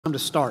Time to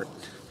start.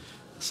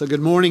 So good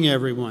morning,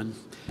 everyone,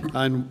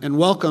 and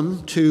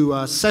welcome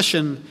to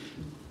session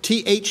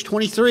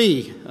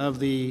TH23 of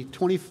the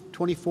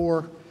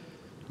 2024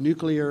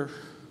 Nuclear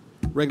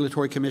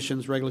Regulatory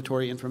Commission's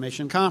Regulatory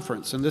Information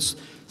Conference. And this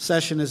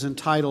session is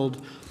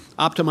entitled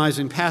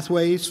Optimizing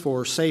Pathways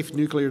for Safe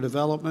Nuclear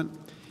Development,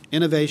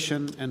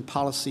 Innovation, and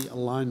Policy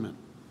Alignment.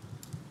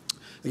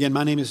 Again,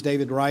 my name is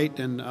David Wright,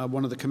 and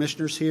one of the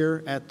commissioners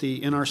here at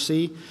the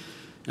NRC.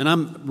 And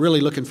I'm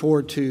really looking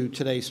forward to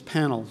today's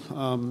panel.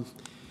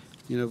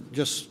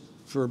 Just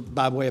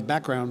by way of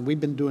background,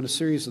 we've been doing a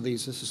series of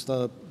these. This is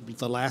the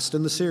last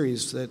in the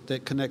series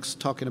that connects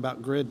talking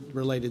about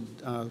grid-related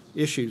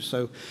issues.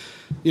 So,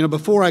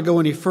 before I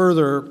go any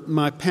further,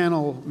 my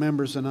panel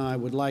members and I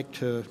would like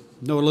to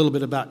know a little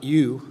bit about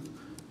you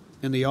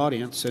in the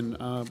audience. And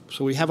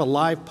so we have a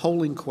live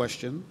polling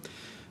question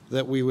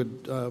that we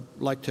would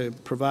like to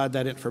provide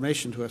that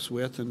information to us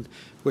with, and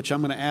which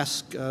I'm going to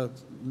ask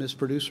Ms.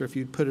 Producer if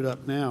you'd put it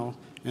up now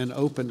and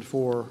open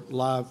for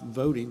live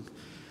voting.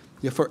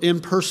 For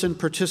in-person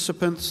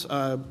participants,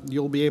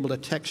 you'll be able to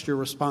text your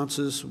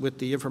responses with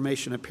the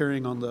information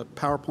appearing on the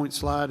PowerPoint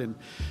slide, and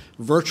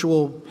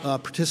virtual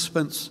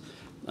participants,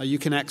 you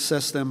can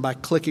access them by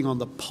clicking on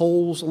the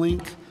polls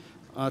link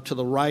to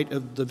the right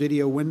of the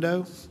video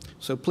window.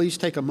 So please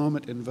take a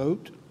moment and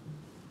vote.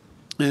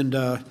 And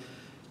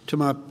to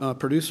my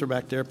producer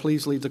back there,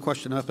 please leave the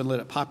question up and let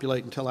it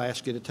populate until I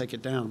ask you to take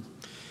it down.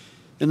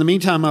 In the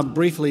meantime, I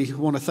briefly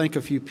want to thank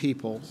a few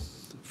people.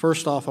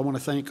 First off, I want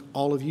to thank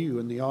all of you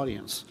in the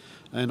audience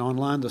and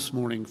online this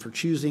morning for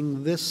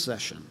choosing this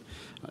session.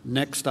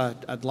 Next,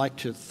 I'd like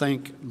to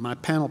thank my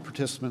panel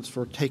participants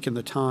for taking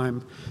the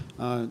time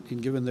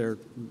and giving their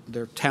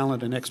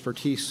talent and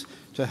expertise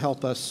to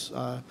help us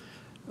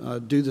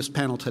do this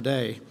panel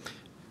today.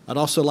 I'd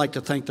also like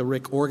to thank the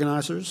RIC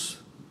organizers.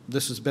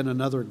 This has been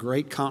another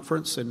great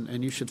conference,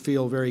 and you should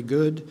feel very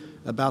good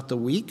about the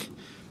week.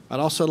 I'd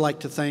also like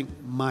to thank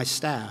my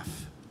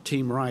staff,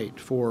 Team Wright,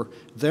 for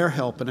their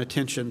help and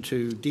attention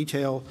to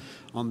detail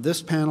on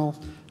this panel,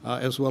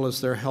 as well as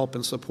their help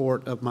and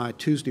support of my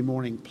Tuesday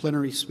morning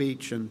plenary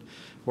speech, and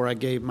where I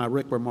gave my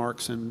RIC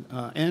remarks,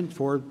 and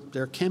for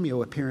their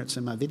cameo appearance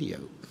in my video.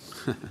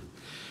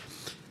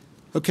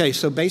 Okay,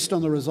 so based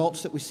on the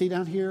results that we see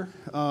down here,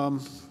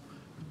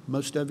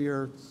 most of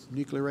your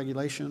nuclear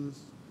regulation,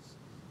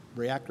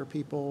 reactor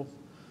people,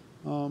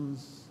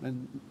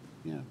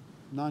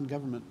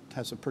 non-government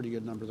has a pretty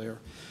good number there.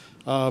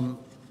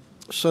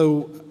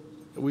 So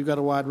we've got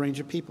a wide range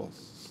of people,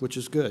 which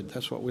is good.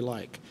 That's what we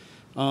like.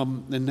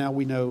 And now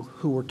we know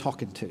who we're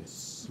talking to,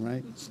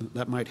 right? So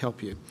that might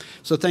help you.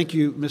 So thank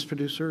you, Ms.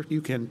 Producer.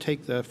 You can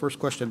take the first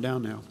question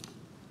down now.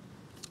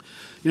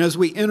 As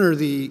we enter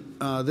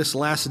this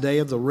last day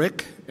of the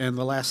RIC and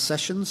the last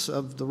sessions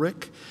of the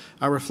RIC,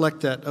 I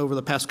reflect that over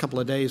the past couple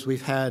of days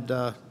we've had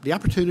the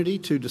opportunity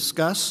to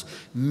discuss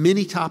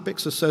many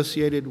topics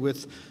associated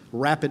with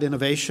rapid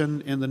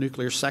innovation in the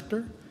nuclear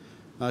sector.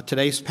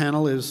 Today's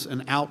panel is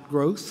an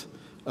outgrowth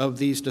of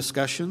these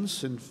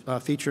discussions and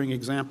featuring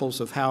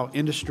examples of how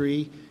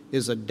industry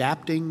is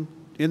adapting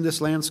in this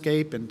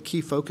landscape and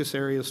key focus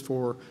areas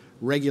for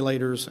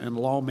regulators and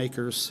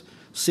lawmakers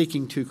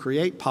seeking to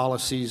create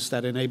policies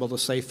that enable the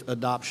safe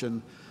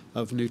adoption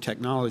of new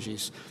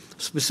technologies.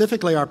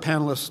 Specifically, our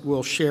panelists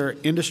will share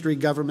industry,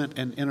 government,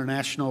 and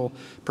international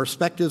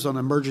perspectives on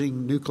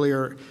emerging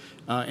nuclear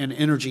and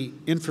energy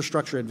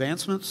infrastructure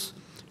advancements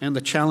and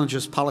the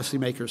challenges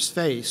policymakers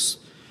face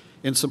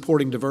in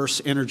supporting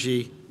diverse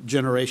energy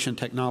generation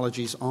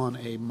technologies on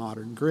a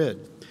modern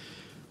grid.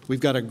 We've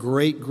got a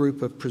great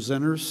group of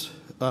presenters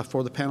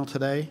for the panel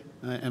today,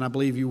 and I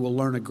believe you will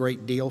learn a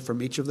great deal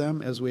from each of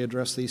them as we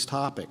address these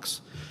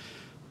topics.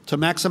 To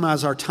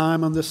maximize our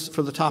time on this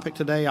for the topic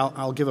today,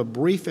 I'll give a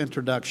brief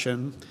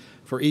introduction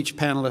for each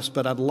panelist,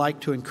 but I'd like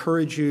to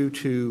encourage you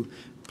to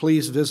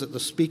please visit the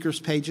speakers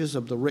pages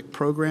of the RIC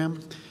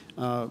program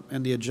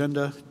and the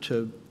agenda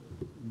to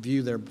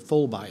view their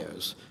full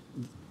bios.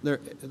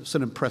 It's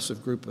an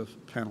impressive group of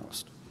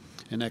panelists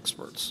and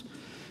experts.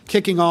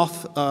 Kicking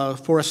off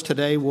for us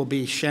today will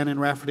be Shannon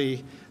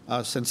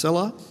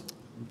Rafferty-Sensilla.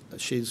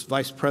 She's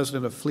Vice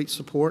President of Fleet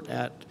Support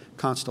at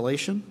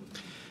Constellation.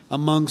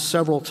 Among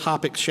several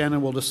topics,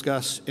 Shannon will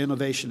discuss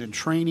innovation and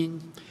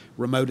training,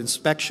 remote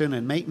inspection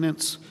and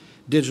maintenance,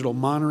 digital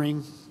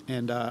monitoring,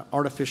 and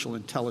artificial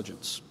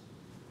intelligence.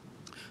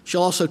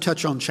 She'll also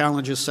touch on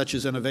challenges such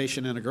as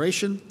innovation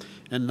integration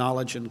and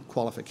knowledge and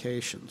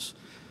qualifications.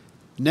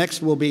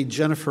 Next will be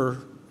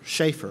Jennifer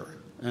Schaefer,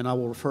 and I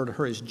will refer to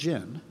her as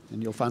Jen,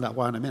 and you'll find out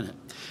why in a minute.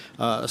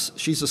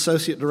 She's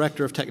Associate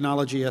Director of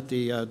Technology at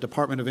the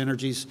Department of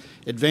Energy's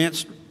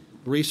Advanced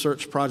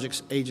Research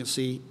Projects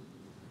Agency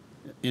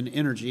in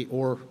Energy,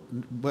 or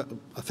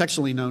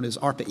affectionately known as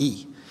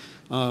ARPA-E.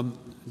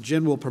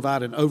 Jen will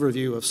provide an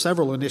overview of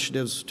several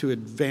initiatives to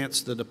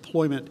advance the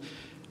deployment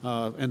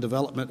and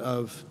development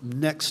of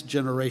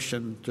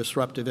next-generation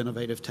disruptive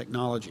innovative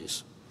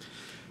technologies.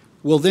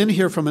 We'll then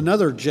hear from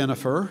another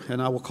Jennifer,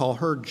 and I will call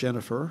her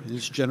Jennifer.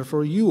 It's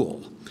Jennifer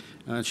Ewell.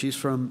 She's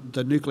from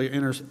the Nuclear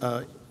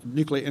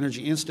Nuclear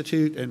Energy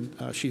Institute,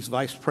 and she's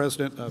Vice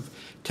President of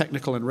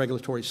Technical and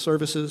Regulatory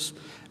Services,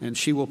 and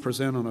she will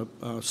present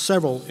on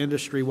several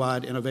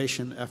industry-wide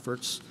innovation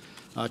efforts,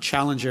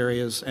 challenge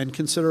areas, and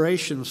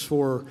considerations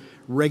for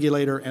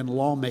regulator and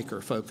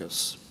lawmaker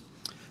focus.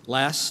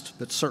 Last,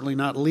 but certainly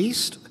not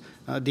least,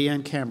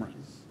 Deanne Cameron.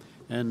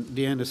 And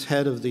Deanne is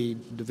head of the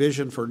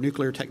Division for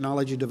Nuclear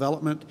Technology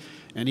Development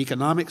and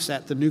Economics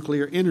at the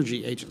Nuclear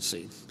Energy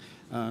Agency.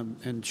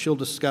 And she'll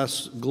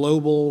discuss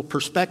global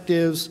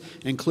perspectives,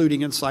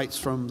 including insights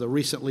from the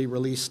recently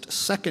released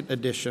second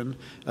edition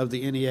of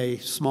the NEA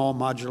Small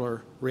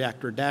Modular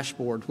Reactor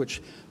Dashboard,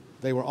 which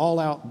they were all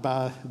out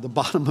by the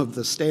bottom of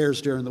the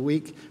stairs during the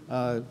week,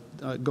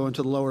 going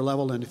to the lower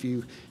level. And if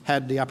you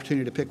had the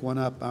opportunity to pick one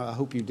up, I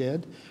hope you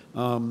did.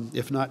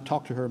 If not,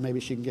 talk to her.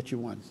 Maybe she can get you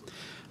one.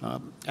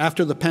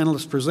 After the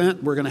panelists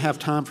present, we're going to have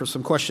time for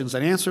some questions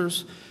and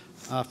answers.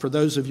 For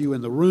those of you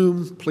in the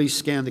room, please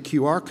scan the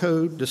QR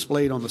code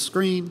displayed on the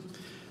screen.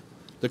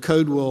 The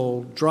code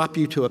will drop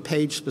you to a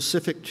page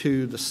specific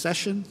to the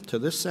session, to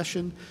this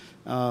session,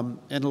 and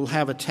it'll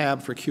have a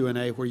tab for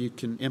Q&A where you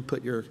can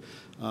input your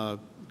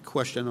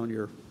question on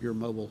your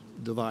mobile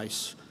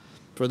device.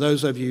 For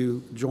those of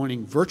you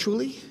joining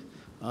virtually,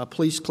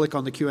 please click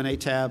on the Q&A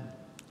tab,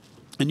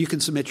 and you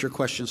can submit your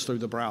questions through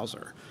the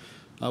browser.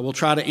 We'll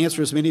try to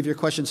answer as many of your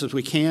questions as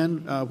we can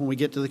when we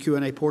get to the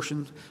Q&A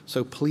portion,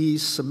 so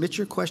please submit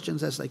your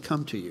questions as they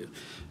come to you.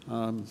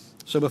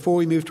 So before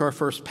we move to our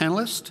first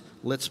panelist,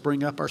 let's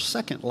bring up our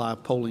second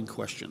live polling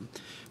question,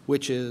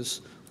 which is,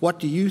 what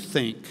do you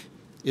think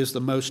is the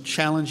most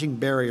challenging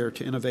barrier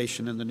to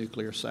innovation in the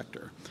nuclear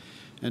sector?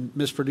 And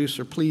Ms.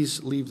 Producer,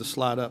 please leave the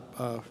slide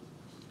up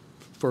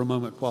for a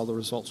moment while the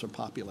results are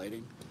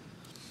populating.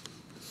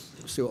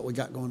 Let's see what we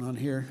got going on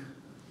here.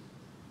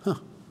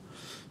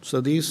 So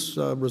these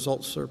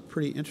results are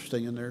pretty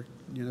interesting, and they're,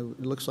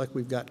 it looks like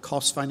we've got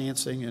cost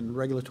financing and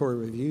regulatory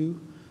review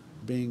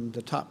being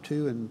the top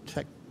two, and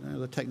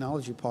the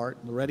technology part,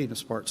 the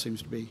readiness part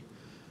seems to be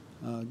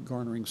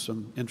garnering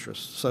some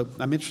interest. So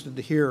I'm interested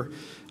to hear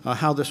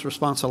how this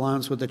response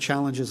aligns with the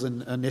challenges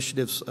and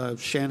initiatives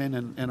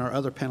Shannon and our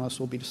other panelists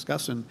will be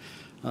discussing.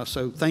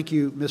 So thank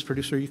you, Ms.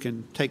 Producer. You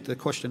can take the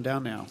question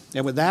down now.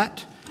 And with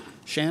that,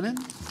 Shannon,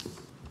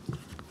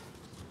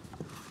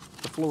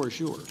 the floor is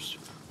yours.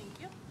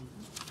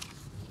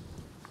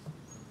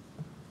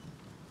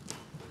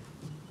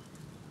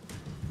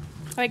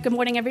 All right, good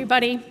morning,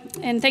 everybody.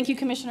 And thank you,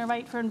 Commissioner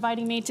Wright, for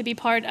inviting me to be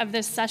part of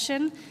this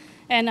session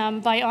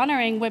and by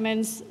honoring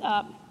Women's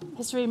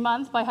History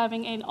Month by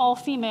having an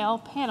all-female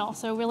panel.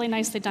 So really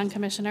nicely done,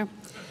 Commissioner.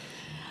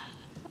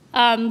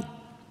 As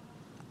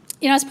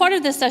part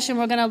of this session,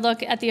 we're going to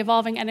look at the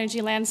evolving energy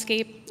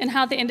landscape and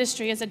how the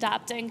industry is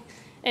adapting.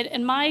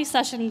 And my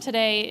session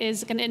today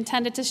is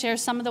intended to share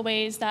some of the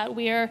ways that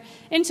we are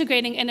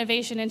integrating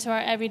innovation into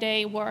our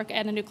everyday work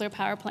at the nuclear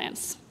power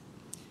plants.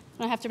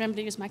 And I have to remember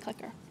to use my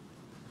clicker.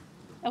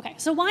 Okay,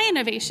 so why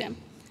innovation?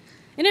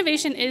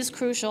 Innovation is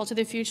crucial to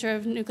the future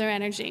of nuclear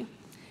energy,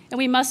 and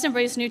we must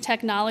embrace new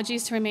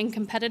technologies to remain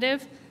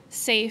competitive,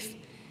 safe,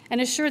 and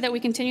assure that we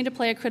continue to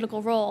play a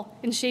critical role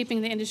in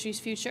shaping the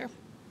industry's future.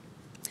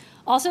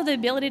 Also, the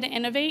ability to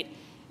innovate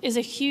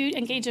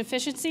engage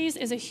efficiencies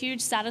is a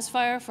huge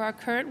satisfier for our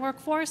current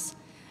workforce,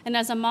 and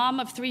as a mom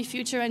of 3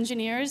 future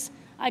engineers,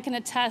 I can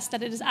attest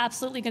that it is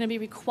absolutely going to be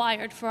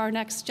required for our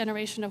next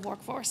generation of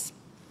workforce.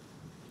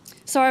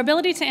 So our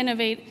ability to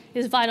innovate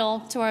is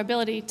vital to our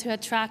ability to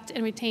attract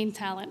and retain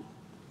talent.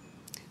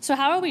 So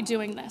how are we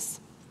doing this?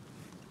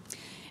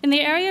 In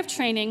the area of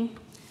training,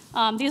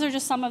 these are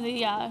just some of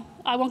the,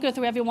 I won't go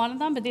through every one of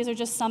them, but these are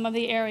just some of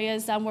the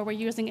areas where we're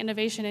using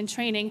innovation in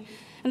training.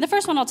 And the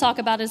first one I'll talk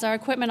about is our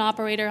Equipment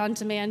Operator on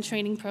Demand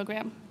training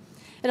program.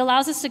 It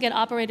allows us to get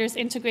operators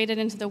integrated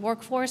into the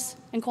workforce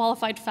and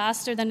qualified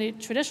faster than the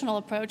traditional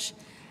approach,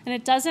 and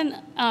it doesn't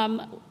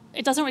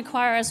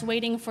require us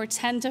waiting for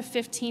 10 to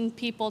 15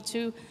 people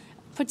to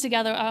put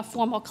together a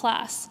formal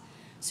class.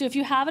 So if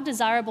you have a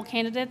desirable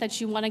candidate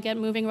that you want to get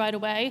moving right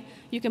away,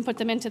 you can put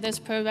them into this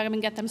program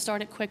and get them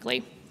started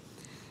quickly.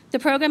 The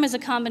program is a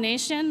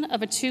combination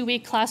of a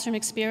 2-week classroom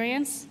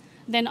experience,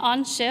 then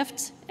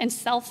on-shift and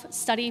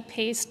self-study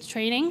paced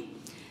training,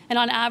 and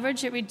on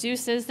average, it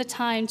reduces the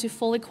time to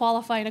fully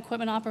qualify an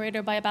equipment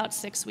operator by about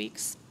 6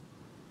 weeks.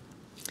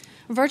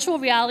 Virtual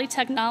reality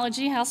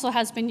technology also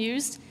has been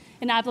used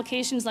in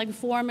applications like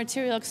foreign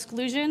material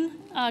exclusion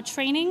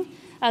training,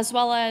 as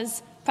well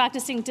as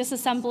practicing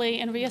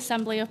disassembly and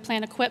reassembly of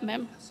plant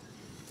equipment.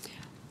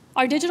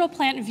 Our digital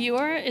plant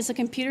viewer is a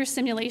computer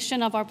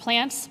simulation of our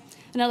plants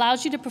and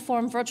allows you to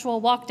perform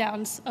virtual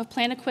walkdowns of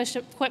plant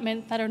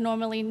equipment that are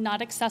normally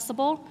not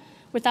accessible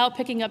without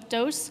picking up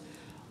dose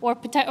or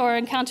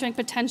encountering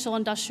potential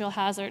industrial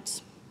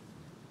hazards.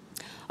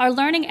 Our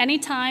Learning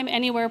Anytime,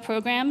 Anywhere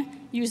program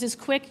uses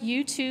quick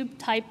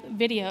YouTube-type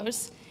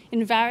videos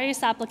in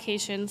various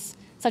applications,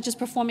 such as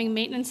performing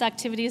maintenance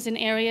activities in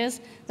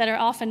areas that are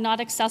often not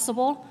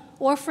accessible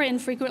or for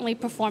infrequently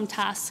performed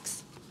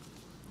tasks.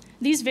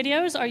 These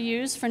videos are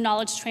used for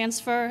knowledge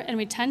transfer and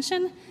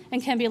retention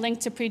and can be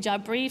linked to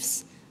pre-job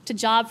briefs, to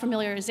job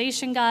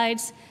familiarization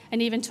guides,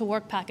 and even to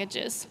work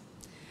packages.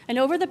 And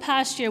over the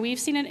past year, we've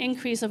seen an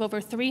increase of over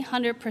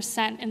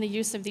 300% in the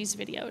use of these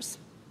videos.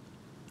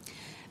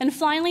 And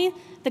finally,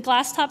 the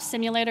glass-top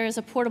simulator is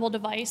a portable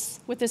device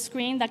with a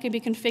screen that can be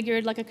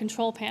configured like a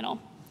control panel.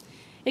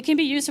 It can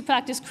be used to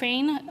practice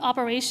crane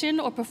operation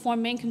or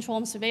perform main control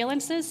and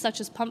surveillances,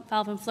 such as pump,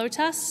 valve, and flow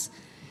tests.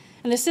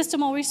 And the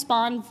system will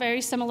respond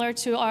very similar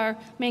to our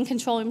main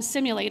control room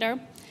simulator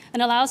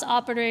and allows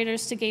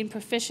operators to gain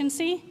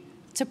proficiency,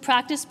 to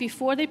practice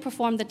before they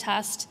perform the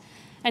test,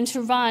 and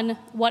to run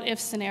what-if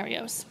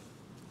scenarios.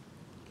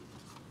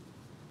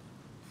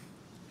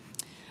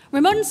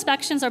 Remote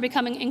inspections are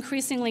becoming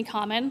increasingly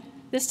common.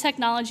 This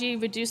technology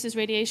reduces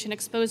radiation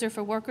exposure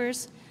for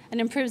workers and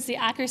improves the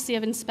accuracy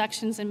of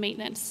inspections and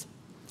maintenance.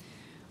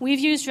 We've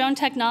used drone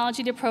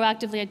technology to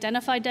proactively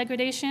identify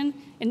degradation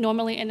in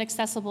normally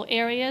inaccessible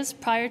areas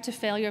prior to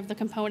failure of the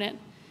component.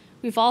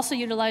 We've also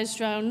utilized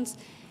drones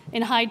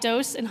in high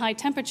dose and high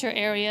temperature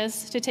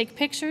areas to take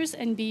pictures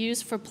and be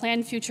used for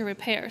planned future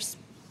repairs.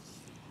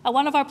 At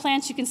one of our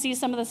plants, you can see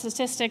some of the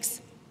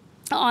statistics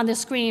on the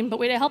screen, but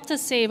it helped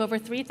us save over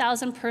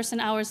 3,000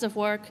 person-hours of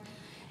work,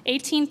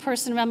 18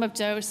 person rem of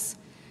dose,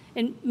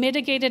 and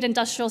mitigated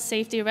industrial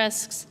safety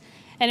risks,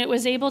 and it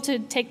was able to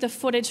take the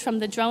footage from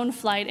the drone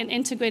flight and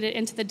integrate it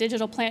into the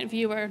digital plant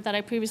viewer that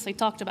I previously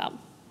talked about.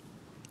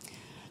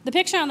 The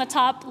picture on the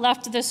top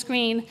left of the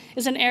screen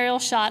is an aerial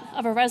shot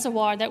of a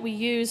reservoir that we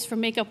use for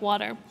makeup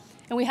water,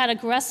 and we had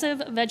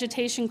aggressive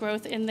vegetation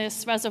growth in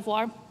this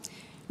reservoir.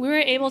 We were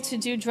able to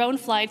do drone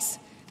flights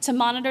to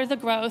monitor the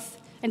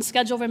growth and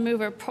schedule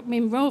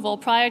removal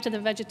prior to the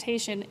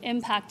vegetation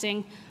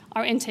impacting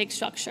our intake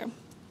structure.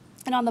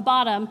 And on the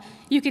bottom,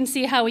 you can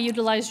see how we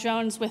utilize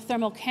drones with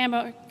thermal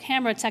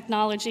camera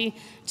technology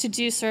to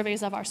do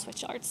surveys of our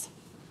switchyards.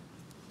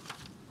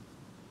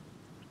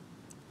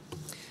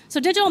 So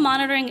digital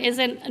monitoring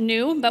isn't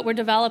new, but we're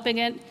developing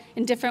it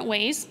in different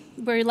ways.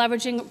 We're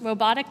leveraging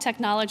robotic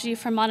technology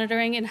for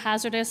monitoring in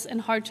hazardous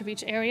and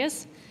hard-to-reach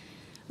areas.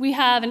 We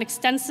have an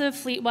extensive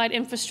fleet-wide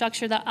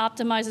infrastructure that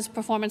optimizes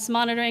performance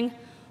monitoring,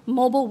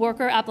 mobile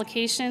worker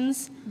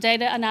applications,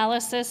 data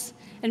analysis,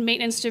 and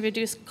maintenance to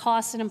reduce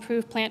costs and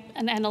improve plant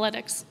and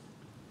analytics.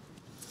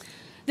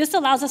 This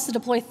allows us to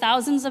deploy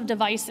thousands of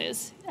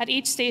devices at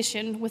each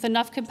station with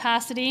enough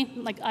capacity,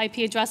 like IP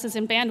addresses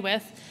and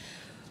bandwidth,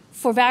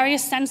 for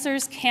various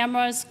sensors,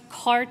 cameras,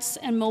 carts,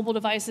 and mobile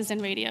devices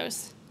and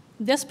radios.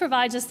 This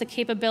provides us the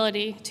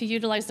capability to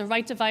utilize the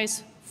right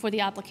device for the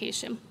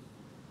application.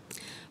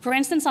 For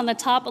instance, on the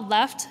top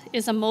left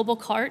is a mobile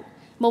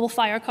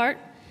fire cart.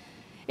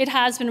 It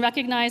has been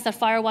recognized that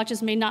fire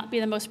watches may not be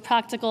the most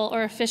practical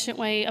or efficient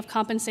way of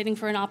compensating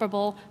for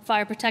inoperable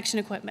fire protection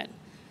equipment.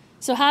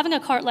 So having a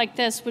cart like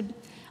this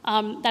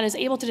that is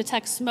able to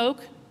detect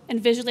smoke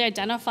and visually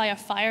identify a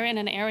fire in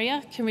an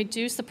area can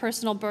reduce the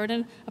personal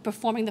burden of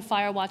performing the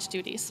fire watch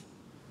duties.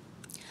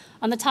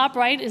 On the top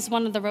right is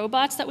one of the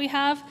robots that we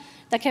have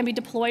that can be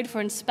deployed for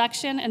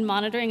inspection and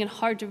monitoring in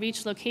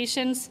hard-to-reach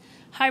locations,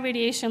 high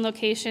radiation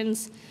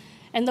locations,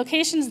 and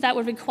locations that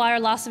would require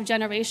loss of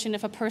generation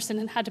if a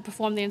person had to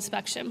perform the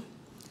inspection.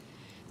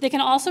 They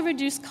can also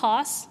reduce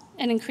costs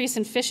and increase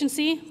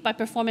efficiency by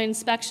performing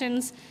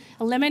inspections,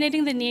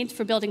 eliminating the need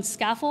for building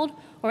scaffold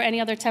or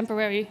any other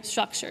temporary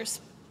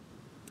structures.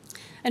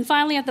 And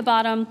finally, at the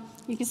bottom,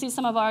 you can see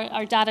some of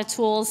our data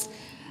tools.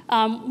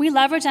 We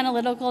leverage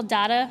analytical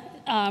data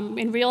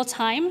in real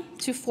time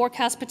to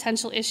forecast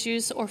potential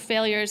issues or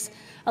failures,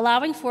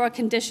 allowing for a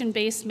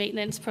condition-based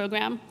maintenance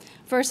program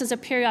versus a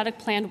periodic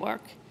planned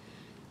work.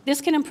 This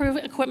can improve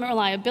equipment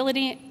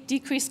reliability,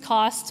 decrease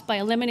costs by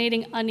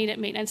eliminating unneeded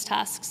maintenance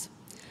tasks.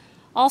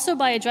 Also,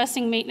 by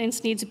addressing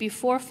maintenance needs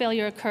before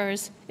failure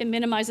occurs, it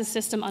minimizes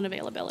system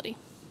unavailability.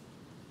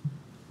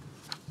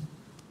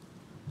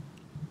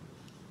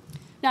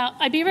 Now,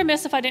 I'd be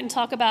remiss if I didn't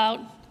talk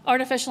about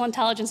artificial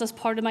intelligence as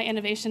part of my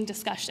innovation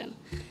discussion.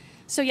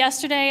 So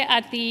yesterday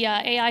at the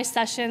AI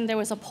session, there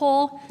was a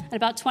poll, and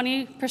about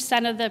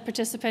 20% of the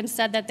participants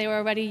said that they were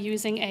already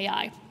using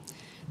AI.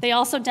 They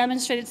also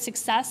demonstrated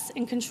success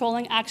in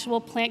controlling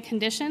actual plant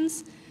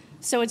conditions,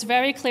 so it's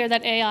very clear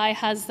that AI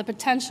has the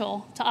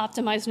potential to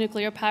optimize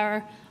nuclear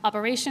power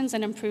operations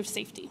and improve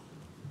safety.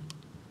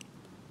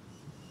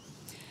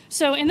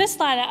 So in this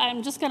slide,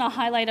 I'm just going to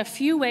highlight a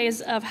few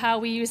ways of how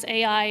we use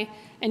AI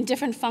in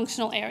different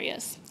functional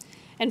areas.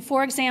 And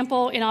for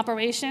example, in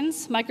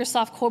operations,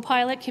 Microsoft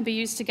Copilot can be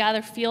used to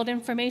gather field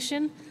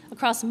information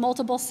across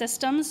multiple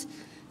systems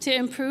to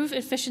improve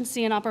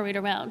efficiency in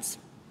operator rounds.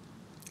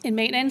 In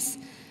maintenance,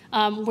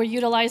 we're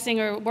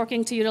utilizing or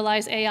working to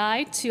utilize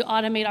AI to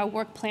automate our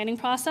work planning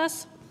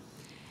process.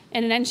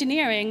 And in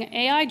engineering,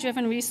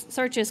 AI-driven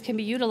researches can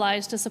be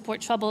utilized to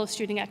support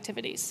troubleshooting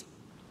activities.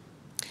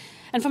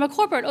 And from a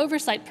corporate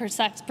oversight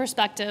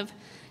perspective,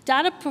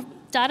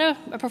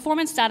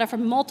 performance data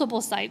from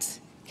multiple sites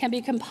can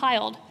be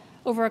compiled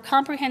over your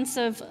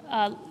comprehensive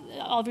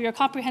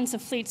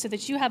fleet so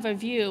that you have a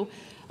view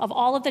of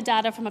all of the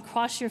data from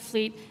across your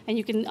fleet and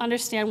you can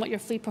understand what your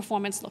fleet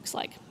performance looks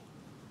like.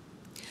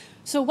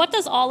 So what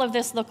does all of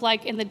this look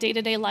like in the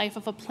day-to-day life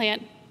of a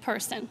plant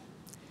person?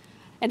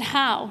 And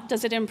how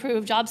does it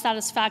improve job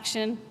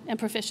satisfaction and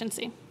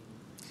proficiency?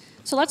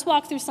 So let's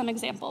walk through some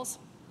examples.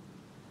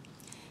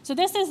 So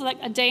this is like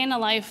a day in the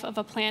life of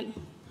a plant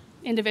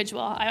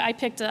individual. I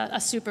picked a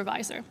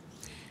supervisor.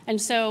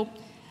 And so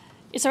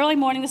it's early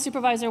morning, the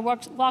supervisor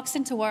walks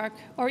into work,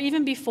 or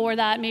even before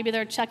that, maybe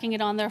they're checking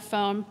it on their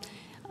phone.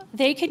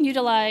 They can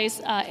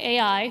utilize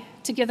AI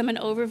to give them an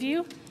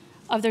overview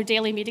of their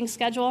daily meeting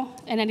schedule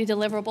and any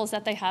deliverables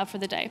that they have for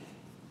the day.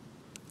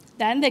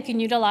 Then they can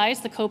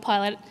utilize the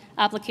Copilot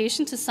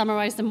application to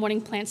summarize the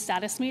morning plant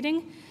status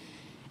meeting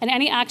and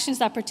any actions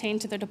that pertain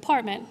to their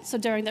department. So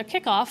during their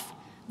kickoff,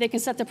 they can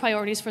set the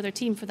priorities for their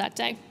team for that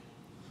day.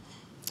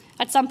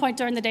 At some point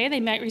during the day, they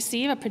might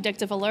receive a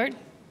predictive alert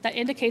that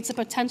indicates a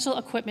potential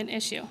equipment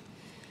issue.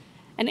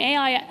 And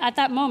AI at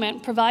that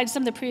moment provides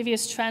them the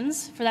previous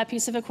trends for that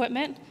piece of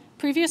equipment,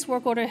 previous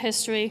work order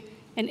history,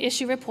 and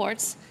issue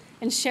reports,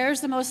 and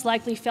shares the most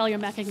likely failure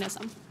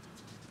mechanism.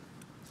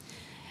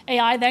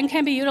 AI then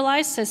can be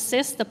utilized to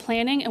assist the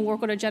planning and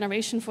work order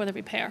generation for the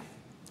repair.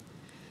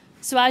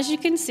 So as you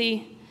can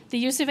see, the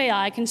use of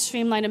AI can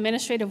streamline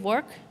administrative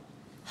work,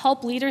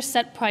 help leaders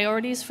set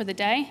priorities for the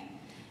day,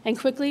 and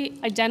quickly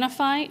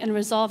identify and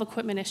resolve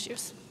equipment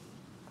issues.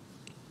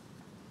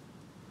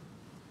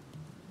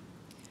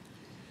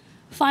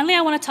 Finally,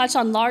 I want to touch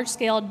on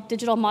large-scale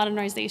digital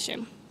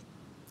modernization.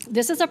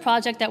 This is a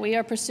project that we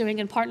are pursuing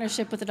in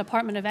partnership with the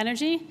Department of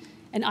Energy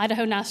and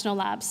Idaho National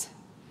Labs.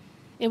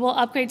 It will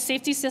upgrade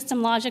safety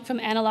system logic from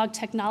analog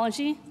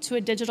technology to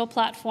a digital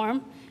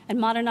platform and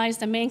modernize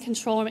the main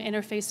control room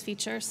interface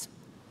features.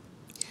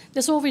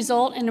 This will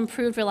result in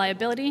improved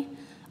reliability,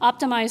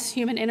 optimize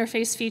human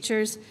interface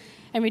features,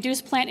 and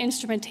reduce plant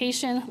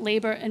instrumentation,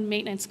 labor, and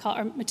maintenance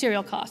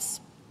material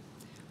costs.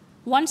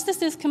 Once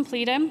this is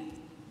completed,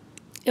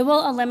 it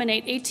will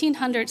eliminate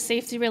 1,800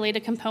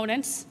 safety-related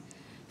components,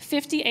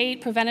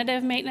 58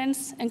 preventative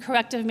maintenance and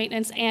corrective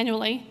maintenance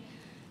annually,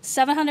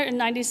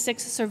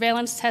 796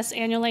 surveillance tests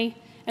annually,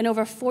 and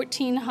over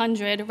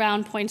 1,400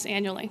 round points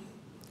annually.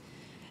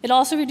 It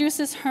also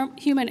reduces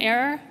human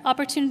error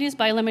opportunities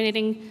by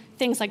eliminating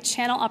things like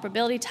channel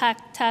operability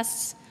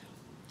tests,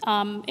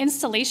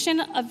 installation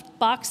of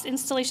box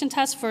installation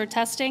tests for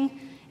testing,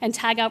 and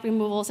tag-out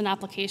removals and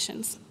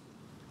applications.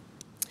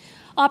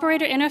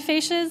 Operator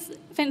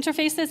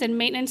interfaces and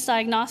maintenance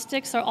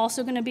diagnostics are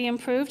also going to be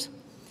improved.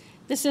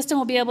 The system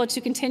will be able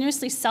to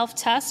continuously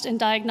self-test and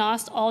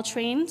diagnose all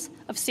trains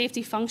of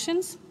safety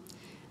functions.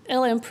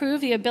 It'll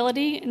improve the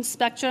ability and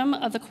spectrum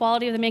of the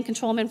quality of the main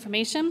control room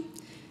information,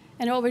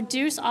 and it will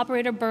reduce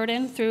operator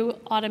burden through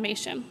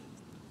automation.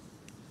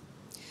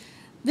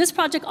 This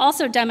project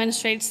also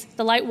demonstrates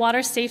the light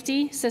water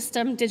safety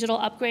system digital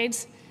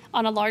upgrades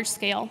on a large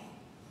scale,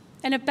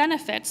 and it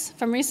benefits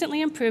from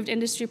recently improved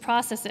industry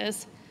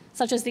processes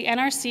such as the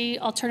NRC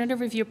Alternative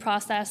Review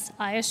Process,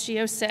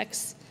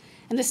 ISG06,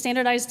 and the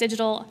Standardized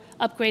Digital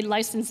Upgrade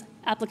License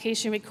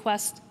Application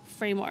Request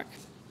Framework.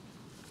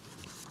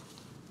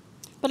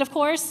 But of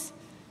course,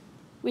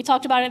 we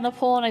talked about it in the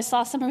poll, and I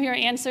saw some of your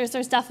answers.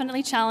 There's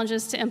definitely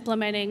challenges to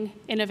implementing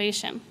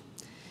innovation.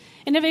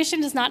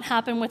 Innovation does not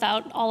happen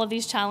without all of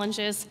these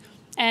challenges,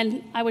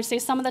 and I would say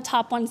some of the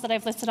top ones that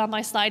I've listed on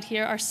my slide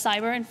here are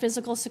cyber and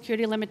physical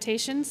security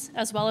limitations,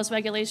 as well as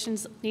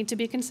regulations need to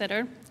be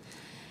considered,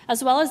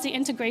 as well as the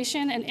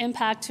integration and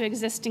impact to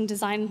existing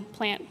design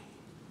plant.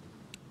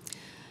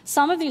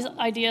 Some of these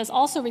ideas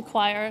also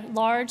require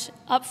large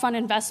upfront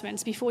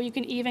investments before you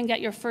can even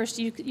get your first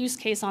use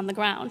case on the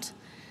ground,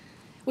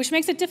 which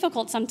makes it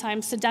difficult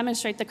sometimes to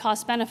demonstrate the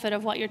cost benefit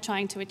of what you're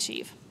trying to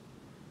achieve.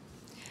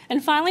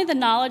 And finally, the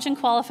knowledge and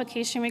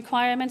qualification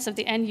requirements of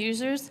the end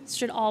users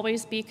should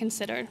always be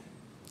considered.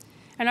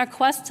 In our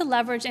quest to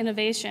leverage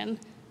innovation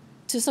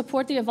to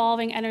support the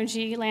evolving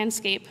energy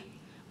landscape,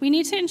 we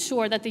need to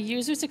ensure that the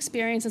user's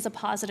experience is a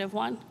positive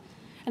one,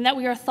 and that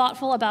we are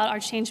thoughtful about our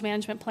change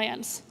management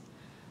plans.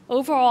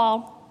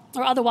 Overall,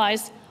 or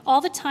otherwise,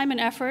 all the time and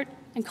effort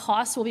and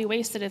costs will be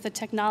wasted if the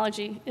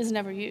technology is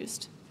never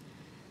used.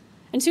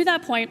 And to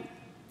that point,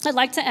 I'd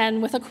like to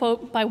end with a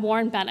quote by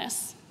Warren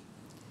Bennis.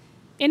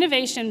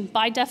 Innovation,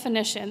 by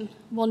definition,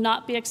 will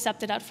not be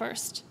accepted at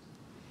first.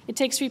 It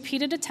takes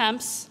repeated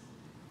attempts,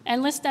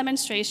 endless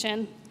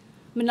demonstration,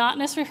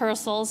 monotonous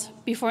rehearsals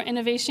before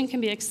innovation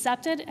can be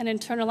accepted and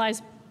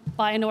internalized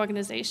by an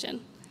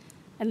organization.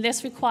 And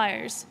this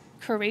requires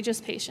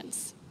courageous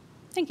patience.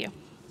 Thank you.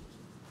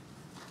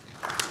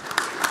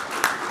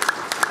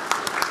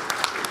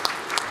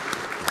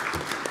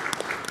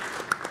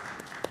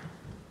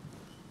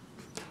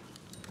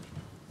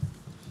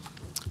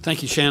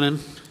 Thank you, Shannon.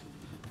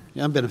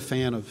 Yeah, I've been a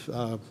fan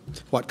of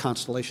what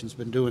Constellation's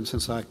been doing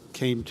since I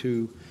came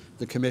to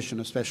the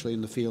commission, especially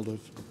in the field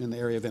in the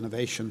area of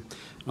innovation.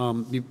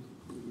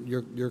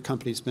 Your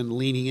company's been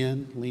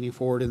leaning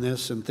forward in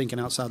this and thinking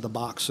outside the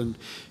box, and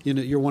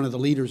you're one of the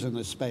leaders in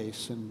this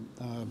space, and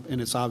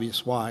it's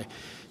obvious why.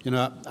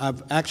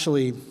 I've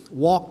actually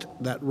walked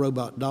that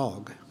robot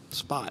dog,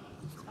 Spot.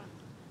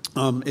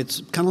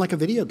 It's kind of like a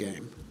video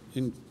game.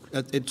 And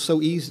It's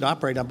so easy to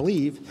operate, I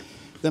believe,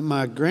 that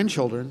my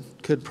grandchildren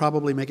could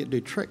probably make it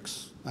do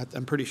tricks.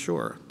 I'm pretty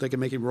sure they can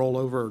make it roll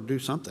over or do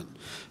something.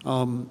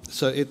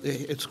 So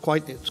it's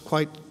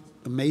quite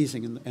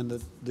amazing,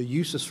 and the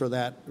uses for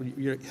that,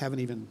 you haven't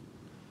even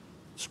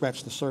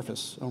scratched the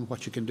surface on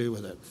what you can do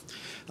with it.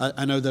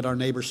 I know that our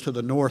neighbors to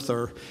the north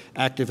are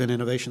active in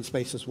innovation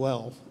space as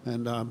well,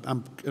 and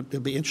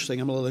it'll be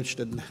interesting. I'm a little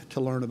interested to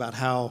learn about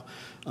how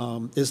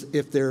how is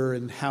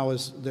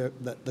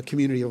the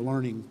community of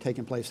learning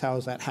taking place? How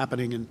is that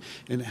happening,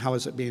 and how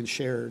is it being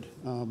shared?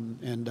 How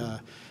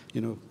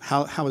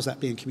is that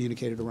being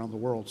communicated around the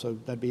world? So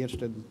that'd be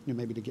interesting,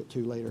 maybe to get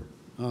to later.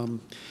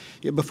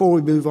 Before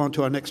we move on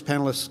to our next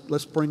panelist,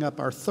 let's bring up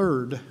our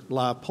third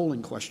live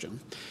polling question.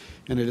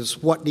 And it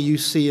is, what do you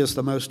see as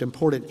the most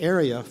important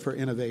area for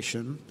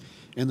innovation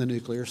in the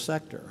nuclear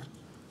sector?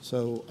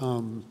 So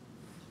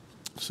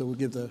we'll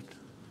give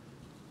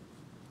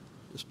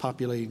it's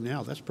populating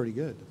now. That's pretty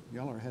good.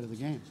 Y'all are ahead of the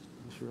game.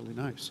 That's really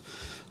nice.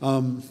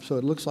 So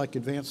it looks like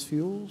advanced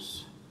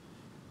fuels,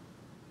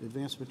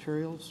 advanced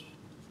materials.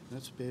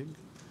 That's big.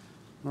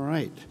 All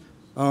right.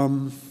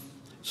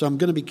 So I'm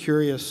going to be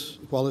curious,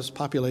 while it's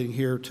populating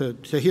here, to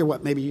hear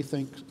what maybe you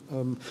think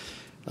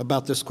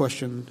about this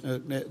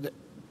question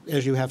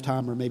as you have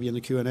time, or maybe in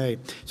the Q&A.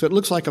 So it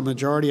looks like a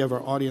majority of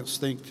our audience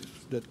think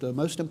that the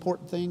most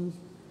important thing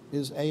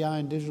is AI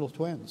and digital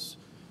twins,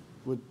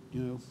 with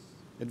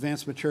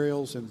advanced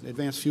materials and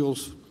advanced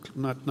fuels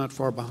not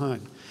far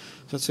behind.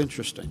 So that's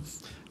interesting.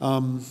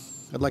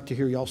 I'd like to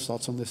hear y'all's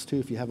thoughts on this too,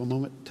 if you have a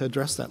moment to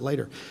address that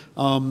later.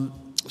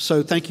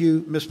 So thank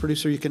you, Ms.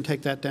 Producer. You can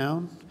take that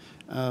down.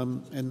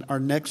 And our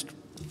next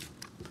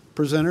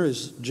presenter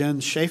is Jen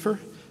Schaefer.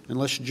 And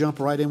let's jump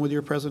right in with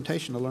your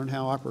presentation to learn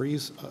how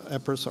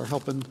EPRIs are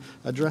helping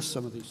address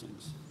some of these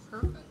things.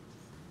 Perfect.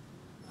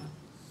 All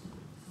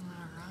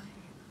right.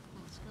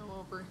 Let's go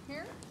over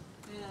here.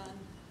 And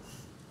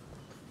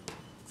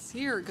let's see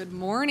here. Good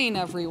morning,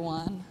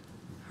 everyone.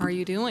 How are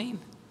you doing?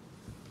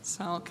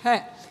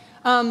 Okay.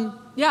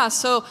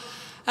 So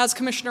as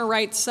Commissioner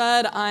Wright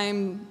said,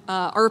 I'm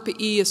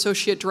ARPA-E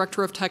Associate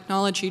Director of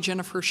Technology,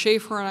 Jennifer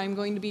Schaefer, and I'm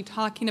going to be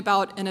talking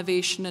about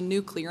innovation in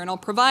nuclear. And I'll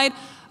provide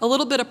a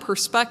little bit of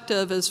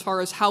perspective as far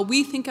as how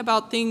we think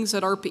about things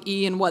at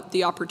ARPA-E and what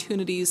the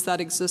opportunities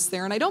that exist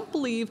there. And I don't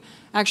believe,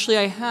 actually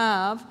I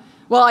have,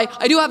 well,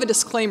 I do have a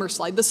disclaimer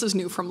slide. This is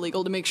new from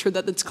legal to make sure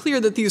that it's clear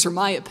that these are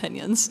my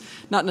opinions,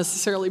 not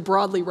necessarily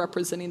broadly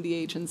representing the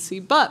agency.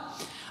 But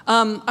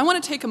I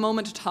want to take a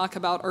moment to talk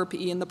about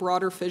ARPA-E and the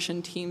broader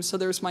fission team. So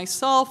there's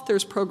myself,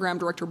 there's Program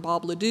Director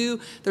Bob Ledoux,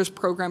 there's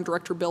Program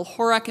Director Bill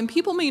Horak, and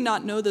people may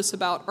not know this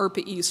about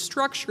ARPA-E's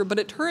structure, but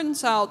it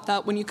turns out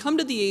that when you come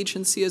to the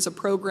agency as a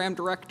Program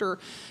Director,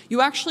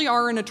 you actually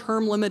are in a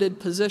term-limited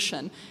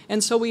position.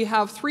 And so we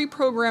have 3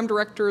 Program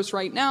Directors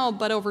right now,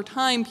 but over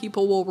time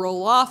people will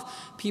roll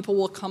off, people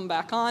will come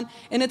back on,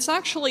 and it's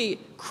actually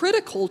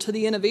critical to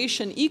the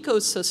innovation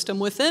ecosystem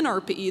within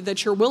ARPA-E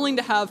that you're willing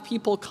to have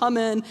people come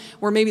in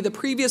where maybe the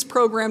previous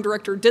program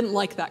director didn't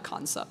like that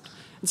concept.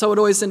 And so it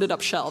always ended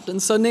up shelved.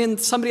 And so then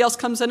somebody else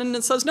comes in and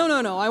it says,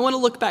 no, I want to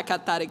look back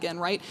at that again,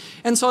 right?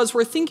 And so as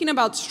we're thinking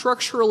about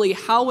structurally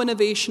how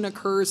innovation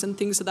occurs and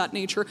things of that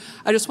nature,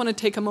 I just want to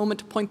take a moment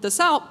to point this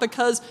out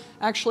because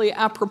actually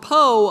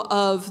apropos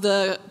of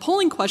the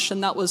polling question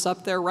that was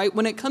up there, right?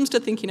 When it comes to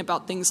thinking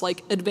about things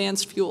like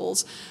advanced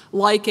fuels,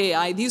 like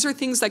AI, these are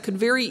things that could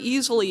very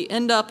easily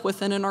end up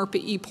within an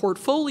ARPA-E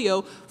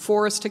portfolio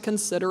for us to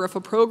consider if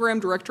a program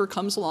director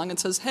comes along and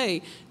says,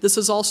 hey, this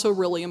is also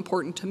really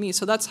important to me.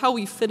 So that's how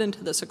we fit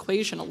into this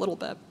equation a little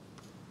bit.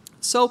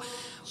 So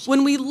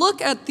when we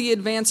look at the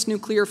advanced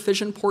nuclear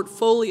fission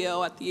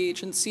portfolio at the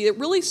agency, it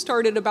really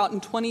started about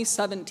in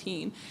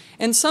 2017.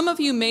 And some of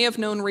you may have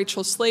known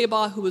Rachel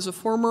Slaybaugh, who was a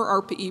former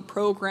ARPA-E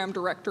program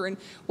director. And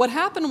what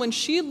happened when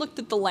she looked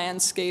at the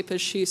landscape is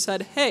she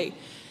said, hey,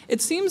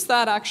 it seems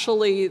that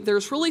actually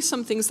there's really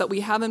some things that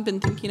we haven't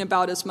been thinking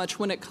about as much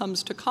when it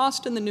comes to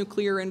cost in the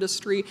nuclear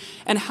industry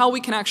and how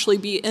we can actually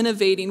be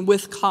innovating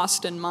with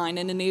cost in mind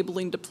and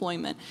enabling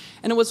deployment.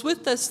 And it was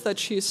with this that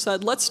she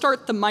said, let's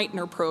start the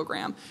Meitner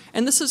program.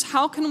 And this is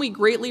how can we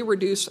greatly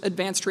reduce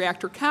advanced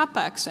reactor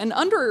capex. And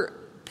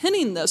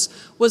underpinning this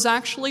was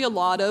actually a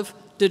lot of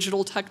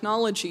digital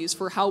technologies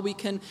for how we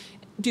can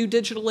do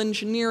digital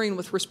engineering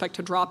with respect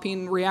to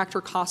dropping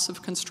reactor costs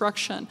of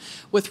construction,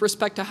 with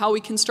respect to how we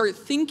can start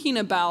thinking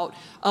about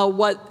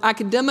what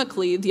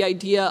academically the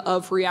idea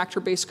of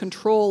reactor-based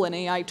control and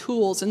AI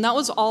tools, and that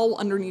was all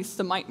underneath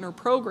the Meitner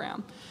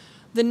program.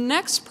 The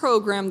next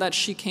program that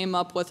she came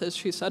up with is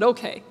she said,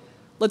 okay,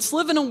 let's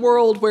live in a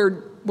world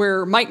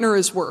where Meitner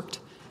has worked.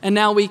 And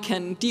now we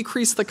can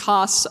decrease the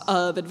costs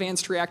of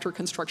advanced reactor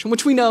construction,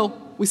 which we know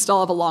we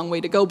still have a long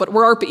way to go, but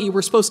we're ARPA-E,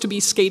 we're supposed to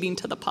be skating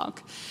to the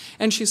puck.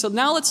 And she said,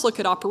 now let's look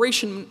at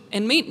operation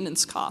and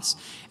maintenance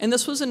costs. And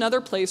this was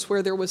another place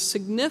where there was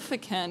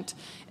significant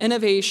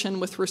innovation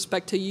with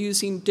respect to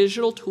using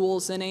digital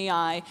tools and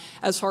AI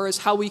as far as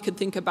how we could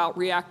think about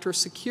reactor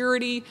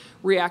security,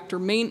 reactor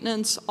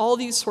maintenance, all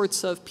these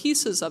sorts of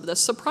pieces of this.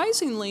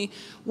 Surprisingly,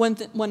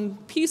 one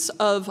piece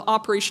of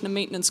operation and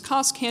maintenance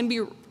costs can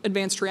be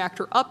advanced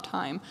reactor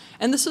uptime.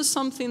 And this is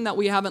something that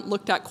we haven't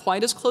looked at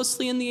quite as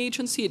closely in the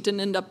agency. It didn't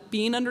end up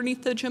being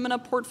underneath the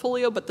Gemina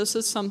portfolio, but this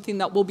is something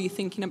that we'll be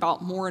thinking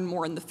about more and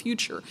more in the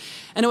future.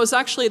 And it was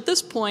actually at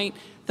this point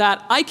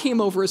that I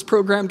came over as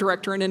program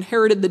director and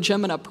inherited the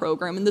Gemina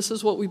program, and this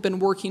is what we've been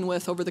working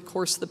with over the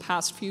course of the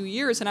past few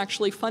years. And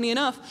actually, funny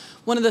enough,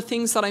 one of the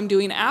things that I'm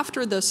doing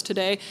after this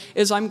today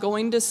is I'm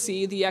going to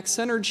see the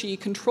X-Energy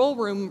control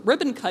room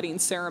ribbon cutting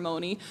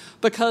ceremony,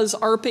 because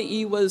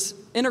ARPA-E was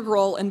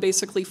integral in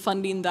basically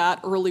funding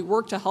that early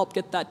work to help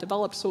get that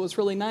developed. So it was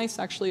really nice,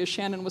 actually, as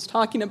Shannon was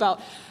talking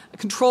about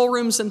control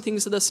rooms and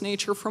things of this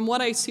nature. From what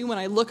I see when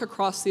I look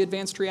across the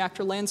advanced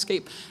reactor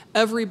landscape,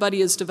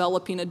 everybody is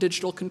developing a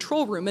digital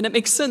control room. And it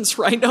makes sense,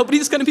 right?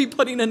 Nobody's going to be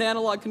putting an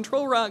analog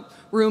control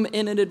room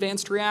in an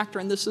advanced reactor,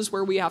 and this is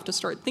where we have to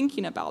start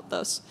thinking about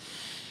this.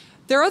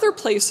 There are other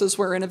places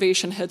where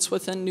innovation hits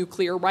within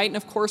nuclear, right? And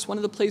of course, one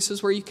of the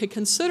places where you could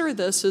consider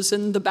this is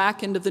in the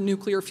back end of the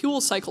nuclear fuel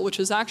cycle, which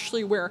is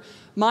actually where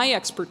my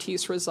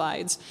expertise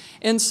resides.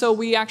 And so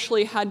we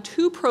actually had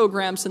 2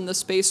 programs in this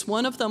space.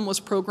 One of them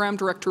was Program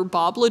Director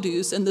Bob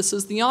Ledoux's, and this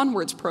is the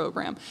Onwards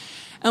program.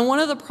 And one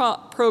of the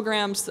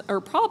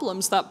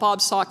problems that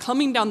Bob saw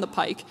coming down the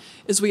pike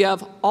is we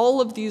have all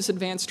of these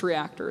advanced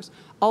reactors.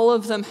 All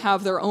of them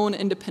have their own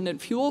independent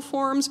fuel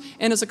forms,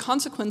 and as a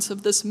consequence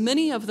of this,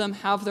 many of them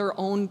have their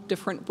own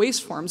different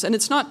waste forms. And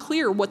it's not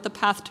clear what the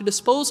path to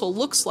disposal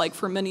looks like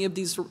for many of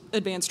these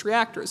advanced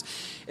reactors.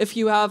 If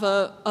you have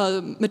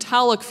a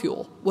metallic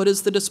fuel, what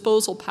is the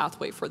disposal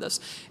pathway for this?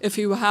 If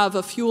you have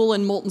a fuel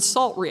and molten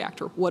salt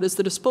reactor, what is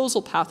the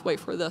disposal pathway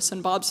for this?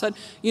 And Bob said,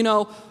 you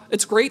know,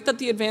 it's great that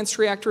the advanced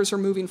reactors are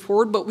moving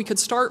forward, but we could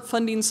start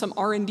funding some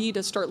R&D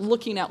to start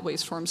looking at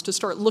waste forms, to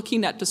start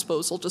looking at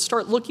disposal, to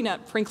start looking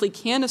at, frankly,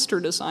 canister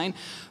design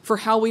for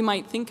how we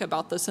might think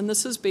about this. And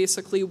this is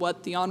basically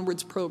what the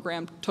Onwards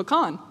program took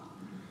on.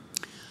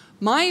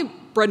 My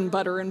bread and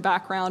butter and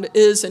background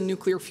is in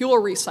nuclear fuel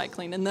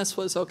recycling, and this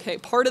was, okay,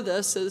 part of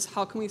this is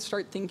how can we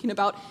start thinking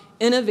about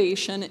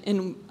innovation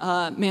in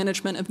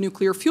management of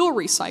nuclear fuel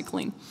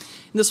recycling.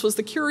 And this was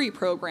the Curie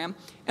program.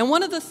 And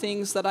one of the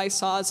things that I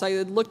saw as I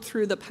had looked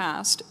through the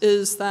past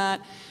is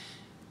that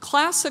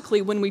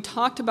classically, when we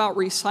talked about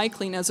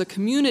recycling as a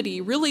community,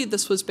 really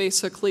this was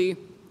basically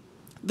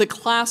the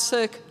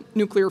classic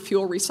nuclear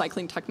fuel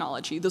recycling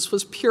technology. This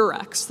was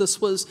Purex,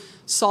 this was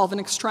solvent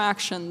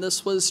extraction,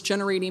 this was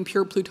generating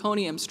pure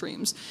plutonium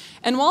streams.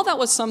 And while that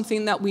was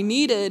something that we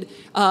needed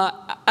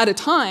at a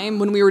time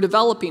when we were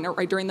developing it,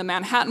 right, during the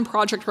Manhattan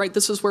Project, right,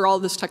 this is where all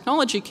this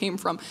technology came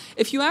from.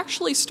 If you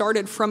actually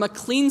started from a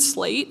clean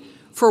slate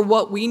for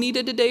what we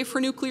needed today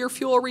for nuclear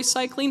fuel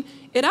recycling,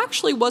 it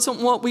actually wasn't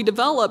what we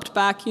developed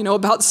back, you know,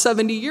 about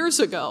 70 years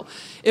ago.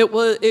 It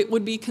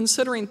would be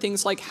considering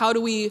things like how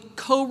do we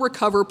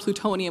co-recover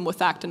plutonium with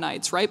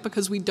actinides, right?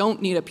 Because we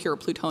don't need a pure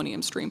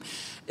plutonium stream.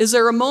 Is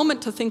there a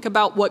moment to think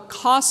about what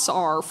costs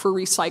are for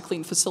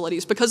recycling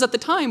facilities? Because at the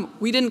time,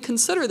 we didn't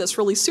consider this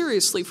really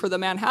seriously for the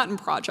Manhattan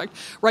Project.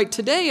 Right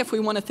today, if we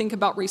want to think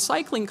about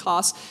recycling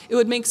costs, it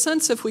would make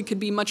sense if we could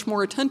be much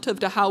more attentive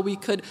to how we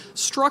could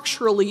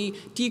structurally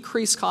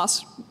decrease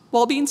costs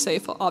while being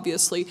safe,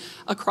 obviously,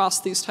 across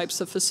these types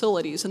of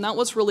facilities. And that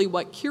was really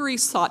what Curie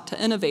sought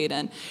to innovate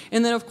in.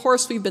 And then, of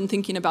course, we've been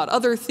thinking about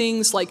other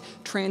things like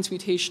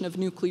transmutation of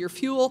nuclear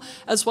fuel,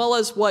 as well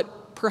as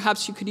what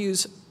perhaps you could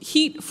use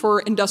heat for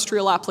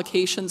industrial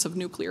applications of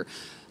nuclear.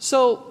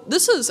 So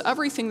this is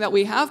everything that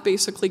we have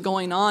basically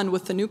going on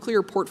with the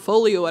nuclear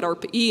portfolio at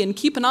ARPA-E, and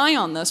keep an eye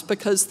on this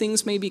because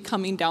things may be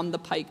coming down the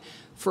pike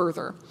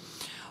further.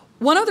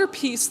 One other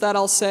piece that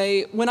I'll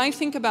say, when I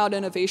think about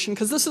innovation,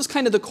 because this is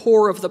kind of the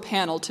core of the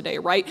panel today,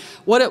 right?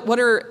 What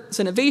is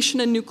innovation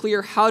in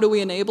nuclear? How do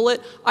we enable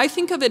it? I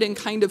think of it in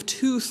kind of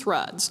 2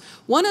 threads.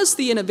 One is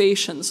the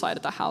innovation side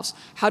of the house.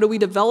 How do we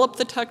develop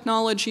the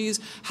technologies?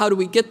 How do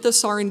we get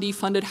this R&D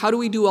funded? How do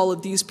we do all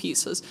of these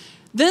pieces?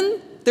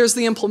 Then there's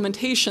the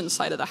implementation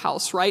side of the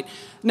house, right?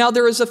 Now,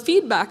 there is a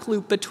feedback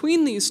loop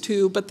between these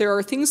two, but there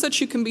are things that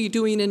you can be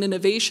doing in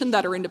innovation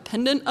that are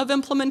independent of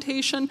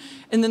implementation,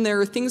 and then there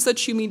are things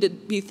that you need to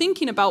be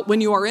thinking about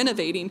when you are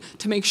innovating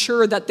to make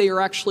sure that they are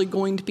actually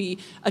going to be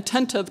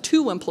attentive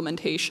to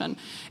implementation.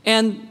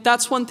 And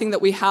that's one thing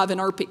that we have in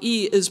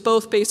ARPA-E is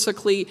both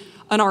basically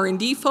an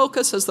R&D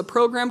focus as the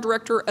program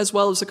director, as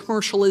well as a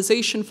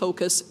commercialization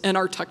focus in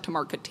our tech to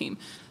market team.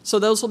 So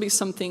those will be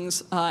some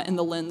things in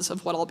the lens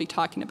of what I'll be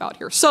talking about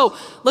here. So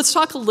let's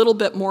talk a little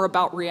bit more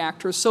about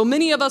reactors. So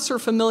many of us are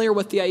familiar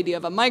with the idea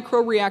of a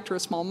microreactor, a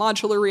small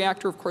modular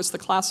reactor, of course the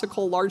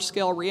classical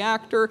large-scale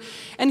reactor.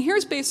 And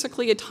here's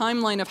basically a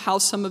timeline of how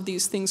some of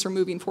these things are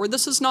moving forward.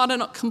 This is not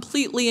a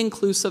completely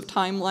inclusive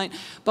timeline,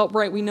 but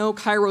right, we know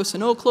Kairos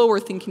and Oklo are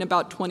thinking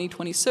about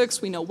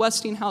 2026. We know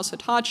Westinghouse,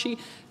 Hitachi,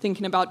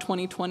 thinking about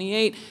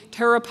 2028,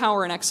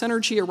 TerraPower and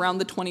X-Energy around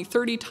the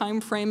 2030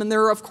 timeframe, and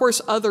there are, of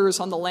course, others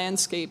on the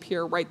landscape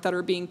here, right, that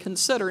are being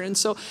considered. And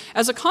so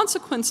as a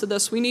consequence of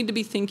this, we need to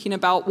be thinking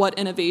about what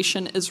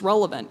innovation is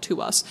relevant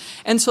to us.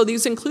 And so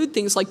these include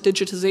things like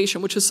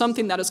digitization, which is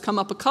something that has come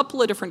up a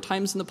couple of different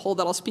times in the poll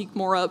that I'll speak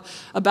more of,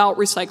 about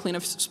recycling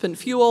of spent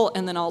fuel,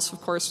 and then also,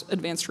 of course,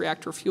 advanced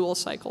reactor fuel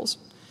cycles.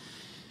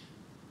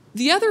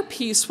 The other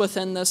piece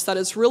within this that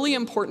is really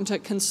important to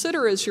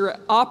consider as you're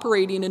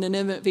operating in an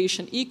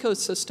innovation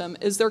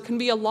ecosystem is there can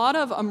be a lot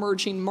of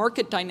emerging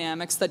market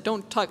dynamics that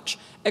don't touch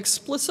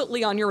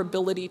explicitly on your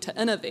ability to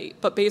innovate,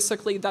 but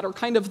basically that are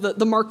kind of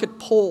the market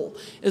pull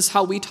is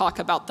how we talk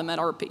about them at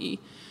ARPA-E.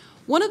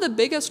 One of the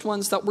biggest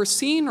ones that we're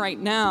seeing right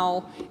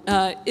now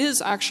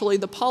is actually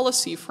the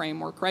policy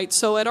framework, right?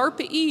 So at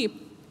ARPA-E,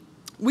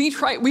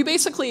 we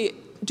basically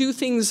do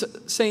things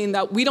saying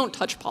that we don't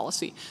touch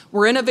policy.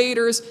 We're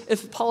innovators.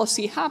 If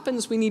policy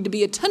happens, we need to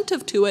be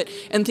attentive to it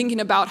and thinking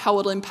about how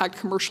it'll impact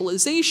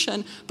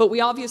commercialization, but we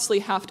obviously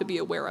have to be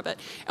aware of it.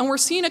 And we're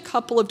seeing a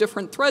couple of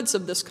different threads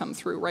of this come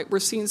through, right? We're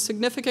seeing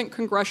significant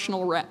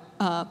congressional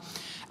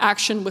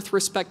action with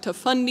respect to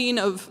funding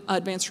of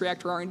advanced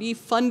reactor R&D,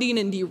 funding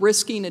and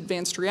de-risking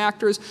advanced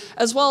reactors,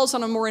 as well as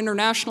on a more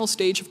international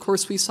stage. Of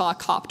course, we saw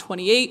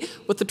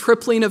COP28 with the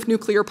tripling of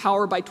nuclear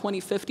power by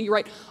 2050,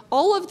 right?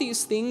 All of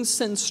these things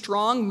send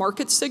strong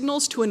market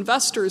signals to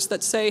investors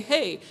that say,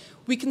 hey,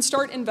 we can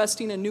start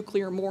investing in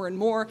nuclear more and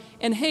more,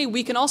 and hey,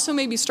 we can also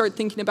maybe start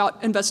thinking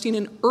about investing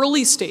in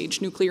early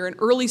stage nuclear and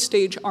early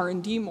stage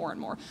R&D more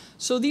and more.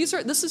 So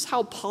this is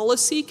how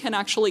policy can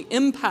actually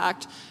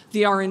impact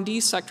the R&D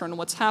sector and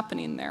what's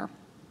happening there.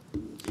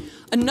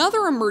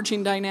 Another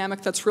emerging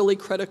dynamic that's really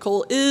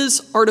critical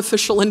is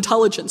artificial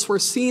intelligence. We're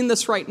seeing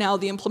this right now,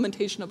 the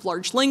implementation of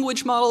large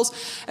language models,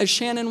 as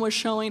Shannon was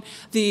showing,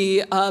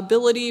 the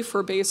ability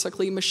for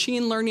basically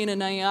machine learning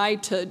and AI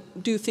to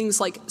do things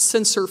like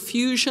sensor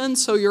fusion,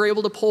 so you're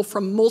able to pull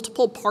from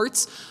multiple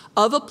parts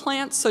of a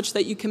plant such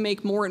that you can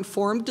make more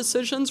informed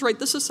decisions, right?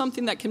 This is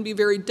something that can be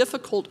very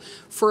difficult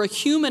for a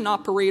human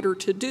operator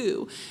to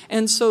do.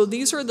 And so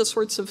these are the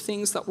sorts of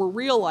things that we're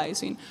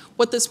realizing.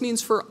 What this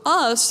means for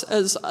us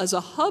as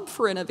a hub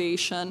for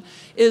innovation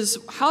is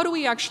how do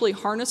we actually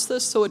harness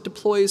this so it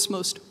deploys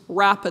most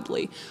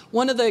rapidly?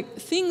 One of the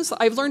things,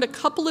 I've learned a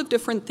couple of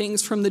different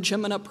things from the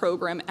Gemina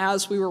program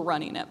as we were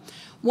running it.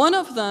 One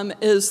of them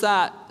is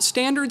that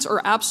standards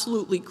are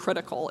absolutely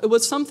critical. It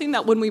was something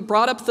that when we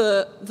brought up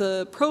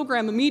the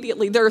program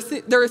immediately, there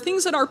are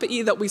things at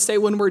ARPA-E that we say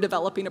when we're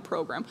developing a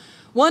program.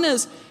 One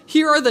is,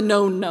 here are the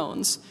known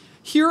knowns.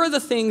 Here are the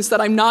things that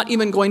I'm not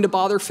even going to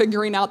bother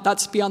figuring out.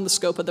 That's beyond the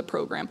scope of the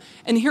program.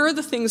 And here are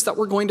the things that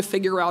we're going to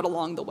figure out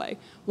along the way.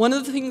 One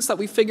of the things that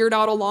we figured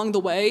out along the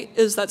way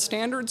is that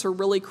standards are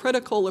really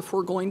critical if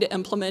we're going to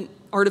implement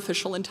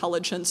artificial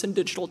intelligence and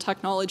digital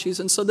technologies.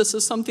 And so this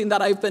is something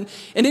that I've been,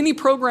 in any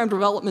program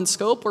development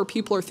scope where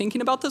people are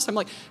thinking about this, I'm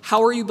like,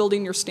 how are you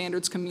building your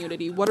standards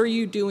community? What are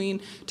you doing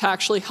to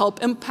actually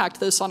help impact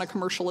this on a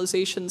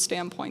commercialization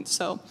standpoint?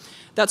 So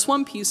that's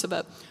one piece of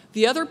it.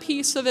 The other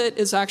piece of it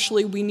is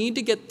actually we need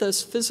to get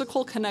this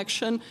physical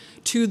connection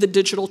to the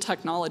digital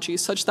technology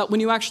such that when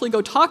you actually go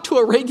talk to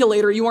a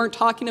regulator, you aren't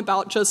talking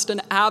about just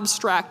an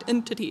abstract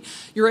entity.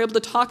 You're able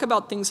to talk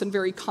about things in a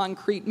very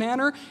concrete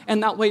manner,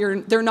 and that way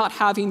they're not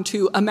having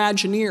to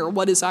imagineer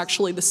what is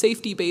actually the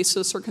safety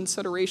basis or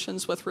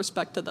considerations with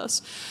respect to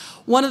this.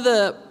 One of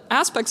the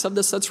aspects of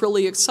this that's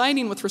really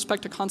exciting with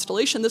respect to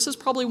Constellation, this is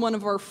probably one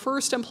of our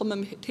first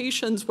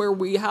implementations where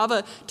we have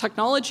a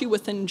technology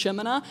within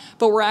Gemina,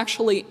 but we're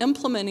actually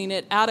implementing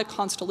it at a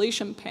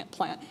Constellation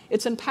plant.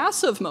 It's in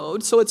passive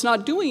mode, so it's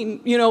not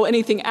doing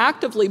anything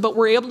actively, but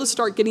we're able to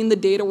start getting the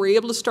data, we're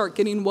able to start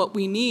getting what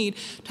we need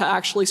to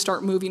actually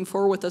start moving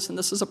forward with this, and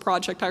this is a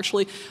project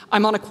actually,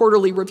 I'm on a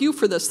quarterly review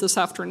for this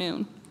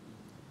afternoon.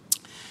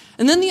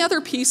 And then the other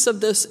piece of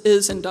this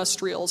is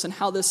industrials and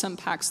how this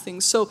impacts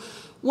things. So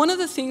one of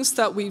the things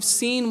that we've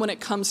seen when it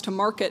comes to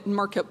market and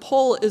market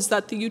pull is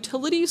that the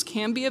utilities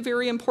can be a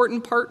very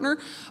important partner,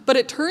 but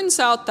it turns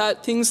out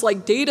that things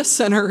like data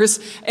centers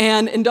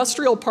and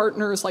industrial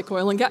partners like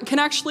oil and gas can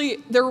actually,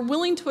 they're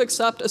willing to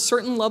accept a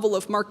certain level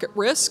of market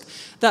risk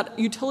that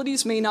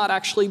utilities may not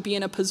actually be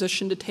in a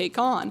position to take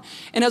on.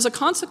 And as a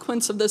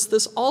consequence of this,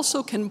 this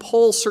also can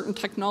pull certain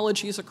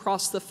technologies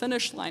across the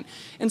finish line.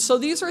 And so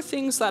these are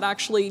things that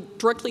actually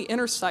directly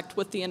intersect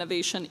with the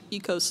innovation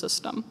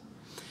ecosystem.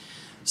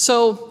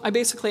 So I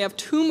basically have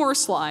two more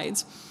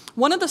slides.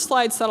 One of the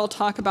slides that I'll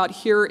talk about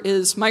here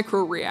is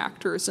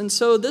microreactors. And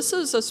so this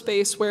is a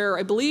space where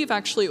I believe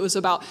actually it was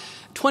about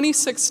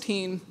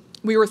 2016,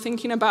 we were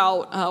thinking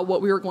about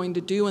what we were going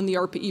to do in the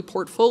RPE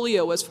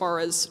portfolio as far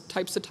as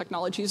types of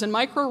technologies. And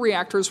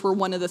microreactors were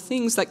one of the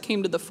things that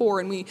came to the fore.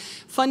 And we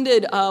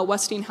funded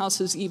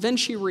Westinghouse's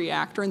eVinci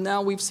reactor. And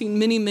now we've seen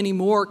many, many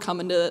more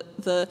come into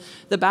the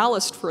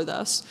ballast for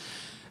this.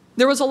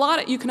 There was a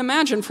lot, you can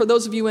imagine, for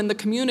those of you in the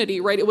community,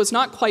 right, it was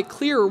not quite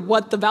clear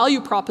what the value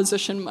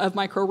proposition of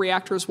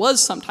microreactors was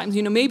sometimes.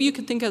 You know, maybe you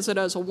could think of it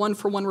as a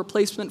one-for-one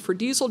replacement for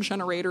diesel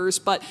generators,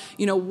 but,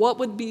 you know, what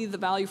would be the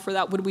value for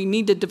that? Would we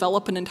need to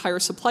develop an entire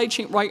supply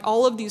chain, right?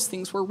 All of these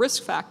things were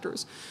risk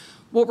factors.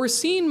 What we're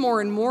seeing more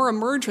and more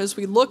emerge as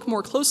we look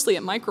more closely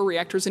at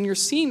microreactors, and you're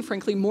seeing,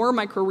 frankly, more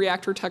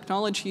microreactor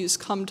technologies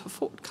come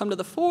to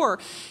the fore,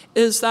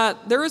 is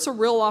that there is a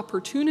real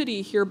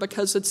opportunity here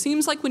because it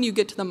seems like when you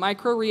get to the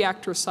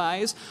microreactor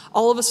size,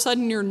 all of a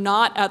sudden you're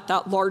not at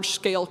that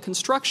large-scale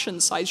construction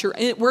size. You're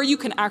where you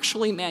can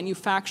actually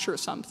manufacture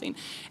something.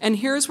 And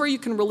here's where you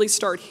can really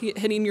start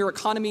hitting your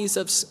economies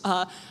of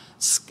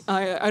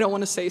I don't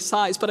want to say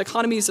size, but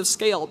economies of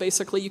scale.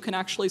 Basically, you can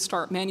actually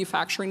start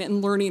manufacturing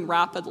and learning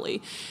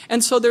rapidly.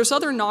 And so there's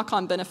other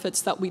knock-on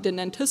benefits that we didn't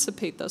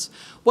anticipate this.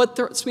 What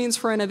this means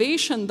for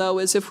innovation, though,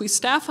 is if we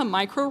staff a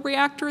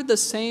microreactor the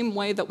same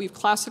way that we've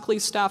classically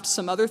staffed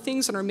some other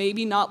things and are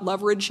maybe not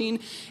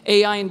leveraging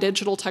AI and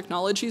digital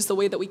technologies the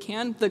way that we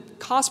can, the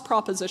cost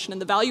proposition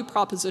and the value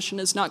proposition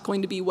is not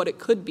going to be what it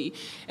could be.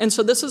 And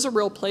so this is a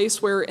real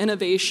place where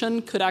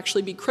innovation could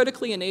actually be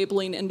critically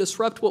enabling and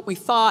disrupt what we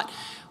thought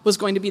was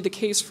going to be the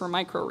case for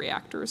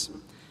microreactors.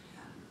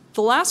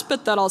 The last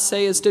bit that I'll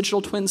say is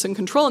digital twins and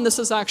control, and this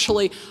is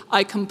actually,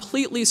 I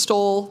completely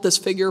stole this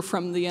figure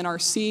from the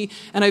NRC,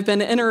 and I've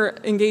been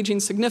engaging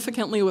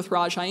significantly with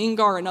Raj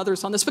Iyengar and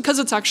others on this because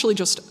it's actually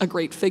just a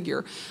great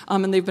figure,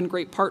 and they've been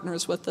great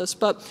partners with this.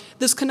 But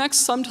this connects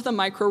some to the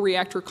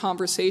microreactor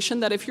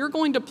conversation that if you're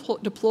going to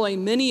deploy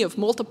many of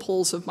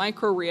multiples of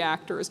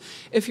microreactors,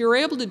 if you're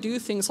able to do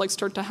things like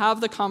start to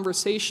have the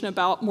conversation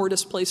about more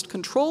displaced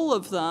control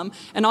of them,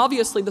 and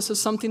obviously this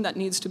is something that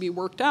needs to be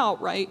worked out,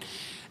 right?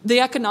 The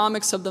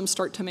economics of them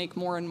start to make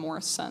more and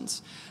more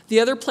sense. The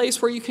other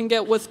place where you can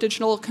get with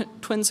digital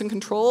twins and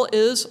control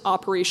is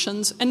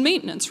operations and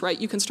maintenance, right?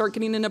 You can start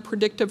getting in a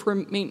predictive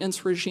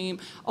maintenance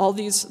regime. All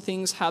these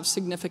things have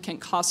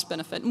significant cost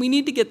benefit. And we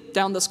need to get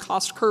down this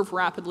cost curve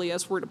rapidly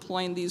as we're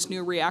deploying these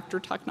new reactor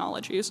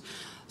technologies.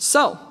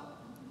 So,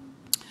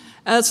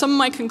 some of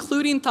my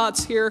concluding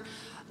thoughts here.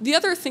 The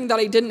other thing that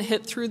I didn't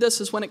hit through this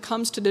is when it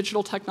comes to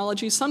digital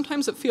technology,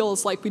 sometimes it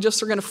feels like we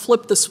just are going to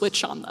flip the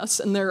switch on this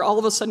and they're all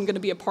of a sudden going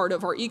to be a part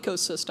of our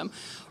ecosystem.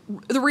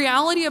 The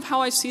reality of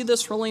how I see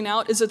this rolling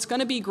out is it's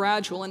going to be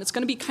gradual and it's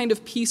going to be kind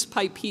of piece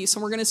by piece,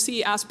 and we're going to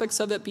see aspects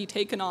of it be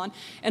taken on,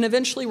 and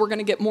eventually we're going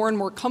to get more and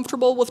more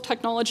comfortable with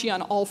technology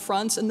on all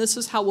fronts, and this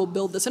is how we'll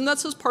build this, and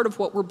that's just part of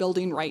what we're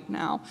building right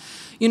now.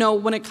 You know,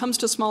 when it comes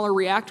to smaller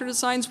reactor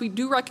designs, we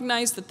do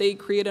recognize that they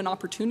create an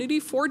opportunity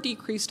for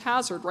decreased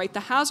hazard, right?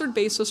 The hazard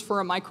basis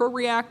for a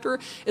microreactor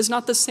is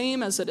not the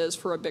same as it is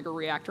for a bigger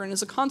reactor, and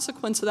as a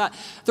consequence of that,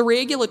 the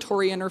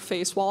regulatory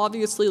interface, while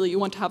obviously you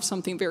want to have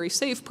something very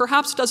safe,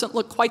 perhaps doesn't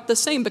look quite the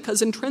same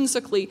because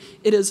intrinsically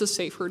it is a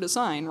safer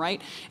design, right?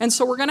 And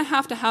so we're going to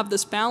have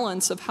this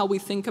balance of how we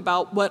think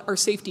about what our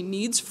safety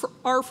needs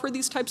are for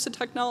these types of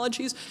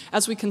technologies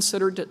as we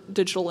consider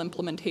digital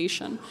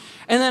implementation.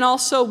 And then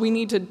also we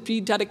need to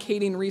be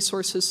dedicating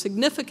resources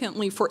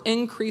significantly for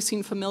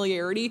increasing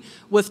familiarity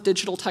with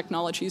digital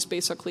technologies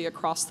basically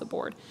across the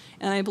board.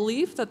 And I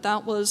believe that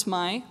that was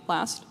my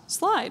last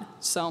slide.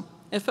 So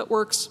if it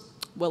works,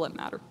 will it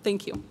matter?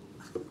 Thank you.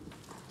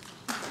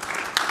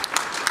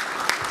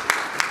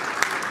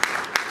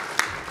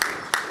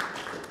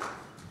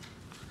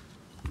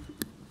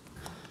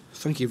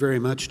 Thank you very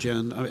much,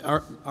 Jen. I mean,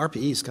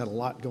 RPE's got a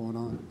lot going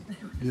on,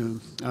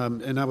 you know,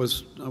 and I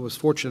was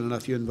fortunate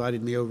enough you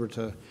invited me over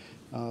to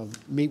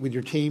meet with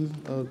your team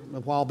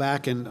a while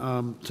back and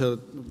to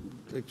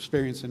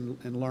experience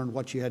and learn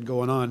what you had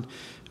going on.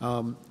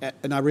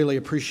 And I really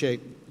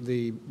appreciate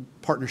the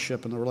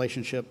partnership and the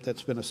relationship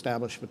that's been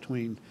established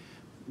between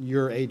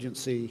your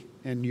agency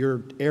and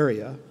your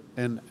area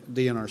and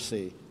the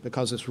NRC,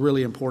 because it's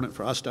really important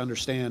for us to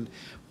understand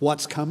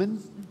what's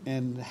coming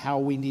and how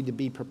we need to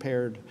be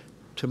prepared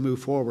to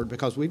move forward,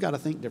 because we've got to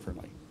think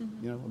differently,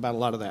 you know, about a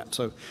lot of that.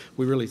 So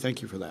we really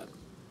thank you for that.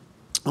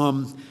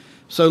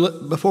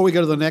 Before we go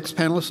to the next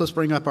panelist, let's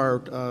bring up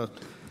our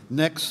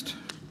next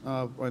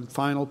and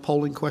final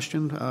polling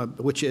question,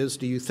 which is,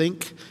 do you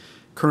think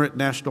current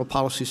national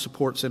policy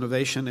supports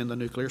innovation in the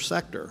nuclear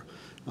sector?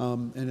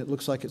 And it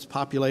looks like it's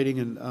populating,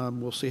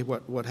 and we'll see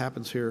what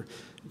happens here.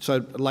 So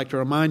I'd like to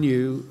remind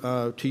you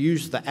to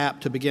use the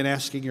app to begin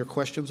asking your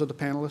questions of the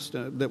panelists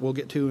that we'll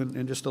get to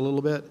in just a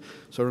little bit.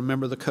 So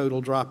remember, the code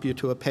will drop you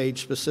to a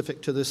page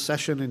specific to this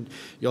session, and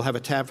you'll have a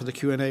tab for the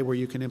Q&A where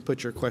you can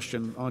input your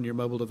question on your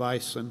mobile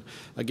device. And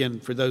again,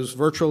 for those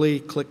virtually,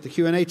 click the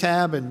Q&A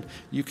tab, and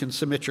you can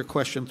submit your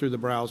question through the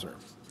browser.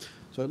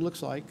 So it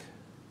looks like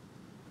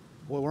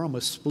Well, we're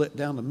almost split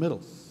down the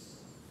middle.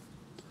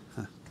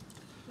 Huh.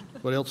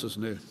 What else is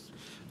new?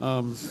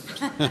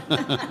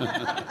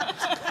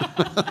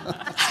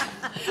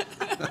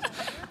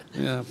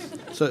 Yeah.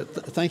 So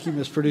thank you,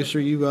 Ms. Producer.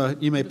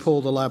 You may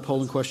pull the live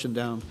polling question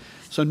down.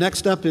 So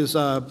next up is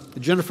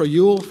Jennifer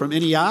Ewell from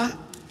NEI,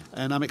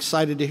 and I'm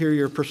excited to hear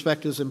your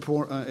perspectives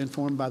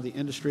informed by the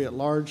industry at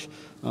large.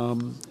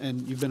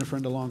 And you've been a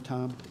friend a long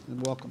time,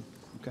 and welcome.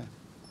 Okay.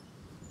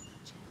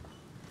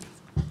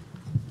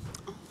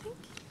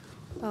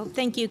 Well,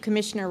 thank you,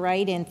 Commissioner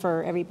Wright, and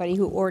for everybody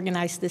who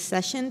organized this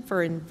session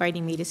for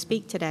inviting me to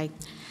speak today.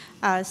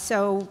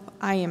 So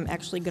I am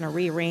actually going to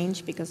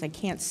rearrange because I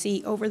can't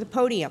see over the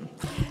podium.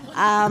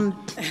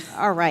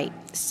 All right,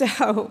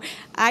 so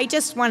I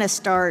just want to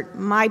start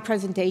my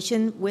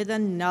presentation with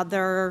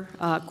another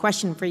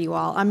question for you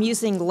all. I'm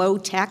using low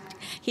tech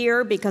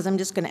here because I'm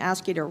just going to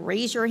ask you to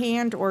raise your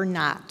hand or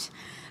not.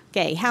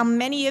 Okay, how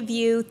many of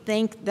you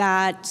think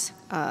that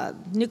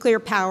nuclear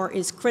power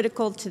is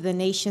critical to the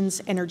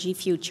nation's energy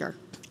future?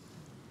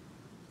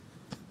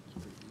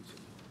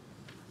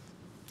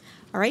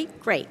 All right,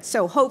 great.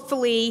 So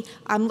hopefully,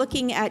 I'm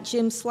looking at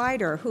Jim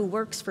Slider, who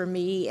works for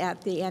me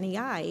at the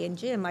NEI. And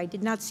Jim, I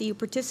did not see you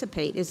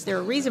participate. Is there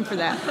a reason for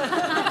that?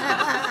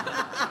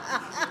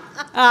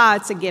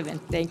 It's a given.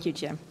 Thank you,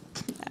 Jim.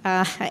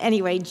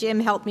 Anyway,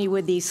 Jim helped me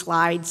with these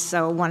slides,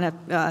 so I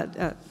want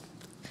to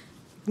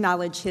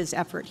acknowledge his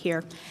effort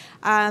here.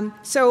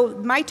 So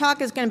my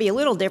talk is going to be a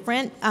little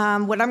different.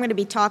 What I'm going to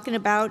be talking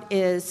about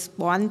is,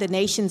 one, the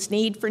nation's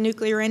need for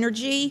nuclear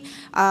energy,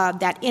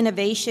 that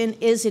innovation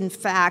is, in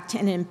fact,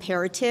 an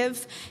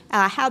imperative,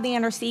 how the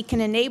NRC can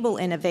enable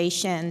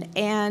innovation,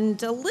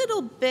 and a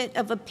little bit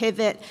of a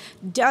pivot,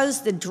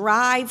 does the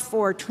drive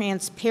for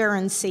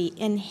transparency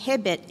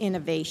inhibit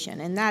innovation?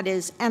 And that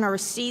is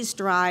NRC's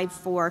drive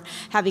for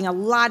having a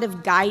lot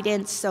of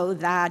guidance so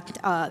that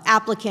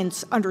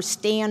applicants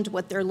understand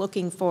what they're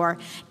looking for.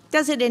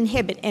 Does it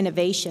inhibit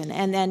innovation?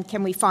 And then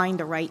can we find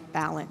the right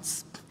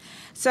balance?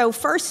 So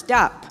first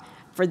up,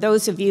 for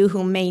those of you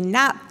who may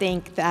not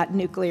think that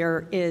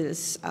nuclear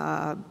is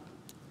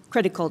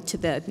critical to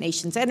the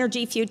nation's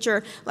energy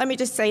future, let me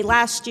just say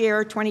last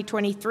year,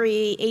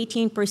 2023,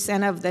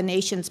 18% of the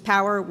nation's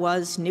power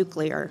was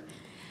nuclear.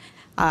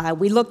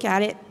 We look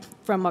at it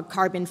from a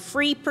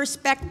carbon-free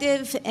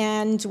perspective,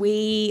 and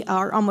we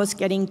are almost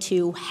getting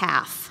to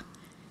half.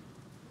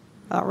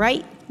 All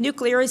right,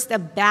 nuclear is the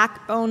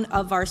backbone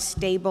of our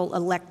stable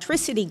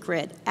electricity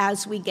grid.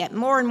 As we get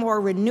more and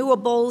more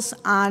renewables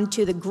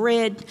onto the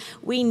grid,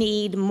 we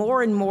need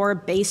more and more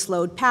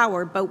baseload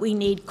power, but we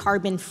need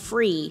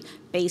carbon-free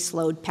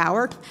baseload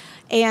power.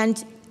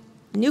 And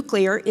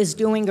nuclear is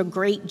doing a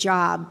great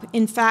job.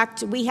 In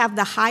fact, we have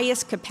the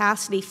highest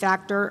capacity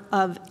factor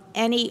of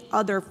any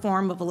other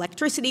form of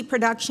electricity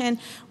production.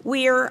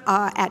 We're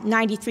at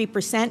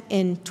 93%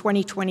 in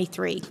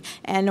 2023.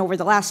 And over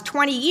the last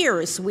 20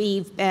 years,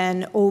 we've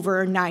been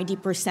over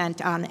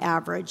 90% on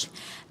average.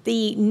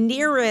 The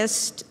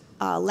nearest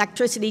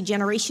electricity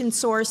generation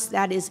source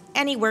that is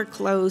anywhere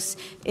close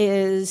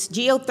is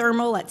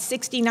geothermal at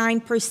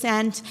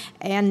 69%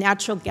 and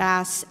natural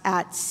gas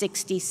at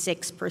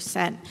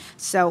 66%.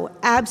 So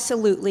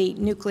absolutely,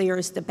 nuclear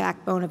is the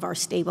backbone of our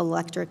stable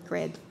electric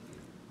grid.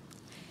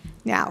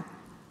 Now,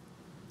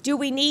 do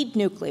we need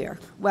nuclear?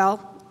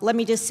 Well, let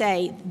me just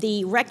say,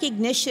 the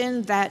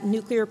recognition that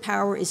nuclear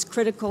power is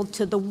critical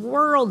to the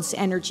world's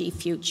energy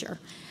future.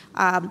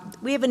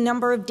 We have a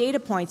number of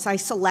data points. I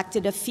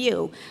selected a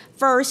few.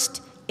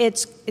 First,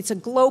 it's a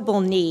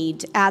global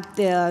need. At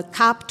the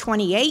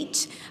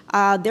COP28,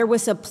 there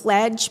was a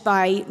pledge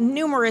by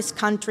numerous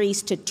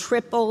countries to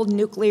triple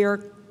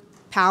nuclear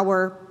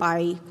power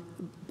by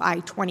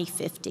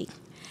 2050.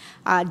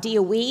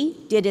 DOE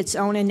did its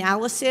own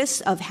analysis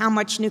of how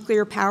much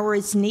nuclear power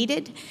is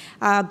needed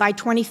by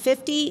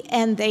 2050,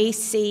 and they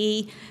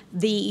see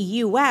the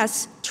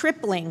U.S.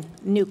 tripling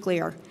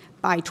nuclear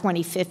by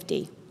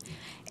 2050.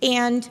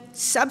 And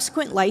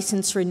subsequent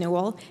license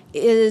renewal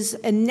is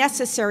a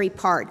necessary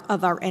part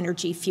of our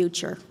energy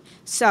future.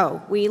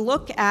 So we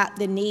look at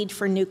the need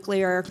for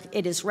nuclear.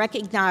 It is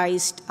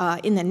recognized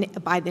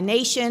by the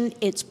nation.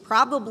 It's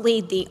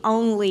probably the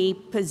only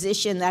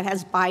position that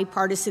has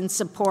bipartisan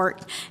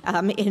support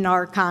in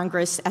our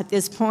Congress at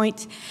this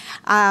point.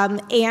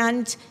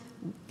 And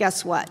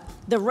guess what?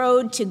 The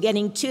road to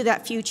getting to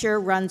that future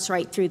runs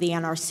right through the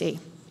NRC.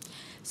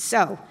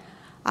 So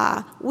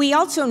we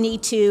also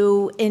need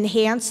to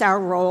enhance our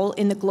role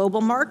in the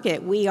global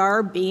market. We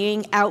are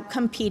being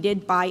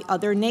outcompeted by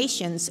other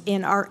nations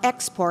in our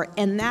export,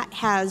 and that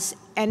has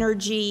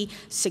energy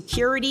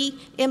security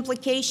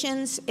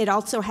implications. It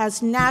also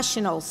has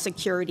national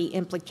security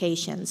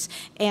implications,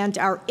 and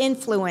our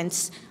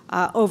influence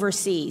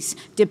overseas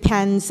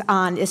depends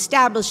on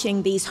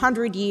establishing these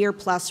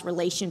 100-year-plus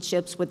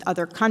relationships with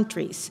other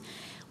countries.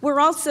 We're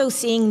also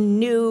seeing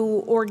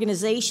new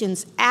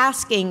organizations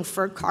asking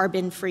for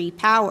carbon-free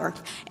power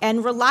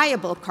and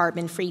reliable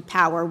carbon-free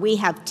power. We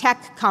have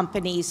tech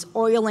companies,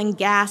 oil and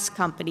gas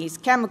companies,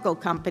 chemical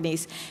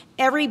companies.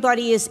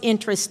 Everybody is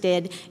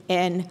interested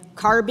in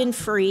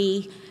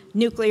carbon-free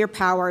nuclear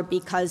power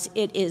because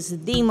it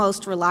is the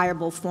most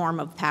reliable form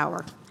of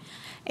power.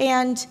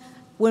 And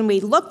when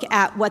we look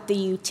at what the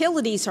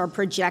utilities are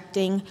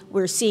projecting,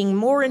 we're seeing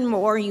more and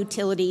more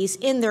utilities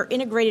in their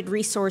integrated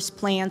resource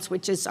plans,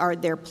 which are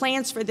their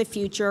plans for the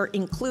future,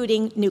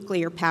 including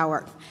nuclear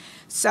power.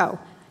 So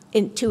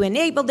to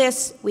enable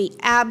this, we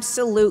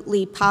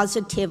absolutely,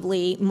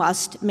 positively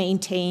must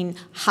maintain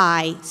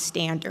high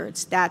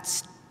standards.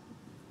 That's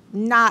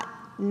not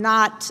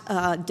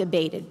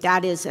debated.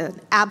 That is an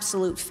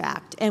absolute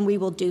fact, and we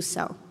will do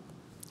so.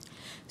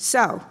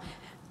 So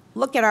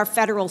look at our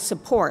federal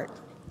support.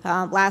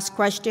 Last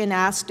question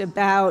asked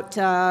about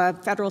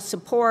federal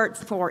support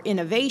for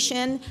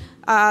innovation.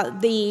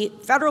 The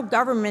federal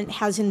government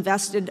has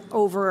invested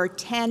over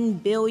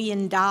 $10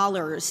 billion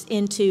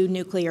into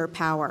nuclear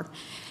power.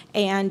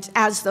 And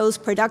as those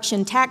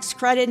production tax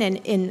credit and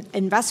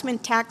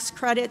investment tax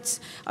credits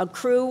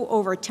accrue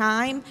over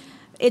time,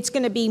 it's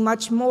going to be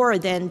much more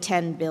than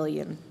 $10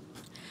 billion.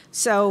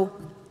 So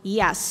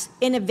yes,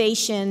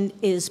 innovation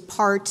is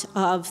part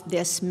of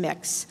this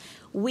mix.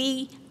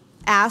 We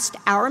asked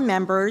our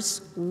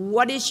members,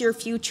 what does your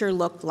future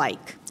look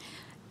like?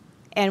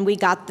 And we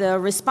got the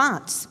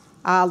response.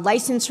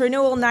 License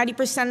renewal,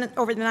 90%,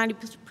 over the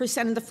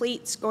 90% of the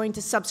fleet's going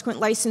to subsequent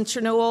license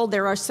renewal.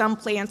 There are some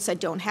plants that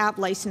don't have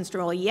license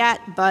renewal yet,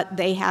 but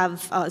they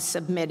have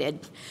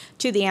submitted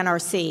to the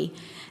NRC.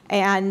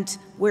 And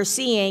we're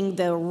seeing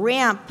the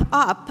ramp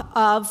up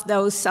of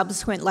those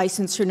subsequent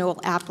license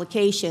renewal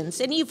applications.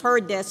 And you've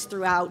heard this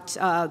throughout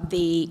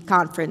the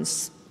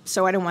conference,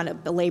 so I don't want to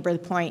belabor the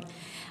point.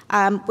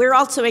 We're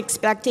also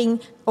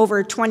expecting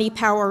over 20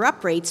 power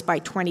uprates by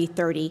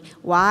 2030.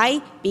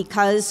 Why?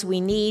 Because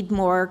we need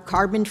more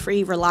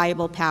carbon-free,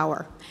 reliable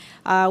power.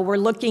 We're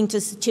looking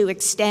to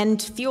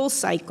extend fuel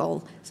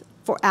cycle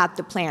at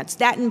the plants.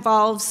 That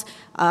involves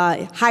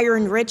higher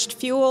enriched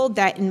fuel,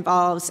 that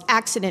involves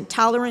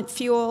accident-tolerant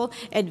fuel,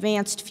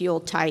 advanced fuel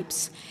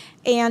types.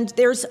 And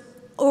there's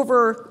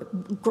over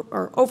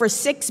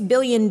 $6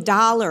 billion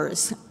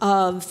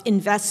of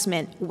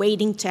investment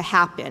waiting to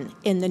happen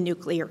in the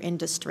nuclear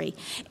industry,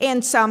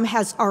 and some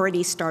has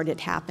already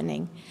started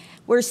happening.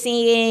 We're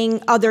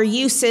seeing other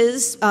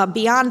uses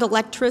beyond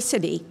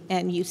electricity,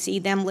 and you see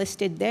them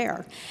listed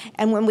there.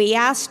 And when we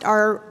asked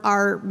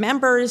our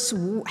members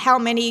how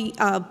many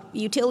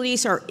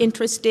utilities are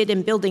interested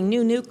in building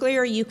new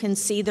nuclear, you can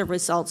see the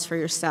results for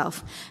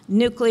yourself.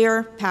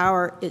 Nuclear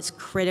power is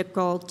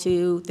critical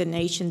to the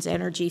nation's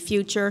energy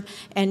future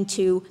and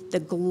to the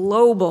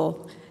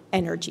global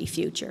energy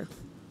future.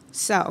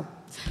 So,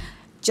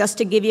 just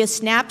to give you a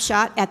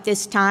snapshot, at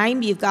this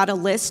time, you've got a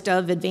list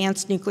of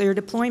advanced nuclear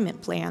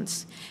deployment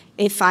plans.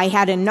 If I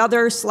had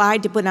another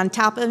slide to put on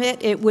top of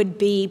it, it would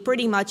be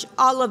pretty much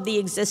all of the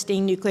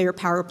existing nuclear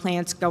power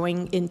plants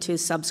going into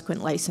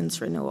subsequent license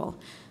renewal.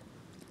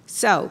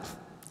 So,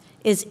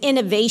 is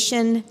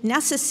innovation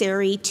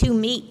necessary to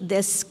meet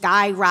this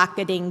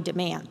skyrocketing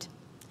demand?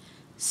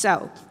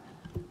 So,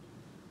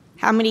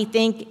 how many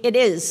think it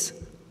is?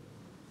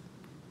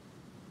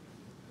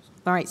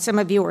 All right, some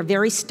of you are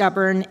very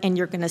stubborn, and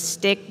you're going to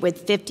stick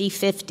with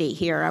 50-50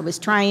 here. I was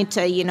trying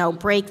to,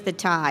 break the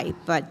tie,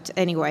 but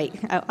anyway,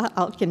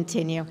 I'll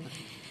continue.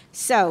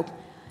 So,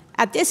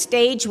 at this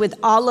stage, with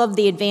all of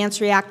the advanced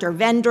reactor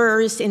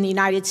vendors in the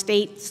United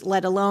States,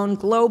 let alone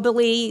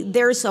globally,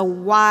 there's a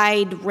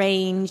wide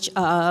range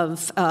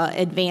of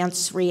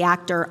advanced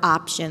reactor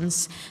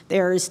options.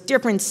 There's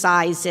different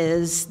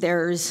sizes.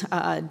 There's,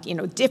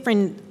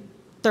 different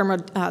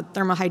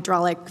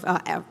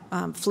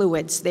thermohydraulic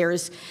fluids.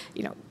 There's,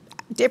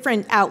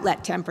 different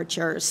outlet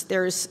temperatures.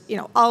 There's,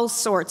 all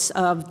sorts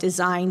of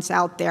designs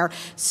out there.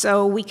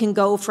 So we can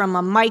go from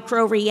a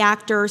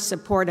microreactor,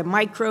 support a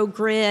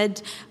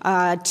microgrid,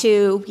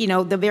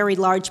 to, the very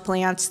large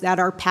plants that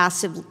are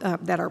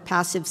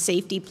passive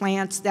safety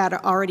plants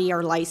that already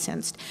are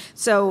licensed.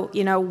 So,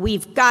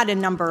 we've got a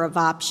number of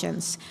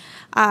options.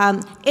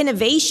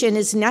 Innovation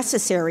is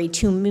necessary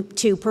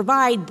to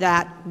provide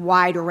that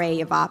wide array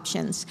of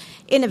options.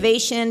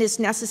 Innovation is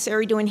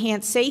necessary to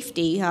enhance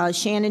safety.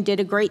 Shannon did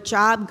a great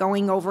job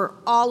going over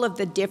all of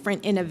the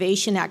different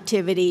innovation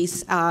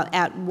activities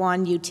at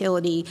one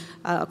utility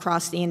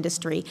across the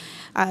industry.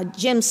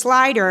 Jim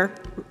Slider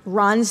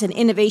runs an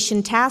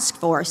innovation task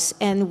force,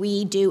 and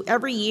we do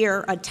every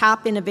year a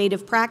top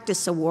innovative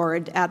practice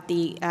award at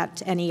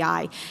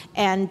NEI,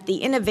 and the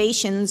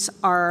innovations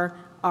are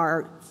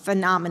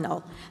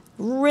phenomenal.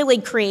 Really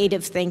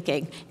creative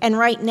thinking. And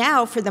right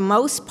now, for the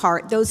most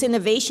part, those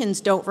innovations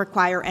don't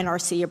require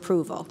NRC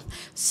approval.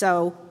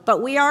 So,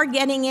 But we are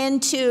getting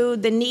into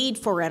the need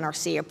for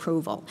NRC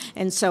approval,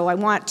 and so I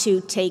want to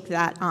take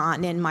that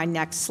on in my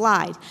next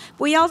slide.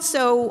 We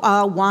also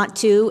want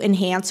to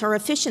enhance our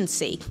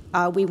efficiency.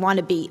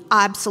 We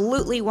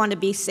absolutely want to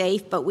be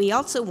safe, but we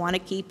also want to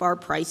keep our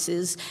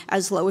prices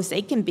as low as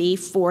they can be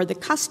for the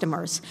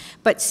customers.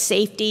 But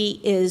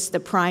safety is the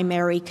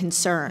primary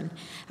concern.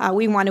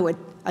 We want to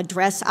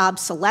address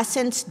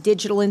obsolescence.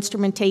 Digital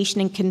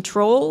instrumentation and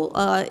control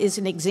is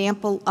an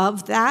example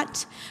of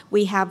that.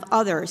 We have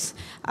others.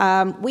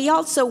 We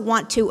also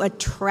want to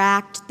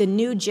attract the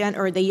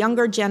the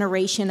younger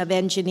generation of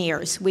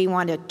engineers. We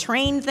want to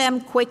train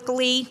them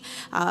quickly,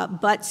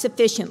 but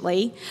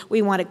sufficiently.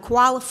 We want to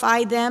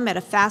qualify them at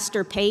a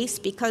faster pace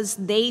because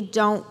they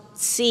don't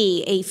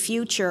see a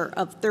future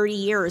of 30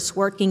 years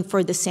working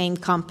for the same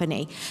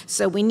company.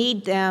 So we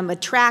need them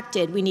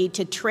attracted. We need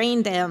to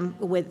train them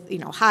with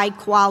high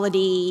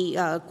quality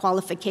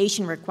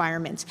qualification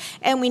requirements,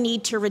 and we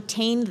need to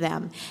retain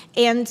them.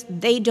 And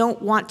they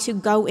don't want to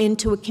go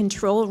into a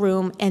control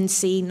room and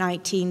see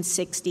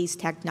 1960s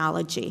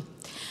technology.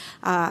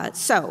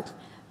 So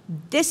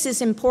this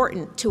is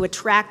important to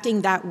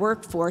attracting that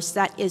workforce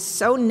that is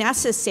so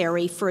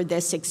necessary for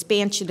this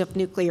expansion of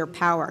nuclear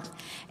power.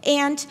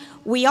 And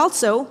we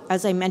also,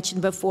 as I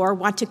mentioned before,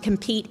 want to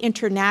compete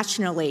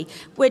internationally,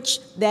 which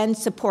then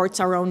supports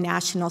our own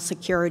national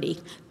security.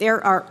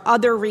 There are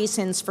other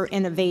reasons for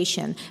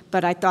innovation,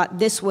 but I thought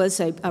this was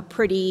a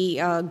pretty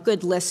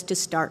good list to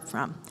start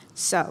from.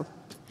 So,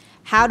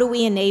 how do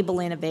we enable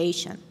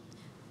innovation?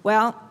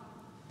 Well,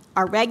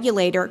 our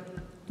regulator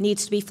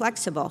needs to be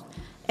flexible.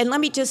 And let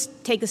me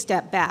just take a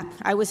step back.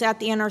 I was at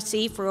the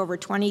NRC for over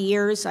 20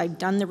 years. I've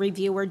done the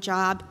reviewer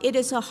job. It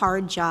is a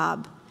hard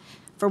job.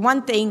 For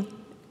one thing,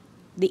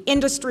 the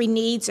industry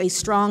needs a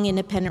strong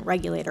independent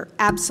regulator.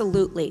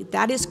 Absolutely.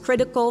 That is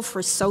critical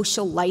for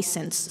social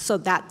license so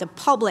that the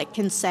public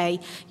can say,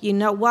 you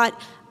know what,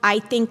 I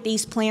think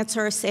these plants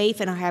are safe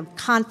and I have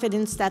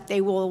confidence that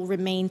they will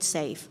remain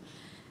safe.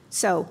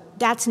 So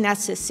that's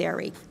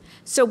necessary.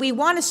 So we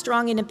want a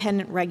strong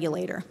independent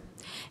regulator.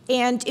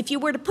 And if you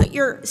were to put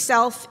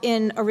yourself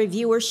in a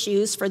reviewer's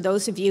shoes, for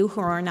those of you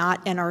who are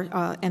not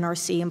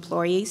NRC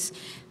employees,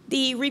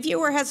 the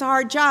reviewer has a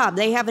hard job.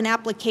 They have an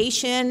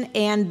application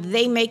and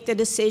they make the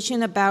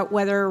decision about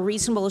whether a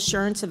reasonable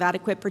assurance of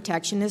adequate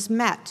protection is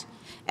met.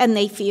 And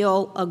they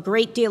feel a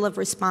great deal of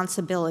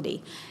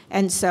responsibility.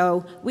 And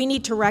so we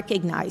need to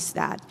recognize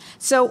that.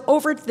 So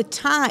over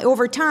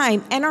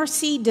time,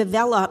 NRC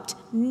developed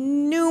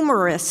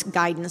numerous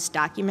guidance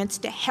documents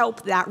to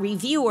help that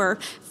reviewer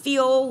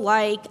feel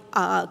like,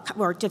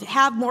 or to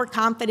have more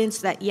confidence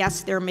that,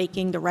 yes, they're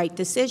making the right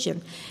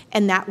decision.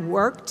 And that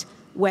worked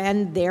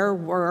when there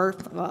were,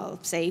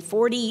 say,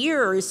 40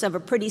 years of a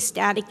pretty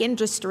static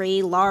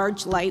industry,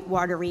 large light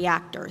water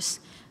reactors.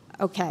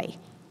 Okay.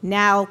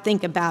 Now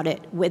think about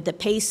it. With the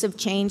pace of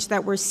change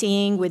that we're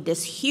seeing, with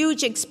this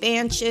huge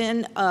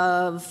expansion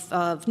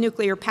of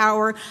nuclear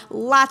power,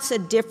 lots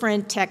of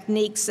different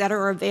techniques that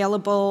are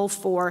available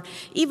for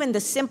even the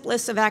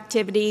simplest of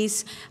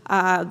activities,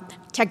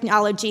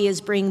 technology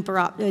is being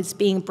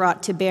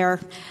brought to bear.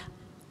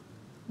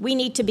 We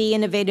need to be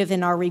innovative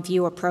in our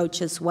review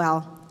approach as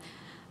well.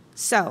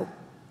 So,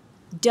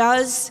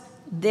 does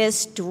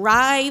this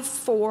drive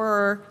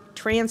for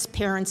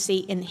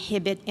transparency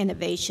inhibit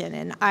innovation?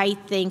 And I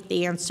think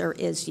the answer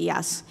is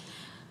yes.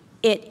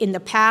 In the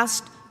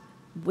past,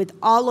 with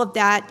all of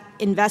that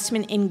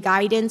investment in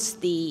guidance,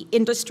 the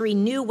industry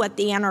knew what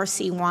the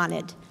NRC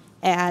wanted.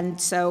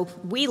 And so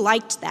we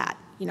liked that.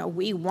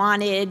 We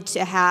wanted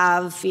to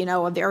have,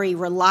 a very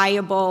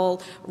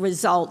reliable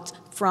result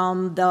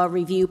from the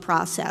review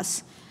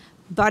process.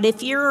 But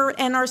if you're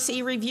an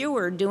NRC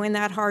reviewer doing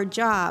that hard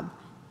job,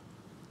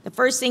 the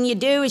first thing you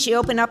do is you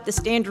open up the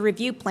standard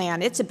review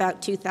plan. It's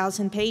about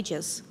 2,000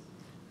 pages.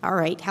 All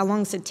right, how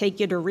long does it take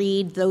you to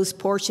read those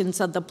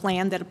portions of the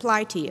plan that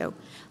apply to you?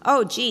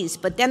 Oh, geez,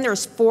 but then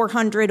there's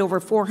over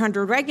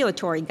 400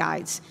 regulatory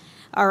guides.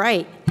 All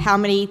right, how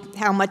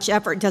much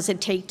effort does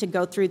it take to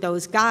go through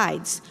those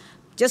guides?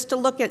 Just to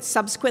look at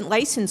subsequent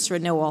license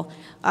renewal,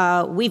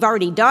 we've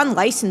already done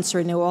license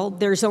renewal.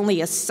 There's only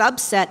a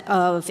subset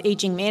of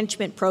aging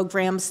management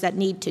programs that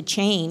need to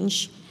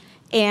change.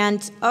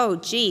 And, oh,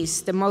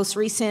 geez, the most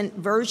recent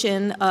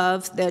version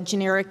of the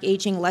generic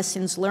aging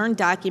lessons learned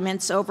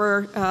documents,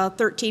 over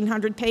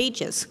 1,300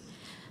 pages.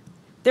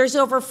 There's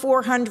over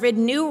 400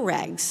 new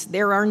regs.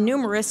 There are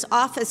numerous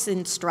office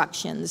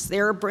instructions.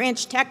 There are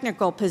branch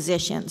technical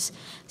positions.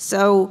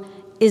 So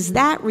is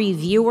that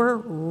reviewer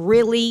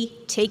really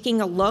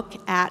taking a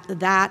look at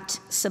that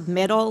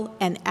submittal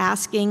and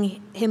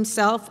asking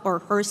himself or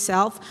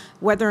herself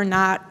whether or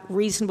not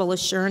reasonable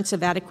assurance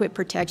of adequate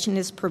protection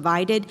is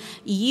provided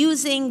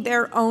using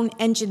their own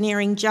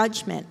engineering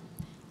judgment?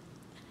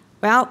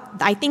 Well,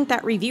 I think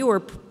that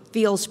reviewer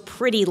feels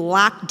pretty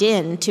locked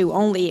in to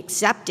only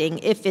accepting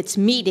if it's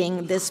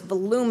meeting this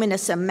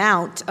voluminous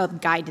amount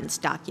of guidance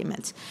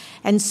documents.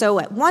 And so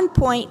at one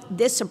point,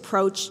 this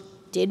approach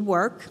did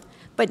work.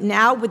 But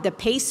now with the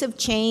pace of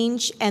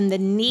change and the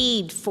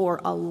need for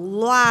a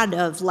lot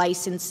of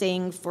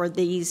licensing for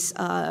these,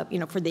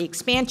 for the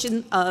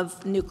expansion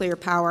of nuclear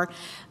power,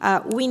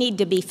 we need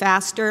to be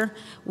faster.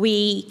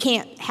 We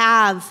can't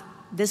have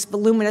this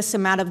voluminous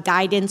amount of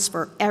guidance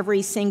for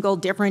every single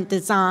different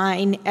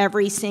design,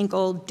 every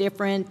single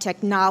different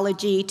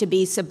technology to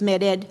be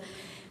submitted.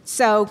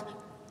 So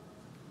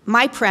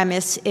my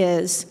premise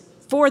is,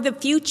 for the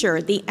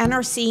future, the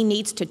NRC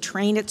needs to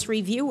train its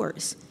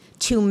reviewers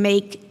to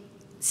make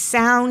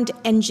sound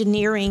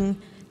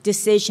engineering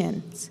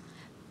decisions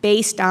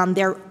based on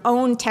their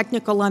own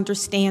technical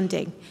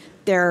understanding,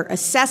 their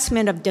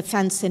assessment of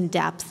defense in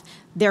depth,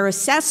 their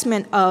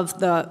assessment of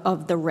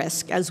the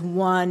risk as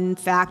one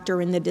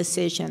factor in the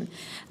decision,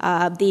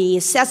 the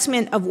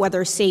assessment of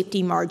whether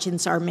safety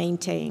margins are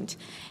maintained.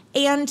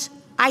 And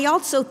I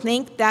also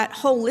think that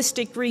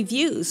holistic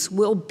reviews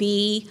will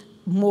be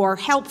more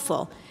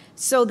helpful,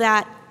 so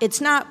that it's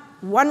not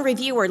one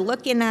reviewer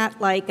looking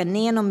at like a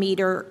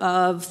nanometer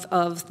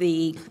of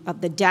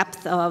the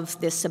depth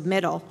of the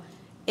submittal.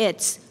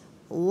 It's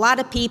a lot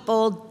of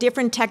people,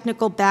 different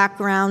technical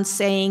backgrounds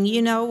saying,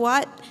 you know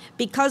what,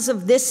 because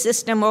of this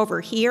system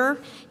over here,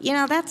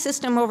 that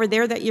system over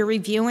there that you're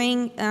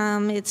reviewing,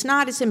 it's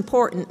not as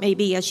important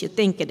maybe as you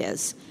think it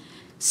is.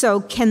 So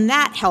can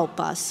that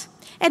help us?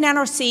 And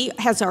NRC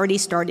has already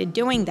started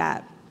doing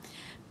that.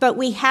 But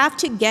we have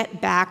to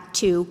get back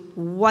to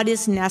what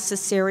is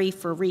necessary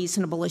for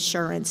reasonable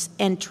assurance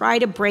and try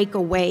to break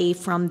away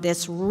from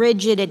this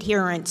rigid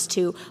adherence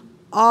to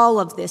all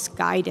of this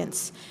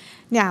guidance.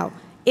 Now,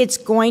 it's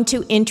going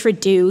to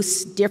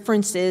introduce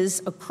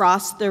differences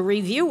across the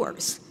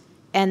reviewers.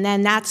 And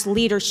then that's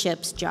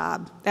leadership's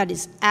job. That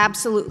is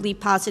absolutely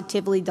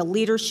positively the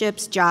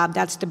leadership's job.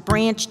 That's the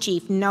branch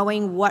chief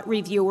knowing what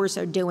reviewers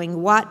are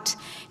doing what.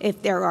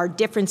 If there are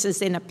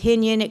differences in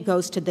opinion, it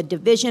goes to the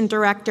division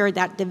director.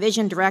 That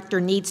division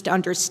director needs to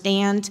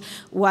understand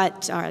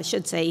what, I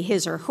should say,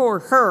 his or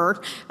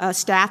her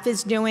staff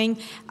is doing,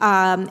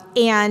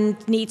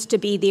 and needs to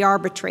be the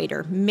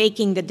arbitrator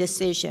making the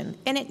decision.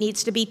 And it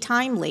needs to be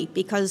timely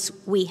because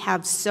we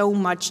have so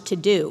much to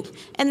do.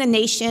 And the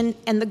nation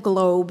and the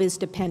globe is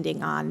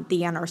depending on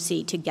the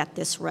NRC to get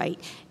this right,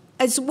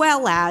 as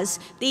well as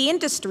the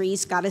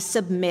industry's got to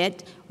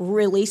submit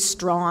really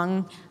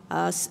strong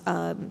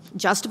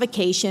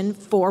justification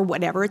for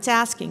whatever it's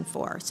asking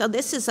for. So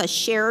this is a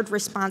shared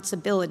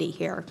responsibility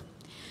here.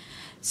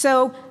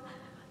 So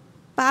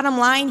bottom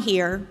line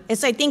here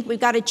is I think we've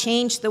got to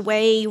change the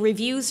way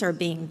reviews are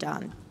being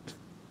done.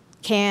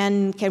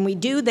 Can we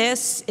do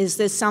this? Is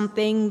this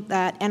something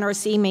that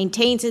NRC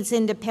maintains its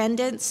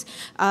independence,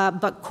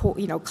 but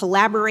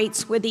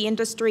collaborates with the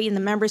industry and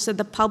the members of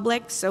the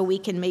public so we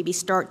can maybe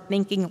start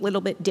thinking a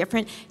little bit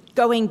different?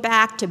 Going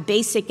back to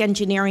basic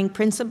engineering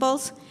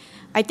principles,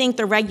 I think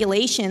the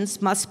regulations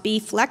must be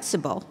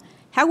flexible.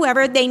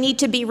 However, they need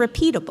to be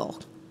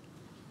repeatable.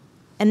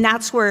 And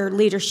that's where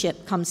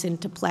leadership comes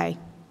into play.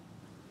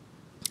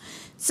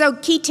 So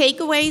key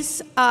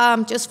takeaways,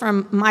 just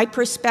from my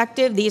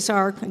perspective, these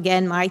are,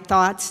 again, my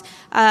thoughts.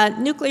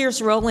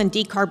 Nuclear's role in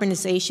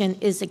decarbonization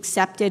is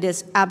accepted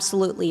as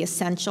absolutely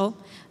essential.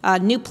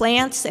 New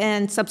plants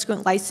and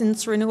subsequent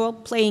license renewal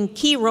playing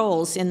key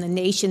roles in the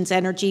nation's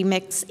energy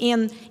mix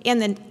and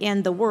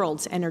the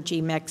world's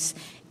energy mix.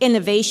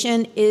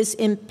 Innovation is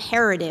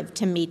imperative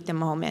to meet the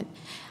moment.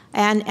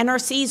 And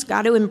NRC's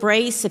got to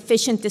embrace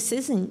efficient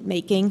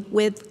decision-making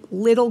with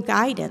little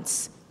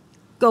guidance.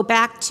 Go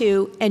back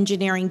to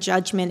engineering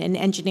judgment and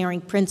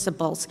engineering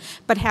principles,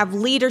 but have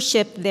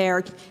leadership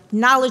there,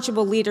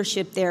 knowledgeable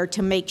leadership there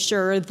to make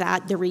sure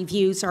that the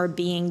reviews are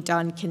being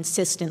done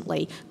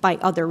consistently by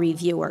other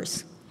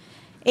reviewers.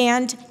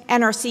 And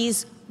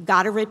NRC's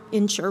got to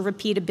ensure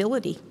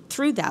repeatability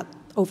through that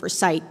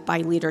oversight by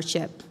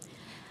leadership.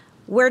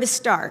 Where to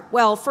start?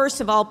 Well, first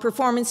of all,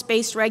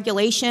 performance-based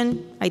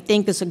regulation, I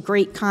think, is a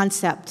great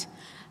concept.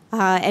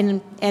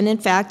 And in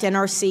fact,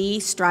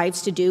 NRC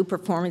strives to do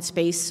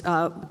performance-based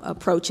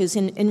approaches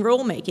in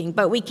rulemaking,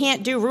 but we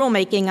can't do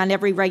rulemaking on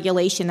every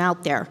regulation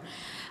out there.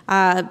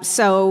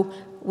 So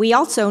we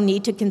also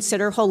need to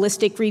consider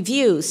holistic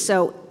reviews,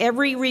 so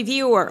every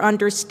reviewer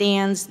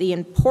understands the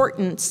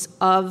importance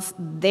of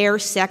their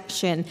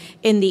section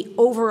in the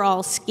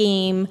overall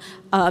scheme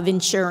of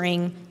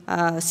ensuring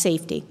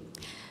safety.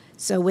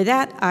 So with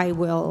that, I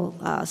will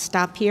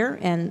stop here.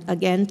 And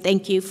again,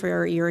 thank you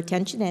for your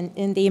attention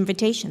and the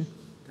invitation.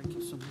 Thank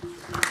you so much.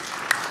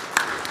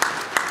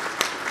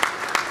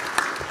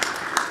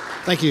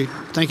 Thank you.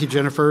 Thank you,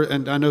 Jennifer.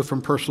 And I know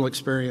from personal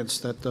experience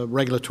that the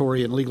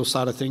regulatory and legal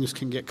side of things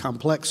can get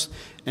complex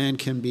and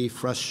can be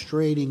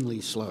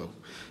frustratingly slow.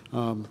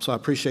 So I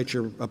appreciate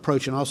your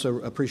approach and also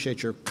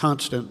appreciate your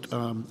constant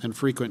and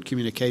frequent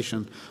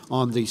communication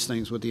on these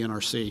things with the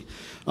NRC.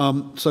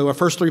 So our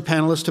first three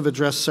panelists have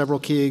addressed several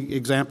key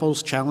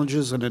examples,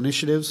 challenges, and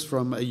initiatives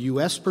from a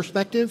U.S.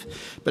 perspective,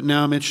 but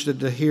now I'm interested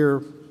to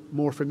hear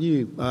more from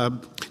you,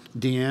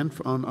 Deanne,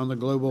 on the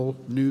global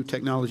new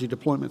technology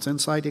deployments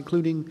insight,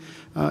 including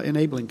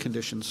enabling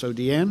conditions. So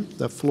Deanne,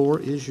 the floor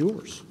is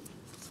yours.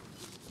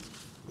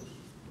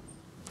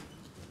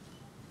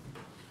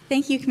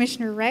 Thank you,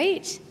 Commissioner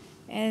Wright,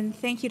 and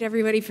thank you to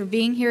everybody for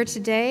being here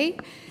today.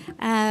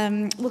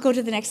 We'll go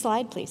to the next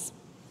slide, please.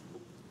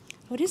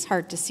 Oh, it is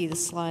hard to see the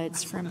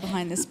slides from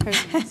behind this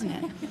podium, isn't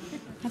it?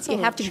 That's You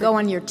have to go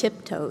on your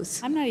tiptoes.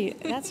 I'm not even,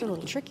 that's a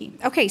little tricky.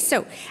 Okay,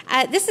 so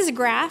this is a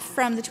graph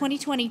from the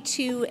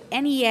 2022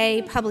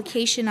 NEA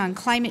publication on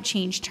climate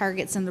change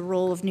targets and the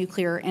role of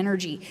nuclear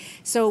energy.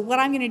 So what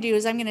I'm going to do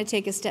is I'm going to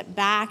take a step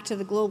back to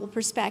the global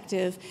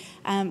perspective.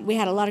 We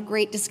had a lot of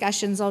great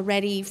discussions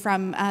already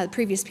from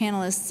previous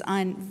panelists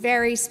on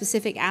very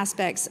specific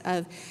aspects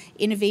of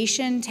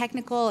innovation,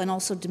 technical, and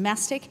also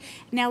domestic.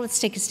 Now let's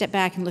take a step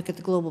back and look at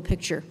the global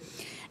picture.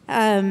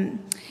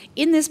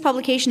 In this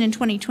publication in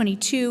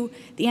 2022,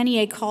 the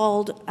NEA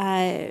called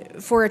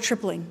for a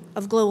tripling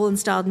of global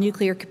installed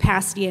nuclear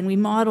capacity, and we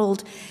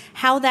modeled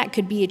how that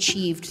could be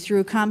achieved through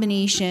a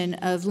combination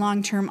of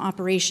long-term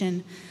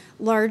operation,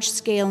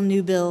 large-scale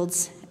new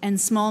builds,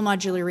 and small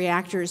modular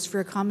reactors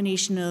for a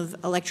combination of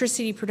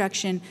electricity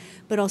production,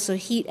 but also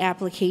heat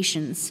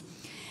applications.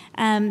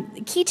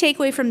 The key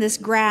takeaway from this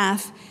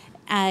graph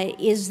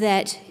is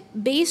that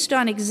based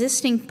on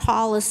existing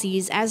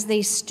policies as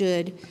they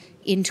stood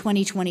in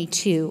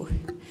 2022,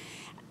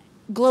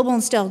 global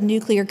installed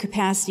nuclear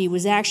capacity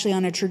was actually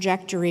on a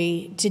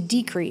trajectory to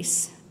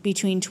decrease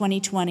between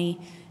 2020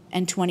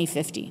 and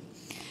 2050.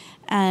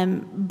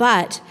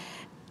 But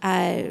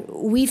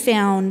we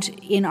found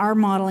in our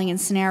modeling and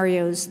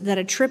scenarios that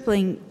a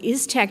tripling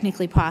is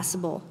technically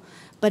possible,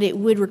 but it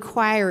would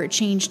require a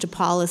change to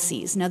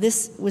policies. Now,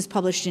 this was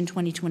published in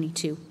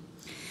 2022.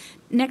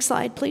 Next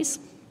slide, please.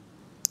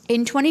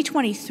 In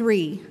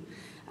 2023,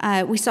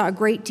 we saw a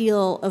great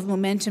deal of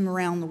momentum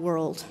around the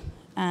world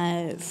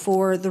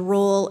for the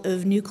role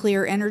of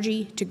nuclear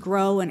energy to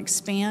grow and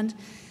expand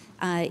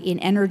in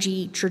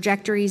energy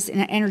trajectories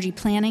and energy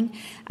planning.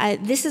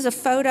 This is a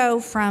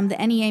photo from the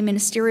NEA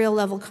ministerial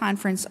level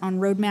conference on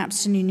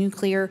roadmaps to new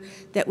nuclear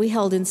that we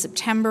held in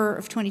September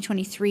of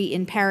 2023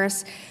 in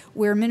Paris,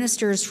 where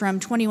ministers from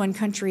 21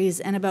 countries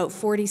and about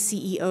 40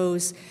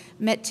 CEOs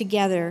met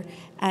together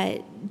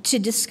to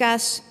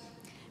discuss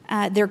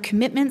their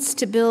commitments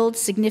to build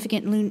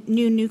significant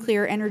new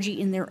nuclear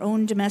energy in their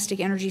own domestic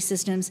energy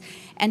systems,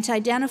 and to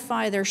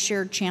identify their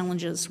shared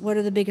challenges. What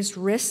are the biggest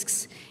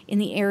risks in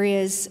the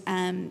areas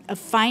of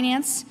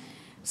finance,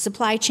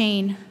 supply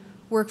chain,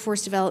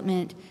 workforce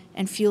development,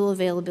 and fuel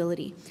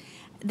availability?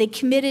 They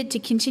committed to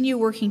continue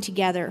working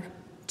together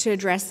to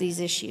address these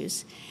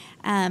issues.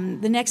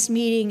 The next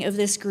meeting of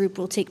this group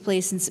will take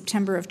place in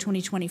September of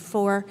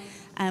 2024.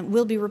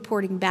 We'll be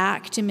reporting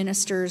back to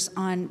ministers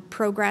on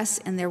progress,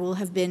 and there will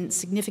have been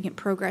significant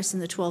progress in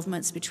the 12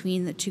 months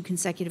between the two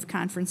consecutive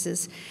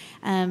conferences.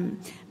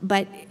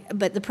 But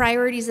the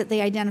priorities that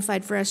they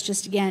identified for us,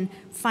 just again,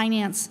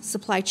 finance,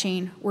 supply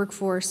chain,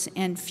 workforce,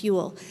 and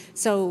fuel.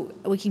 So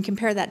we can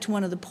compare that to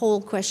one of the poll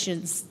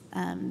questions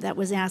that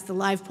was asked, the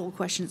live poll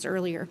questions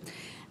earlier.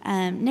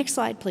 Next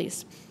slide,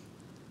 please.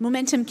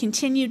 Momentum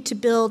continued to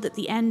build at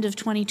the end of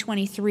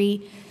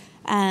 2023.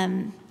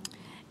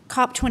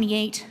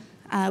 COP28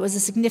 was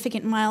a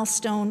significant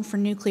milestone for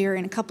nuclear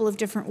in a couple of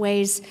different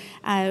ways.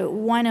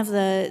 One of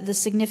the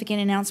significant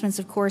announcements,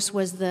 of course,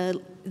 was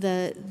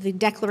the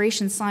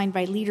declaration signed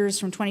by leaders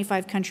from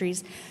 25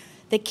 countries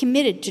that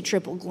committed to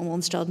triple global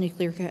installed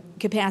nuclear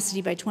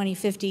capacity by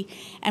 2050,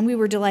 and we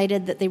were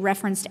delighted that they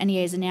referenced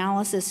NEA's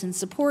analysis in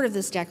support of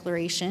this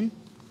declaration.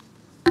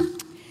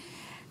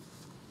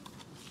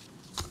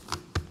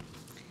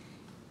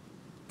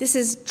 This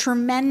is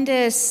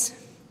tremendous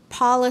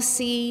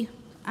policy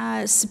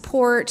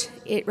support.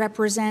 It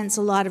represents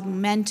a lot of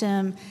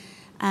momentum,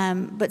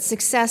 but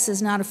success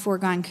is not a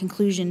foregone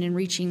conclusion in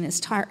reaching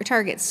this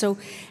target. So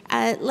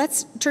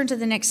let's turn to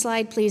the next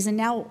slide, please. And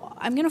now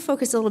I'm going to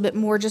focus a little bit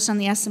more just on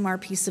the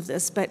SMR piece of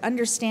this, but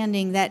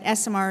understanding that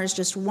SMR is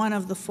just one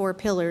of the 4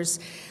 pillars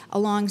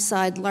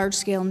alongside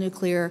large-scale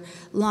nuclear,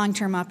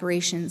 long-term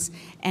operations,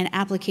 and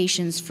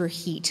applications for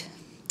heat.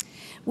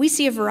 We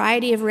see a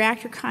variety of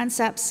reactor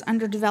concepts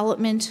under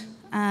development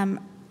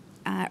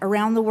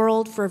around the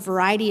world for a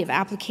variety of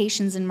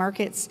applications and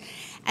markets.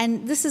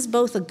 And this is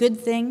both a good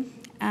thing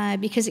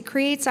because it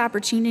creates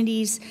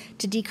opportunities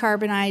to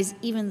decarbonize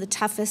even the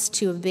toughest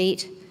to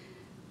abate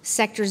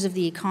sectors of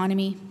the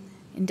economy,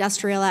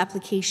 industrial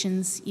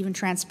applications, even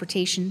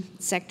transportation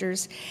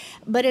sectors.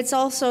 But it's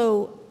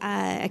also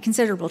a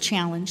considerable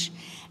challenge.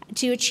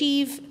 To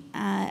achieve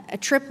a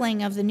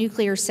tripling of the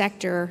nuclear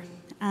sector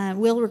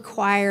will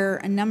require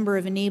a number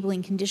of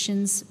enabling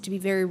conditions to be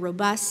very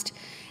robust.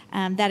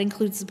 That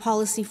includes the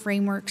policy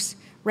frameworks,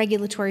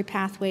 regulatory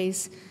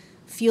pathways,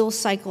 fuel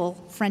cycle,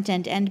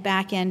 front-end and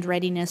back-end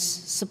readiness,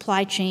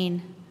 supply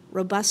chain,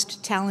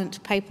 robust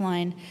talent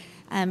pipeline,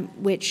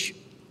 which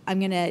I'm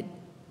going to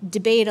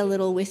debate a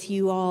little with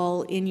you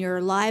all in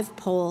your live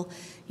poll.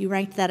 You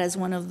ranked that as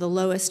one of the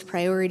lowest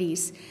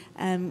priorities.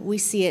 We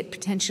see it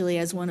potentially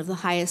as one of the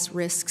highest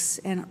risks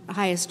and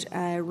highest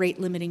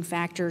rate-limiting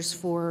factors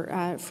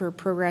for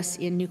progress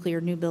in nuclear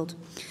new build.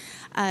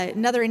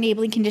 Another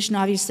enabling condition,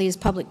 obviously, is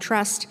public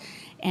trust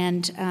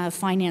and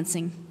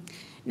financing.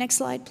 Next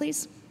slide,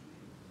 please.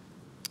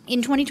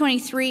 In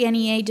 2023,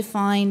 NEA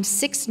defined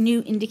 6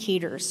 new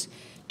indicators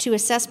to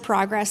assess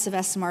progress of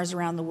SMRs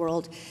around the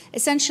world.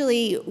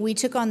 Essentially, we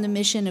took on the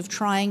mission of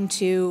trying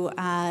to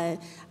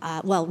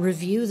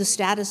review the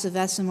status of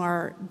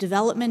SMR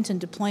development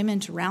and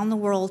deployment around the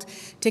world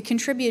to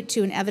contribute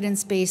to an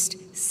evidence-based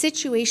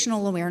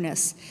situational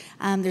awareness.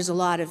 There's a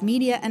lot of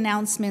media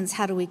announcements.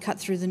 How do we cut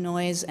through the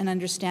noise and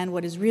understand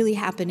what is really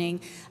happening,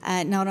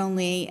 not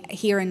only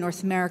here in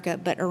North America,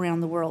 but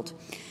around the world?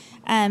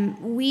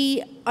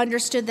 We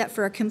understood that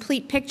for a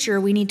complete picture,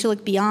 we need to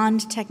look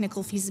beyond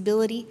technical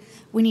feasibility.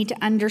 We need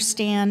to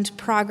understand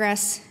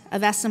progress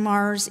of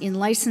SMRs in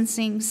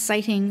licensing,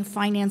 siting,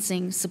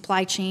 financing,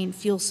 supply chain,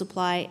 fuel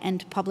supply,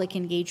 and public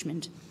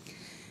engagement.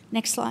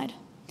 Next slide.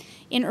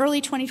 In early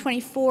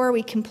 2024,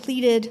 we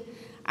completed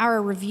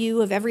our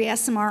review of every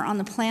SMR on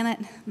the planet.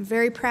 I'm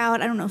very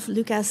proud. I don't know if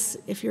Lucas,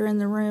 if you're in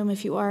the room,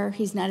 if you are,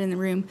 he's not in the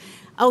room.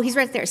 Oh, he's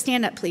right there.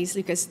 Stand up, please,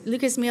 Lucas.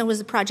 Lucas Meal was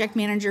the project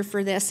manager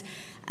for this.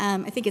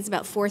 I think it's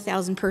about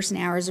 4,000 person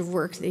hours of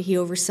work that he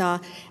oversaw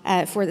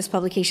for this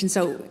publication,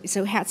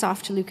 so hats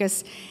off to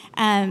Lucas.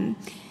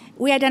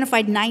 We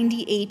identified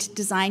 98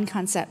 design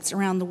concepts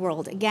around the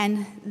world.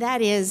 Again,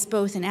 that is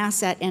both an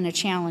asset and a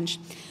challenge.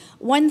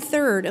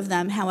 1/3 of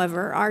them,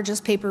 however, are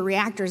just paper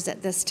reactors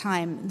at this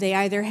time. They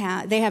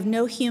have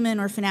no human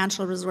or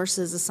financial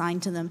resources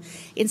assigned to them.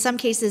 In some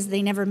cases,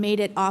 they never made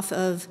it off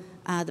of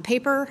the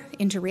paper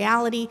into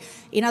reality.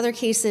 In other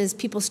cases,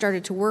 people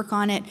started to work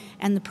on it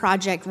and the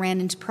project ran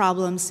into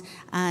problems,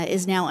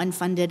 is now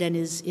unfunded and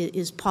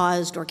is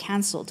paused or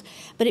canceled.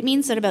 But it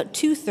means that about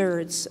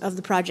 2/3 of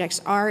the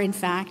projects are in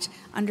fact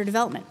under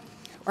development,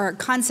 or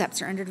concepts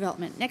are under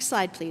development. Next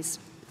slide, please.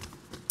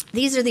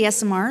 These are the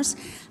SMRs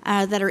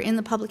that are in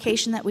the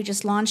publication that we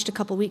just launched a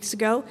couple weeks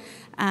ago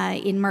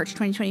in March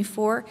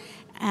 2024.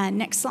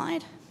 Next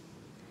slide.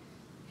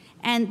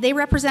 And they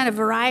represent a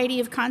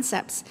variety of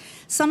concepts.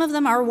 Some of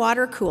them are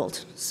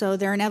water-cooled, so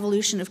they're an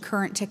evolution of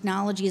current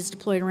technologies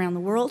deployed around the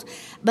world,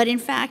 but in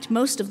fact,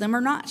 most of them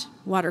are not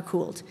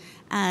water-cooled.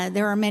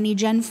 There are many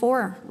Gen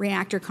 4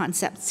 reactor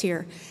concepts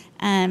here.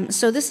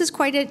 So this is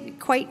quite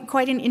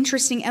an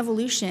interesting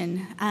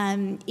evolution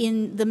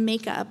in the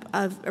makeup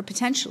of, or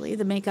potentially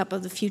the makeup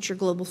of the future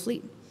global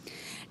fleet.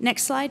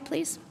 Next slide,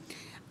 please.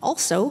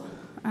 Also,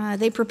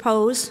 they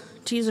propose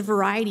to use a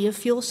variety of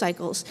fuel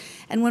cycles.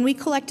 And when we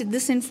collected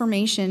this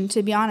information,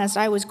 to be honest,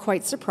 I was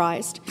quite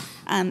surprised.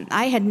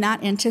 I had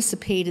not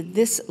anticipated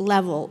this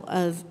level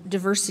of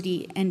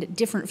diversity and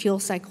different fuel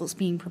cycles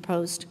being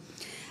proposed.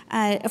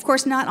 Of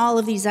course, not all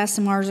of these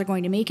SMRs are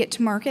going to make it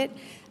to market,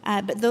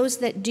 but those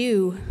that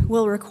do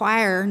will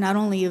require not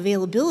only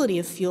availability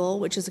of fuel,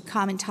 which is a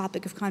common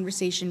topic of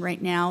conversation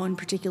right now, in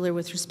particular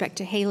with respect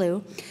to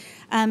HALEU,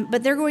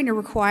 but they're going to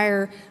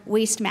require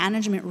waste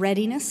management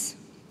readiness.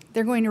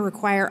 They're going to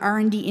require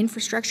R&D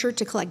infrastructure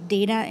to collect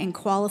data and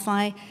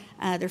qualify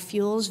their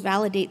fuels,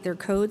 validate their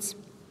codes.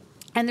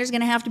 And there's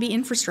going to have to be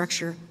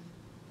infrastructure,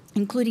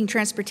 including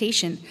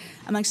transportation,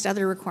 amongst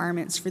other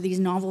requirements for these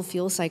novel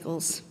fuel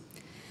cycles.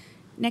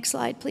 Next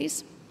slide,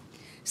 please.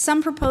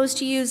 Some propose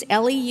to use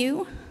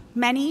LEU.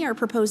 Many are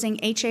proposing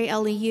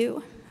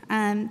HALEU.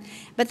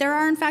 But there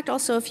are, in fact,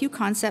 also a few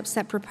concepts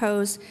that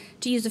propose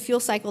to use a fuel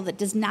cycle that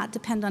does not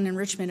depend on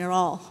enrichment at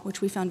all,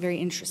 which we found very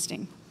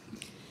interesting.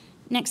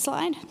 Next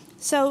slide.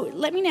 So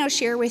let me now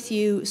share with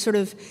you sort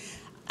of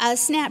a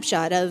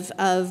snapshot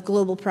of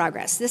global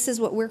progress. This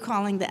is what we're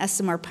calling the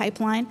SMR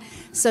pipeline.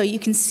 So you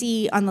can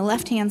see on the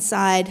left-hand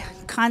side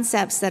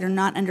concepts that are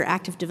not under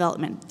active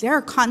development. There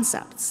are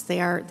concepts.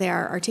 They are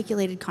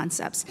articulated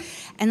concepts.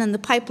 And then the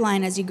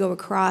pipeline, as you go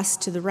across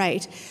to the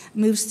right,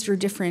 moves through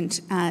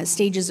different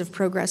stages of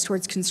progress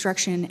towards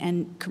construction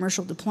and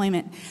commercial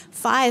deployment.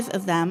 5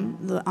 of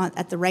them,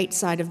 at the right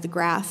side of the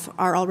graph,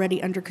 are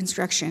already under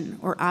construction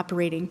or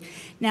operating.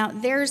 Now,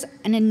 there's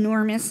an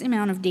enormous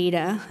amount of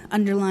data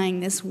underlying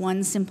this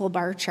one simple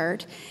bar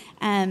chart.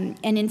 And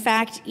in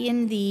fact,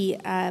 in the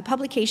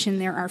publication,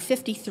 there are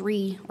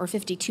 53 or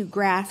 52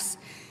 graphs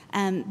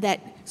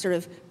that sort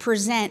of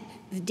present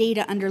the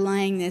data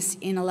underlying this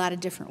in a lot of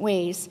different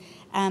ways.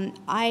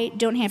 I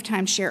don't have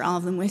time to share all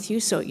of them with you,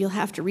 so you'll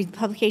have to read the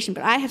publication,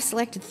 but I have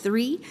selected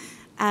 3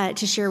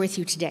 to share with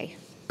you today.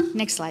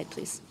 Next slide,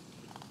 please.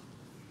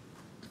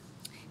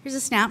 Here's a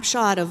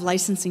snapshot of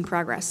licensing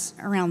progress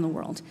around the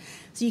world.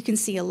 So you can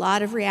see a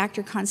lot of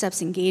reactor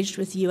concepts engaged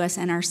with the US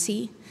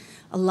NRC,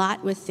 a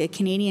lot with the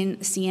Canadian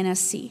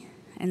CNSC,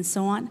 and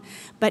so on.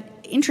 But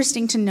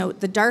interesting to note,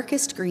 the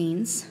darkest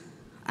greens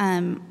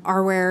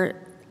are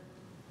where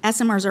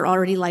SMRs are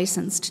already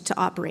licensed to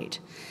operate.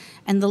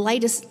 And the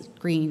lightest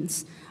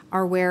greens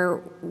are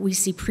where we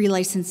see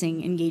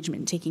pre-licensing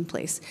engagement taking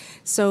place.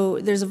 So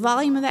there's a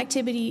volume of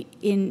activity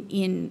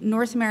in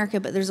North America,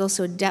 but there's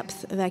also a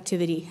depth of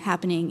activity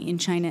happening in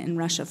China and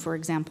Russia, for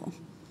example.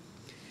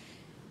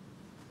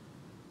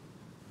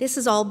 This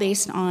is all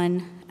based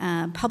on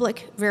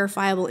public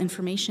verifiable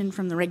information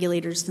from the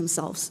regulators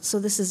themselves. So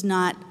this is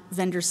not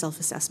vendor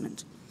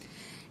self-assessment.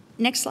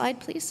 Next slide,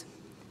 please.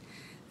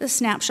 a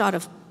snapshot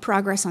of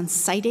progress on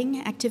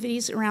siting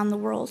activities around the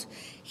world.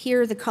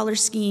 Here, the color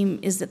scheme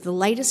is that the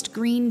lightest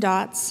green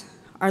dots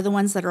are the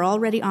ones that are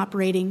already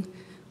operating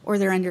or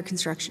they're under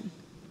construction.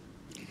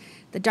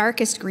 The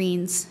darkest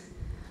greens,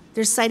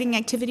 there's siting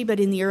activity, but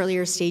in the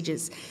earlier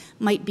stages.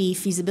 Might be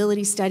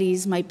feasibility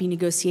studies, might be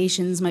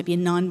negotiations, might be a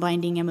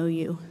non-binding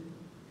MOU.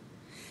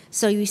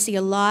 So you see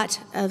a lot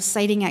of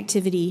siting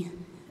activity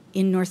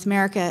in North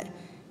America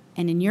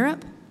and in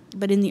Europe,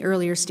 but in the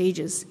earlier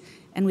stages.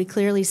 And we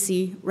clearly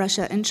see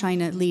Russia and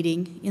China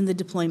leading in the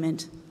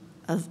deployment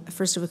of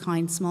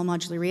first-of-a-kind small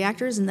modular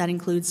reactors, and that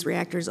includes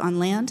reactors on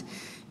land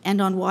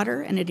and on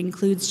water, and it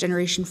includes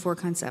Generation 4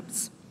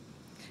 concepts.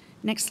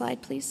 Next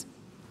slide, please.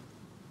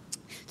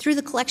 Through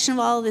the collection of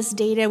all of this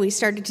data, we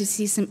started to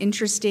see some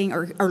interesting,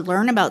 or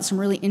learn about some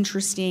really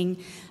interesting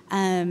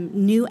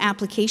new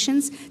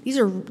applications.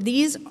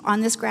 These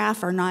on this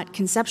graph are not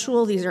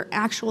conceptual, these are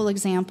actual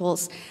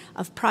examples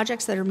of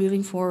projects that are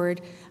moving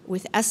forward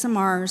with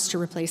SMRs to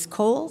replace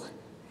coal,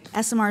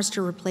 SMRs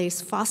to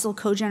replace fossil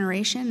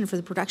cogeneration and for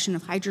the production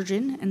of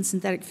hydrogen and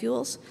synthetic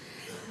fuels,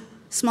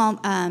 small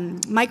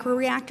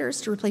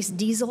microreactors to replace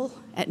diesel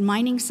at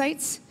mining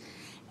sites,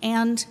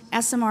 and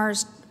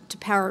SMRs to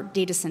power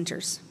data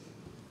centers.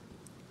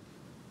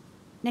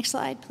 Next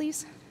slide,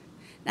 please.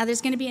 Now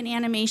there's going to be an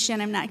animation.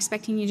 I'm not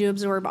expecting you to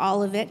absorb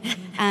all of it.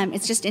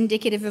 It's just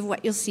indicative of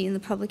what you'll see in the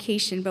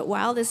publication. But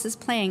while this is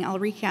playing, I'll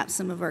recap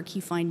some of our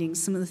key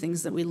findings, some of the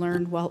things that we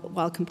learned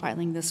while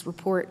compiling this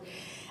report.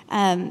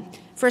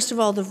 First of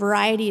all, the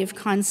variety of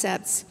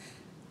concepts,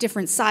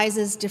 different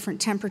sizes,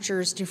 different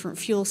temperatures, different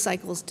fuel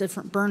cycles,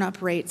 different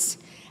burn-up rates,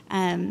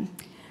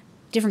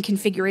 different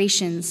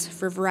configurations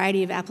for a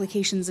variety of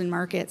applications and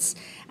markets.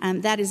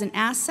 That is an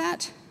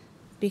asset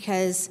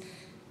because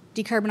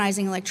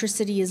decarbonizing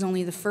electricity is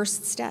only the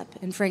first step,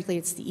 and frankly,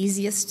 it's the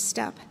easiest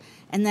step.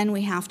 And then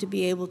we have to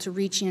be able to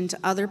reach into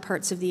other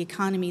parts of the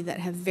economy that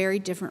have very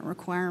different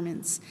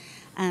requirements.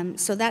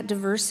 So that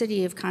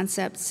diversity of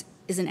concepts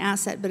is an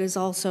asset, but is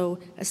also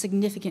a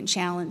significant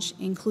challenge,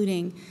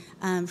 including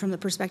from the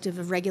perspective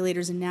of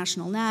regulators and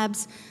national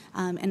labs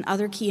and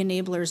other key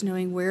enablers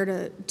knowing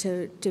where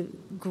to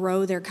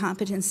grow their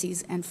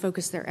competencies and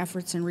focus their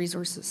efforts and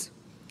resources.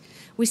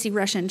 We see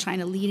Russia and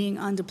China leading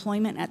on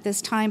deployment at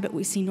this time, but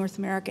we see North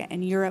America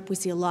and Europe. We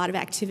see a lot of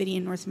activity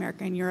in North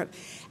America and Europe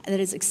that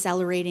is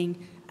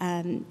accelerating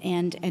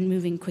and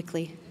moving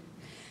quickly.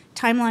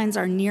 Timelines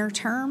are near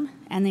term,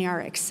 and they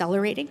are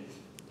accelerating.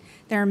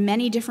 There are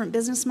many different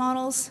business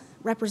models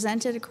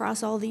represented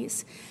across all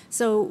these.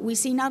 So we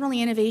see not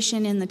only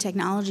innovation in the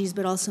technologies,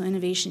 but also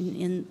innovation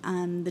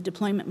in the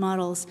deployment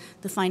models,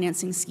 the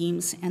financing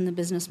schemes, and the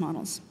business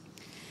models.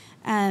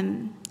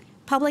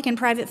 Public and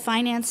private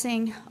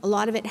financing, a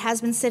lot of it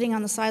has been sitting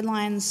on the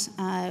sidelines,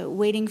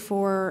 waiting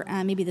for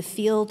maybe the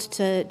field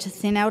to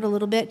thin out a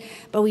little bit,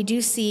 but we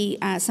do see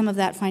some of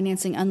that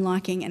financing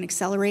unlocking and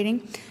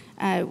accelerating,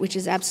 which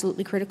is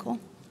absolutely critical.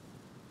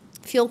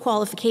 Fuel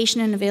qualification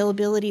and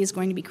availability is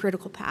going to be a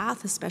critical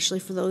path, especially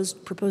for those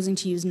proposing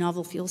to use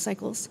novel fuel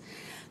cycles.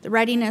 The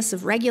readiness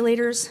of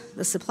regulators,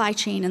 the supply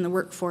chain, and the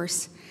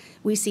workforce,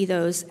 we see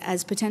those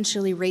as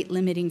potentially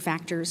rate-limiting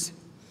factors.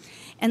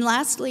 And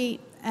lastly,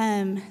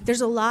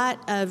 there's a lot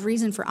of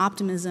reason for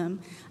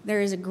optimism.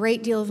 There is a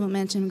great deal of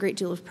momentum, a great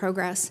deal of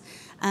progress,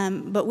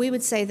 but we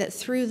would say that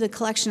through the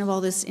collection of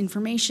all this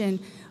information,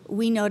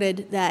 we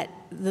noted that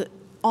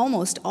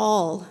almost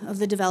all of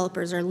the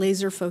developers are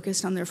laser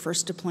focused on their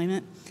first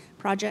deployment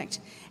project.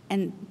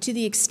 And to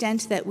the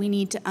extent that we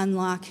need to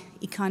unlock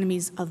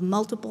economies of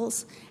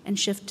multiples and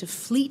shift to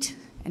fleet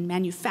and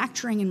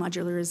manufacturing and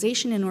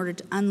modularization in order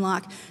to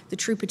unlock the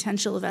true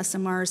potential of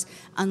SMRs,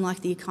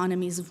 unlock the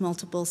economies of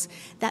multiples,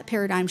 that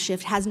paradigm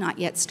shift has not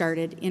yet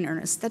started in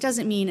earnest. That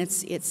doesn't mean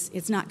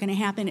it's not going to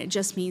happen. It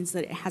just means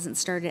that it hasn't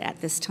started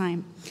at this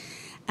time.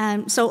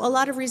 So a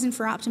lot of reason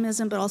for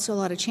optimism, but also a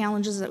lot of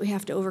challenges that we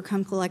have to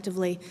overcome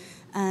collectively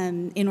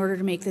in order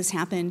to make this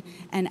happen.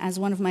 And as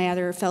one of my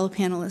other fellow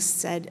panelists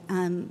said,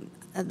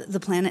 the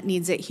planet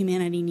needs it,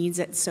 humanity needs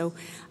it. So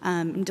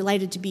I'm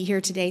delighted to be here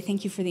today.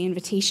 Thank you for the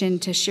invitation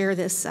to share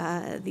this,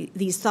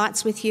 these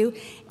thoughts with you,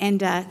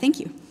 and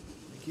thank you.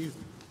 Thank you.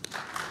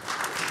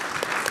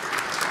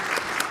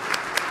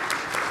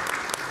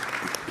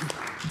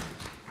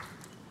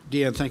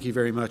 Deanne, thank you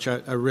very much.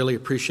 I really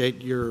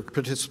appreciate your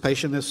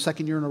participation this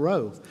second year in a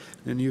row,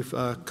 and you've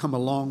come a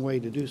long way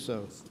to do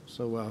so.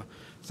 So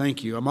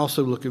thank you. I'm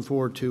also looking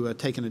forward to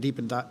taking a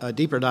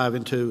deeper dive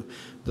into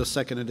the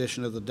second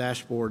edition of the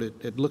dashboard.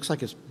 It looks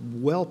like it's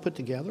well put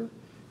together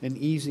and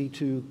easy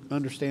to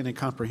understand and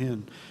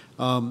comprehend.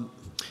 And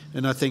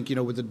I think, you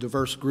know, with the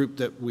diverse group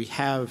that we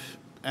have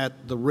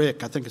at the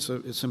RIC, I think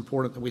it's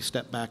important that we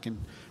step back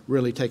and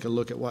really take a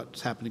look at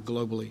what's happening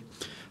globally.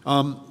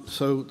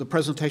 So the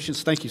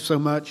presentations, thank you so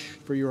much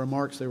for your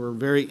remarks. They were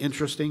very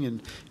interesting,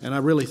 and I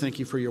really thank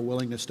you for your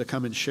willingness to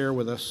come and share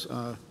with us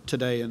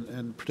today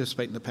and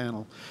participate in the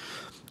panel.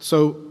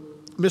 So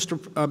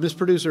Ms.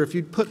 Producer, if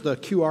you'd put the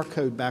QR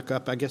code back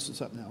up, I guess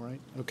it's up now, right?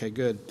 Okay,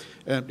 good.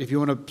 If you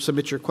want to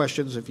submit your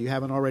questions, if you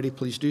haven't already,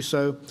 please do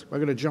so. We're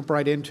going to jump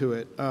right into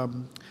it.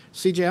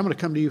 CJ, I'm going to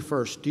come to you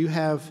first. Do you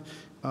have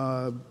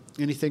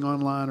anything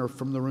online or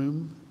from the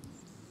room?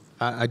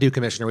 I do,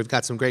 Commissioner. We've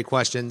got some great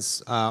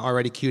questions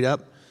already queued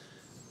up.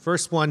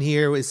 First one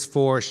here is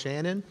for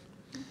Shannon.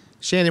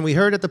 Shannon, we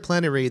heard at the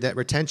plenary that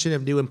retention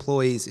of new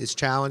employees is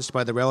challenged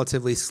by the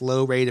relatively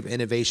slow rate of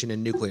innovation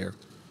in nuclear.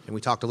 And we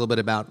talked a little bit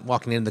about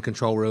walking into the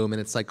control room, and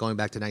it's like going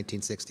back to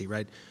 1960,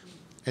 right?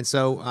 And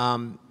so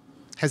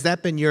has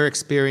that been your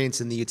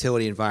experience in the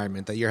utility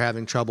environment, that you're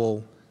having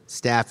trouble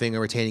staffing or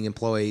retaining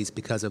employees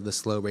because of the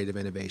slow rate of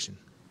innovation?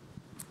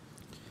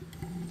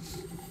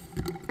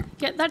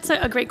 Yeah, that's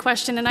a great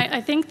question, and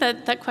I think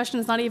that question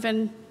is not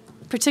even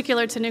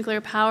particular to nuclear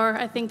power.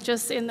 I think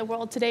just in the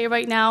world today,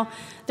 right now,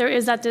 there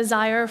is that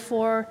desire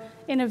for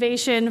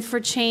innovation, for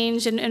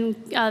change, and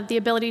the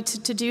ability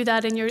to do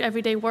that in your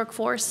everyday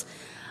workforce.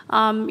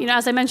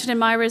 As I mentioned in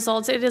my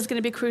results, it is going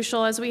to be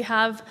crucial as we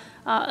have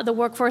the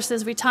workforce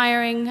is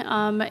retiring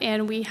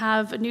and we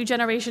have new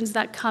generations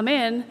that come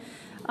in.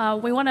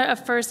 We want to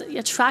first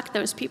attract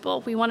those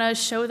people. We want to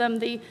show them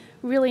the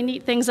really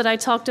neat things that I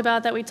talked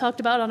about, that we talked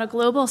about on a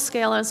global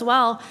scale as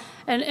well,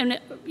 and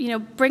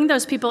bring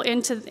those people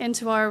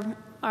into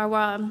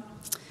our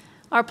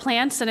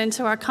plants and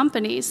into our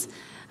companies.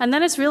 And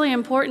then it's really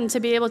important to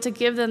be able to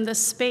give them the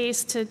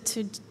space to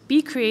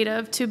be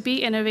creative, to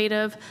be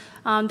innovative,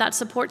 that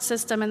support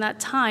system and that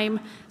time,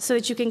 so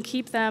that you can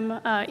keep them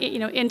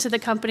into the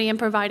company and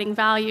providing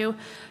value.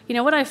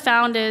 What I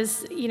found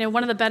is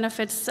one of the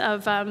benefits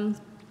of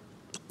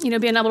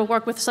being able to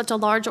work with such a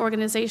large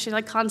organization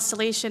like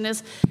Constellation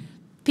is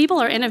people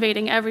are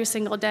innovating every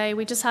single day.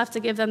 We just have to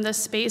give them the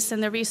space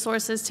and the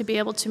resources to be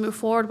able to move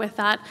forward with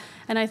that.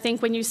 And I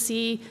think when you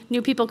see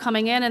new people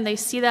coming in and they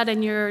see that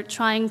and you're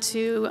trying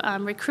to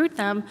recruit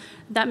them,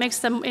 that makes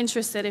them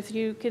interested. If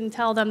you can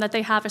tell them that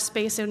they have a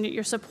space and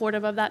you're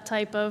supportive of that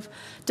type of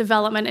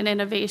development and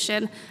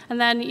innovation. And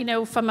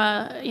then, from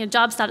a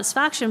job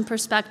satisfaction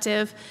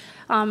perspective,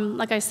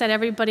 like I said,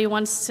 everybody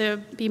wants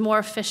to be more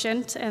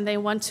efficient and they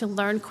want to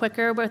learn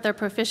quicker with their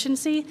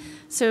proficiency.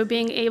 So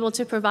being able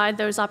to provide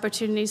those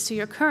opportunities to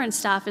your current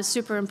staff is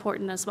super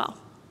important as well.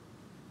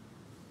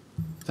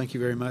 Thank you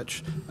very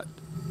much.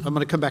 I'm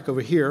going to come back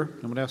over here.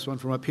 I'm going to ask one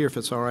from up here if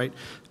it's all right.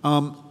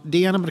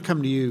 Deanne, I'm going to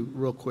come to you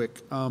real quick.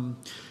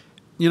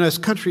 As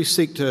countries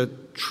seek to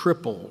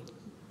triple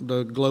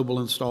the global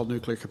installed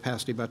nuclear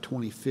capacity by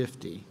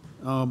 2050,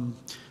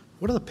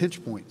 what are the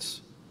pinch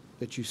points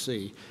that you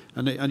see?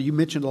 And you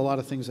mentioned a lot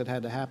of things that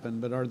had to happen,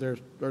 but are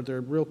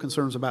there real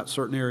concerns about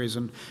certain areas,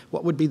 and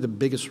what would be the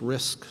biggest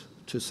risk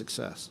to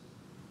success?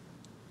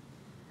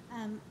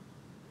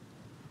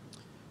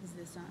 Is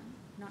this on?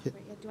 Not quite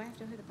yet. Do I have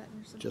to hit a button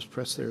or something? Just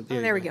press there.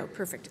 Oh, there we go.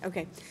 Perfect.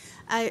 Okay.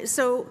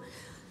 So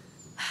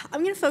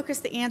I'm going to focus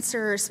the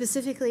answer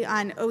specifically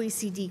on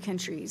OECD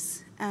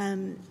countries.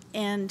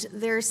 And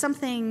there's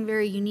something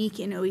very unique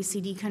in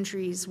OECD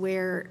countries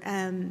where,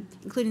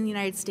 including the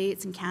United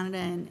States and Canada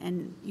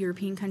and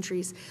European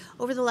countries,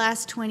 over the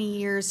last 20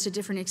 years to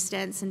different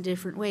extents and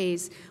different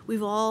ways,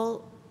 we've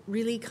all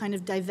really kind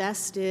of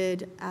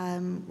divested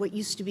what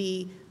used to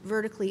be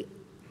vertically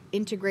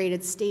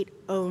integrated,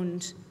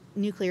 state-owned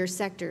nuclear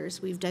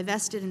sectors. We've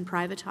divested and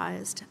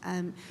privatized,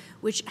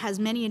 which has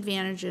many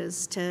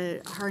advantages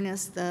to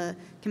harness the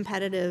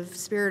competitive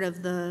spirit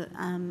of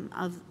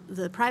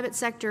the private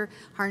sector,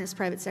 harness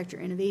private sector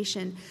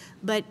innovation,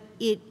 but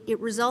it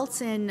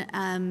results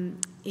in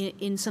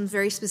some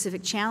very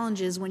specific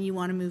challenges when you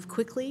want to move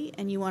quickly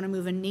and you want to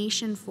move a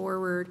nation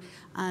forward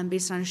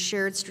based on a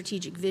shared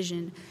strategic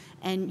vision,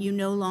 and you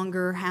no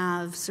longer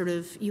have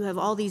you have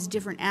all these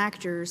different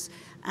actors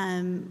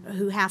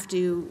who have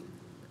to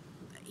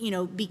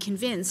be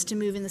convinced to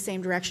move in the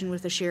same direction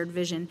with a shared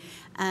vision,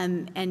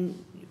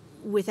 and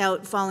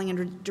without falling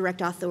under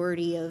direct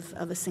authority of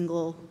a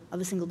single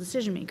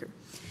decision maker.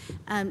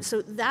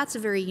 So that's a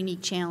very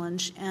unique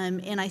challenge,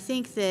 and I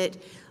think that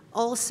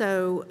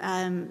also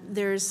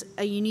there's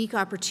a unique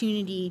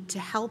opportunity to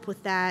help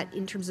with that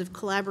in terms of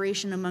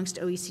collaboration amongst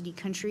OECD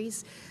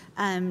countries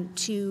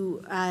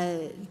to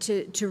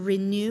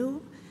renew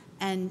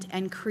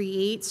and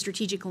create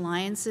strategic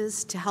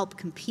alliances to help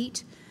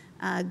compete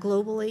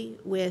globally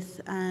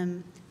with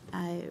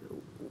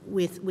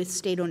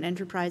state-owned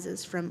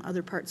enterprises from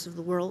other parts of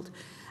the world.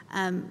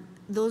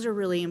 Those are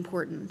really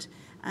important.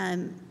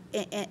 And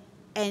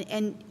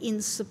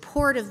in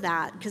support of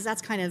that, because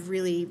that's kind of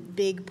really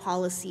big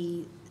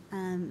policy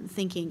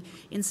thinking,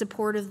 in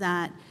support of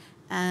that,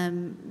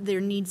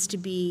 there needs to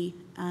be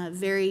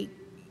very,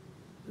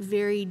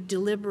 very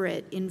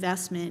deliberate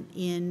investment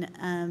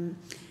in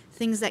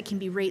things that can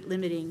be rate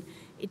limiting.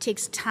 It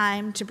takes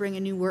time to bring a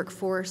new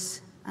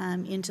workforce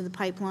into the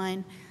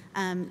pipeline,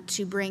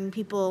 to bring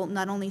people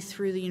not only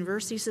through the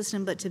university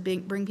system, but to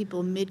bring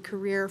people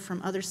mid-career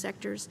from other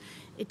sectors.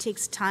 It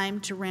takes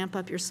time to ramp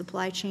up your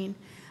supply chain.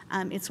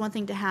 It's one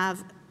thing to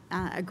have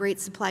a great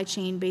supply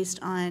chain based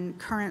on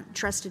current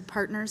trusted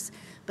partners,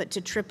 but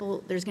to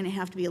triple, there's going to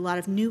have to be a lot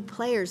of new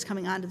players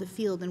coming onto the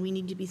field, and we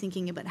need to be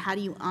thinking about how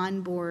do you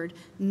onboard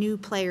new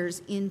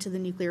players into the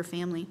nuclear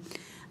family.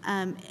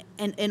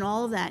 And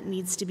all of that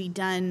needs to be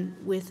done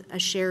with a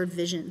shared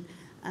vision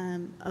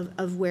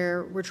of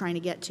where we're trying to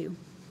get to.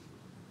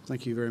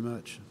 Thank you very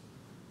much.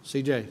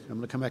 CJ, I'm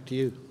going to come back to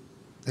you.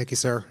 Thank you,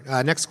 sir.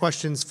 Next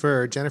question's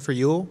for Jennifer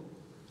Ewell.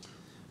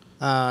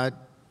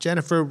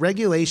 Jennifer,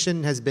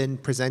 regulation has been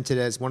presented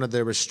as one of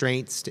the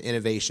restraints to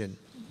innovation.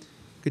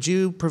 Could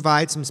you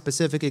provide some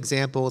specific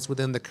examples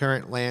within the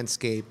current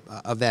landscape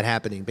of that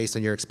happening based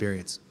on your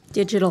experience?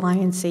 Digital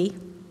INC.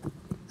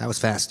 That was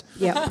fast.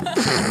 Yep.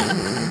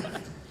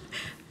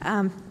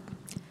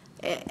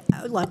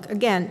 Look,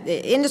 again,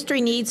 the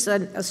industry needs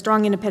a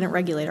strong independent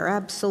regulator,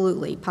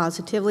 absolutely,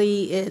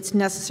 positively. It's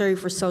necessary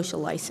for social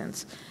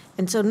license.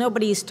 And so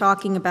nobody's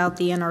talking about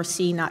the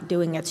NRC not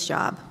doing its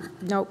job.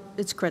 Nope,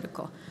 it's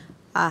critical.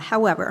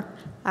 However,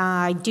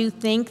 I do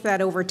think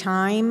that over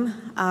time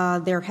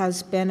there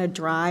has been a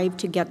drive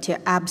to get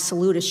to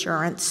absolute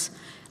assurance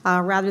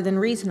rather than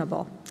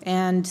reasonable.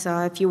 And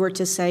if you were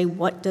to say,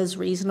 what does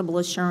reasonable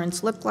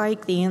assurance look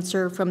like? The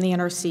answer from the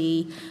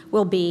NRC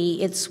will be,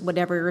 it's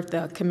whatever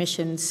the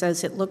commission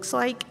says it looks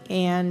like.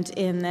 And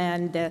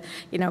then,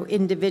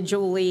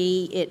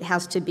 individually, it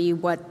has to be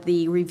what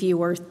the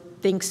reviewer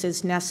thinks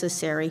is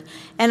necessary.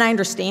 And I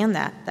understand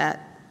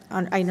that.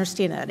 I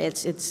understand that.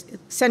 It's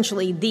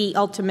essentially the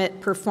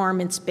ultimate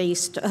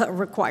performance-based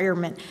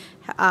requirement.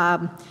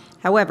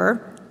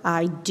 However,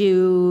 I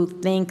do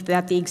think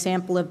that the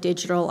example of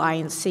digital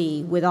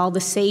INC, with all the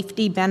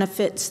safety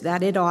benefits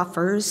that it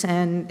offers,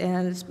 and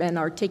it's been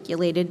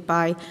articulated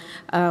by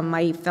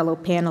my fellow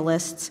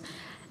panelists,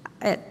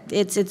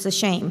 it's a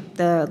shame.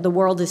 The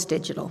world is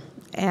digital.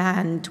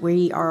 And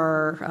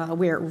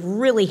we're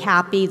really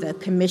happy the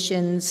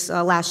commissions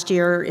last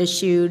year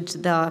issued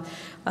the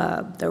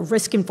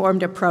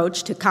risk-informed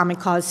approach to common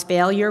cause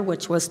failure,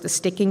 which was the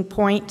sticking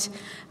point.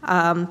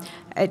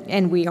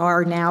 And we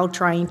are now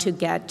trying to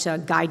get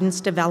guidance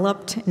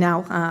developed.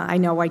 Now, I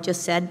know I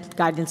just said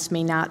guidance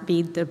may not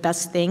be the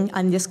best thing.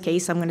 In this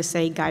case, I'm going to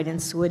say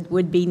guidance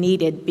would be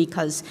needed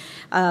because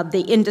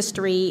the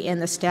industry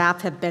and the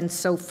staff have been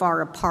so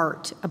far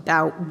apart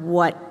about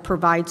what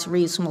provides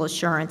reasonable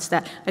assurance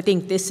that I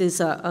think this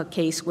is a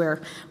case where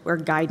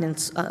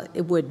guidance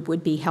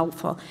would be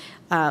helpful.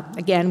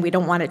 Again, we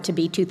don't want it to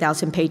be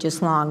 2,000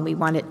 pages long. We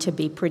want it to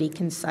be pretty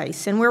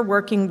concise. And we're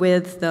working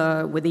with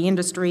the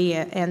industry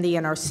and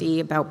the NRC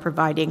about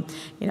providing,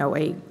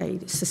 a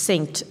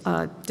succinct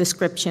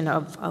description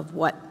of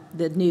what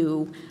the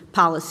new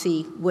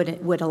policy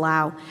would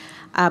allow.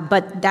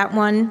 But that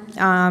one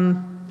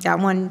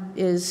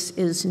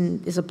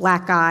is a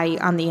black eye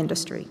on the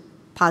industry,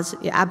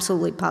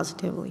 absolutely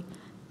positively.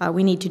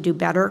 We need to do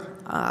better,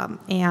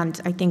 and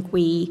I think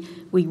we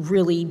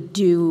really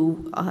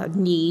do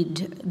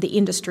need the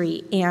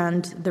industry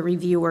and the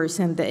reviewers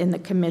and the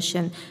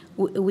commission.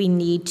 We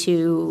need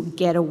to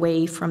get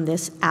away from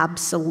this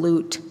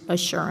absolute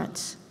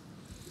assurance.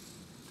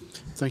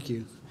 Thank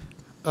you.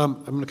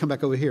 I'm going to come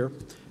back over here.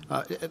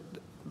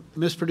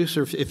 Ms.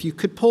 Producer, if you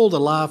could pull the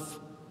live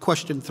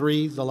question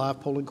 3, the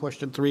live polling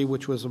question 3,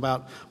 which was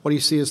about what do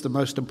you see as the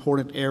most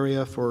important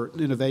area for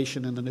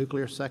innovation in the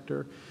nuclear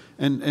sector?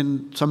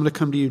 And so I'm going to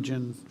come to you,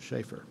 Jen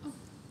Schaefer.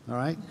 All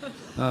right?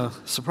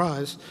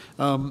 Surprise.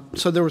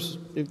 So there was,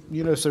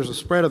 there's a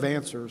spread of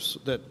answers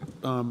that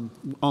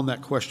on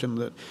that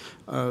question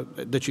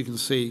that you can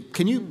see.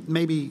 Can you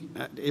maybe,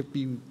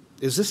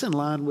 is this in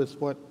line with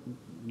what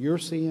you're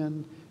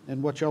seeing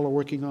and what y'all are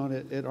working on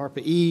at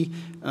ARPA-E?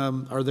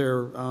 Are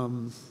there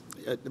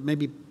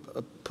maybe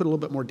put a little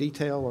bit more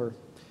detail or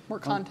more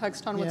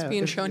context on what's yeah,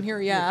 being shown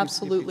here? Yeah,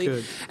 absolutely. If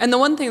you could. And the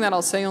one thing that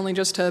I'll say, only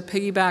just to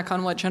piggyback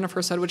on what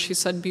Jennifer said, which she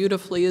said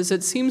beautifully, is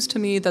it seems to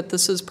me that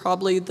this is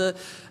probably the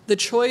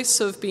choice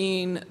of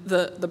being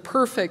the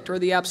perfect or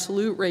the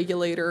absolute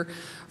regulator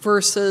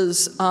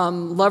versus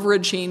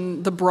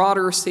leveraging the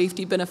broader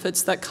safety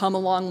benefits that come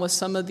along with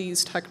some of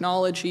these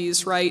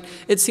technologies, right?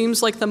 It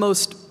seems like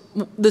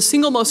the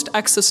single most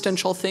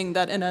existential thing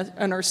that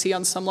NRC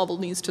on some level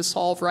needs to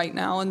solve right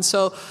now. And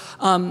so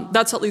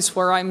that's at least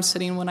where I'm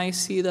sitting when I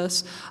see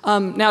this.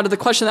 Now to the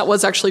question that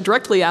was actually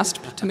directly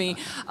asked to me.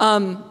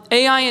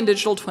 AI and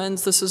digital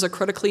twins, this is a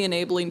critically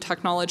enabling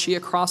technology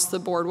across the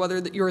board, whether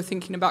you're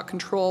thinking about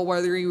control,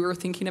 whether you were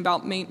thinking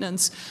about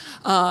maintenance,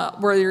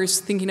 whether you're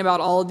thinking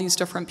about all of these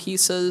different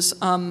pieces.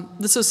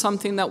 This is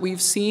something that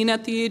we've seen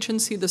at the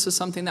agency. This is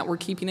something that we're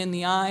keeping in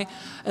the eye.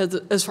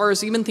 As far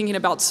as even thinking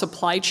about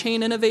supply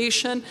chain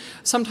innovation,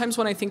 sometimes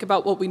when I think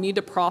about what we need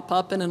to prop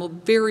up in a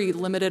very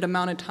limited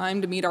amount of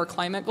time to meet our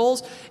climate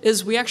goals,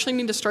 is we actually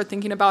need to start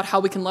thinking about how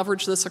we can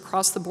leverage this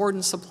across the board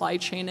in supply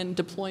chain and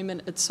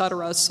deployment, et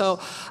cetera. So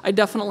I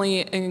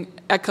definitely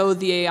echo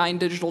the AI and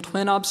digital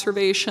twin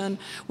observation.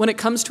 When it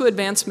comes to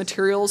advanced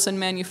materials and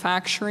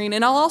manufacturing,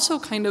 and I'll also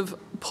kind of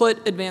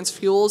put advanced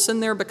fuels in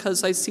there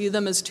because I see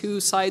them as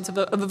two sides of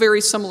a very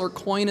similar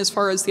coin as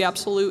far as the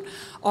absolute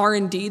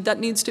R&D that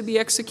needs to be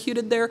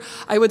executed there.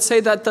 I would say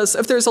that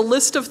if there's a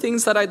list of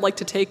things that I'd like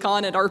to take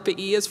on at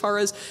ARPA-E, as far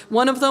as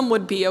one of them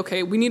would be,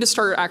 okay, we need to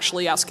start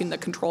actually asking the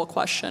control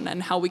question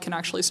and how we can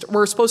actually,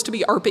 we're supposed to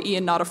be ARPA-E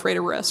and not afraid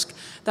of risk.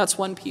 That's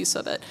one piece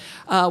of it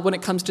when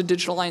it comes to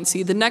digital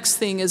I&C. The next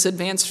thing is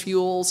advanced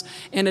fuels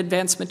and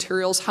advanced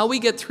materials, how we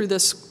get through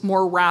this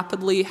more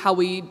rapidly, how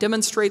we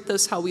demonstrate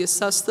this, how we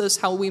assess this,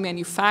 how we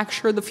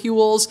manufacture the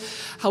fuels,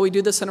 how we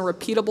do this in a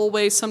repeatable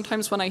way.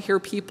 Sometimes when I hear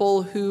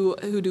people who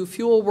do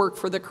fuel work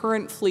for the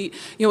current fleet,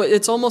 you know,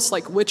 it's almost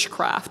like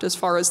witchcraft as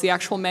far as the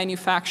actual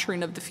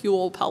manufacturing of the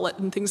fuel pellet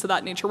and things of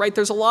that nature, right?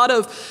 There's a lot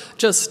of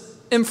just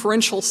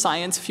inferential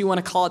science, if you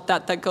want to call it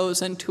that, that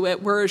goes into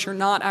it, whereas you're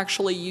not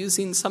actually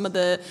using some of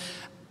the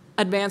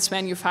advanced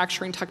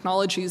manufacturing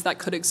technologies that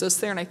could exist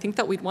there, and I think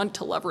that we'd want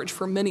to leverage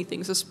for many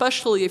things,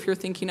 especially if you're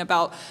thinking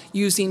about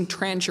using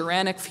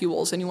transuranic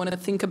fuels and you want to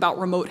think about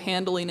remote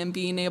handling and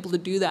being able to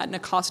do that in a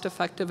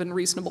cost-effective and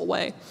reasonable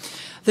way.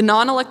 The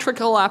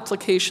non-electrical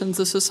applications,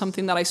 this is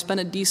something that I spent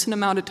a decent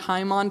amount of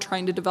time on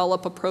trying to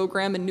develop a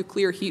program in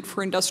nuclear heat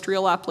for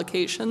industrial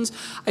applications.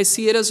 I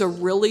see it as a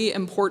really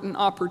important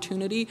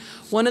opportunity.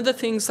 One of the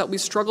things that we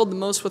struggled the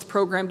most with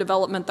program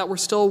development that we're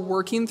still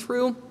working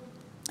through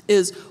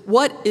is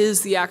what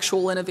is the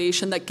actual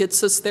innovation that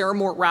gets us there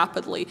more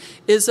rapidly?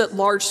 Is it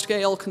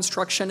large-scale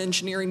construction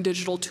engineering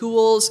digital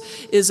tools?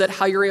 Is it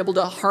how you're able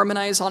to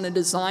harmonize on a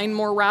design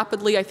more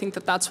rapidly? I think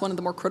that that's one of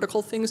the more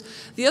critical things.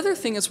 The other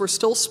thing is we're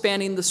still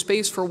spanning the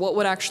space for what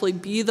would actually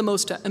be the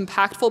most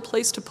impactful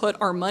place to put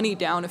our money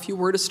down if you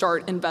were to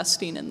start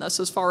investing in this,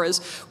 as far as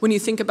when you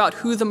think about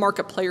who the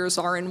market players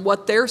are and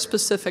what their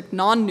specific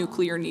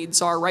non-nuclear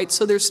needs are, right?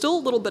 So there's still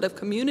a little bit of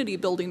community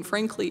building,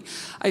 frankly,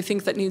 I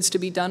think that needs to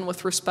be done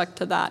with respect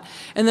to that.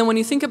 And then when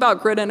you think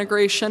about grid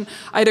integration,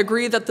 I'd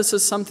agree that this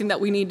is something that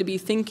we need to be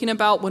thinking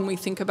about when we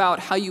think about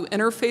how you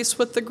interface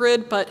with the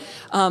grid, but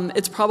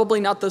it's probably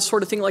not the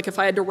sort of thing, like if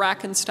I had to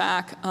rack and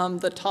stack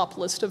the top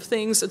list of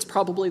things, it's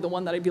probably the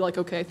one that I'd be like,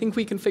 okay, I think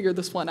we can figure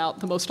this one out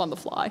the most on the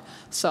fly.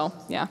 So,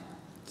 yeah.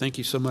 Thank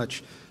you so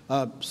much.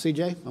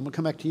 CJ, I'm going to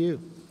come back to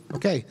you.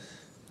 Okay.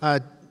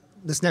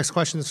 This next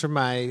question is from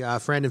my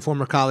friend and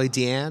former colleague,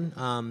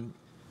 Deanne.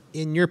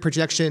 In your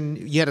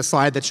projection, you had a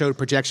slide that showed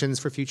projections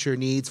for future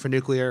needs for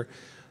nuclear.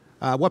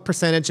 What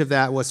percentage of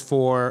that was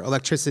for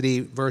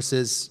electricity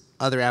versus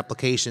other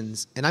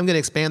applications? And I'm going to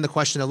expand the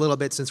question a little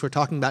bit since we're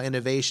talking about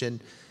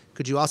innovation.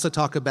 Could you also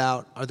talk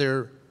about, are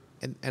there,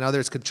 and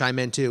others could chime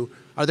in too,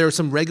 are there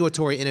some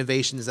regulatory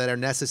innovations that are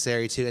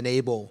necessary to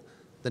enable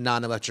the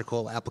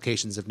non-electrical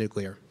applications of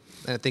nuclear?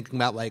 And thinking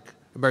about like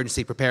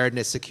emergency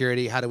preparedness,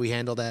 security, how do we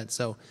handle that?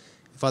 So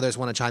if others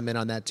want to chime in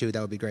on that too,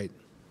 that would be great.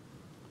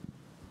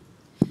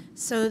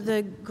 So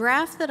the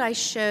graph that I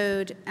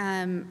showed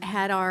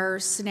had our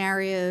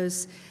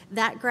scenarios.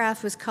 That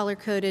graph was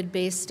color-coded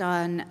based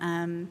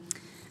on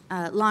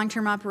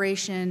long-term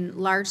operation,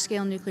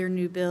 large-scale nuclear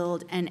new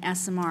build, and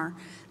SMR.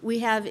 We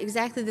have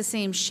exactly the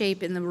same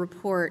shape in the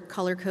report,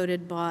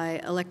 color-coded by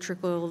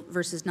electrical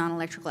versus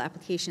non-electrical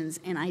applications,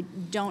 and I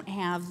don't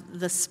have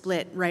the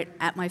split right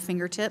at my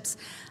fingertips,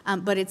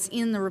 but it's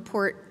in the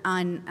report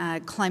on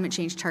climate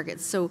change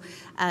targets. So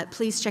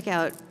please check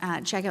out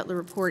the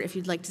report if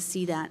you'd like to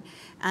see that.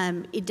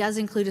 It does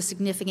include a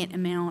significant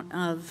amount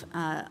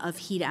of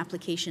heat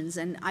applications,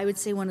 and I would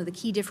say one of the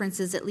key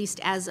differences, at least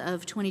as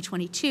of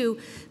 2022,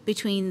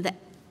 between the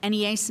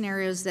NEA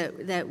scenarios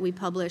that we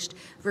published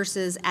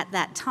versus at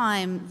that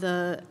time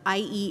the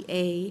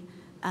IEA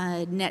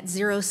net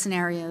zero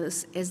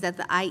scenarios is that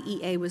the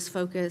IEA was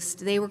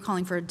focused, they were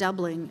calling for a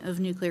doubling of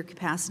nuclear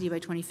capacity by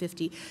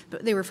 2050,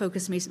 but they were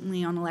focused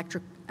mainly on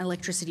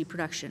electricity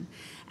production.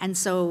 And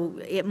so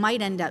it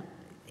might end up,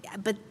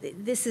 but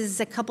this is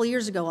a couple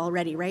years ago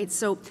already, right?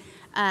 So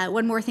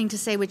one more thing to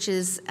say, which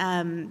is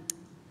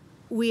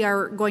we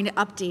are going to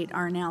update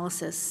our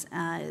analysis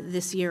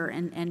this year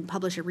and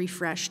publish a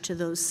refresh to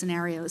those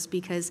scenarios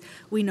because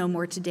we know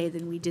more today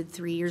than we did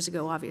 3 years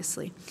ago,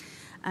 obviously.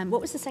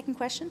 What was the second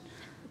question?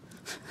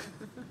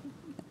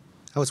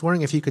 I was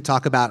wondering if you could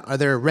talk about, are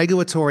there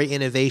regulatory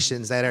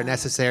innovations that are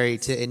necessary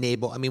to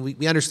enable, I mean,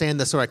 we understand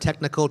the sort of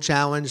technical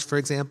challenge, for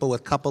example,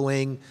 with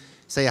coupling,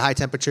 say, a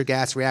high-temperature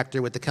gas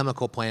reactor with the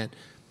chemical plant,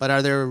 but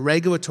are there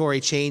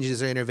regulatory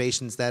changes or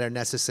innovations that are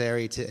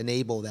necessary to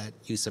enable that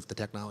use of the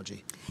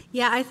technology?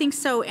 Yeah, I think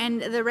so,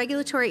 and the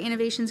regulatory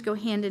innovations go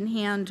hand in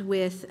hand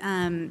with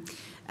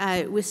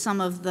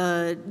some of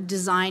the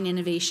design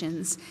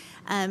innovations.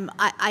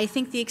 I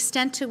think the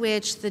extent to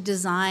which the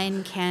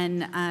design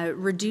can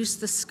reduce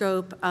the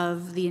scope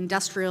of the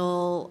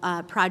industrial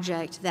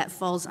project that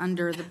falls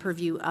under the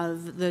purview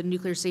of the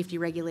nuclear safety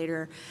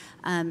regulator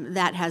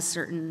that has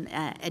certain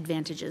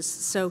advantages.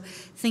 So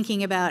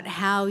thinking about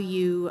how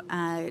you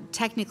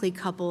technically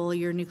couple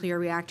your nuclear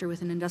reactor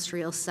with an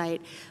industrial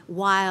site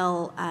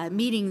while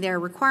meeting their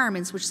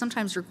requirements, which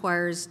sometimes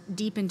requires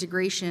deep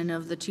integration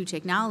of the two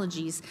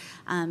technologies,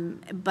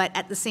 but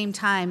at the same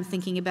time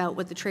thinking about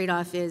what the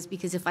trade-off is,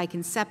 because if I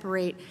can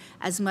separate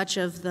as much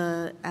of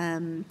the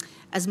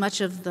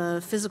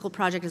physical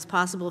project as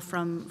possible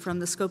from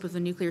the scope of the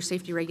nuclear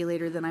safety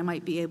regulator, then I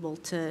might be able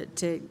to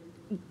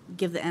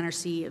give the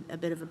NRC a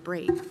bit of a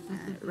break,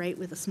 right,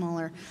 with a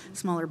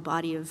smaller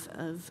body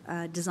of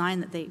design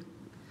that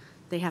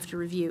they have to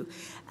review.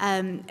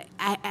 And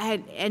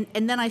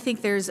then I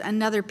think there's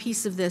another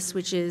piece of this,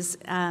 which is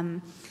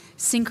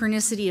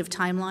synchronicity of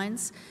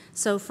timelines.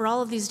 So for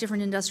all of these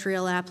different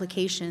industrial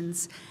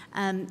applications,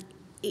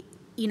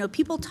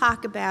 people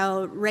talk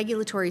about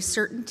regulatory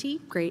certainty,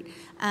 great,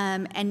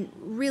 and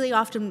really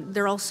often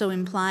they're also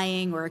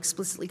implying or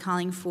explicitly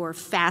calling for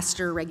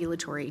faster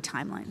regulatory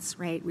timelines,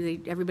 right? Really,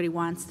 everybody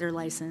wants their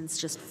license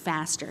just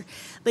faster.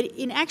 But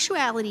in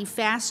actuality,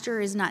 faster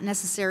is not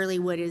necessarily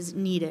what is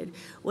needed.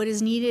 What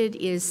is needed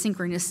is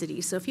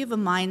synchronicity. So if you have a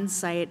mine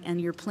site and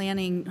your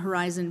planning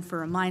horizon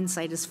for a mine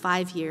site is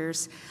 5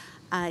 years,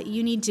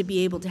 you need to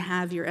be able to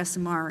have your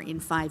SMR in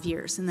 5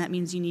 years, and that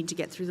means you need to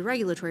get through the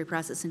regulatory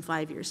process in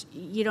 5 years.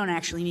 You don't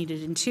actually need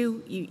it in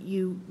 2,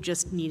 you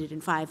just need it in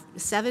 5.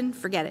 7,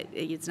 forget it.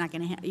 It's not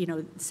going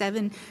to,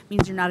 7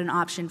 means you're not an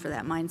option for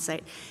that mine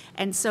site.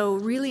 And so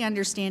really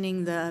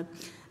understanding the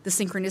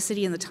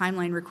synchronicity and the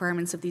timeline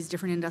requirements of these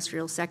different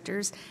industrial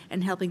sectors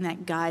and helping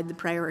that guide the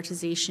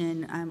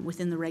prioritization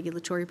within the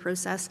regulatory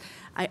process,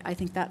 I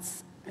think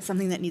that's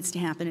something that needs to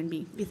happen and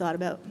be thought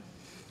about.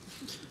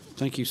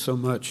 Thank you so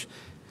much.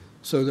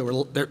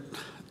 So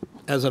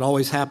as it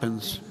always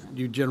happens,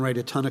 you generate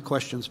a ton of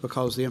questions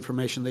because the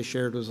information they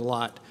shared was a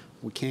lot.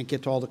 We can't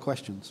get to all the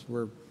questions.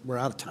 We're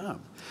out of time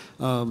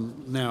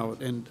now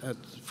and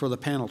for the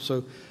panel.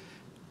 So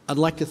I'd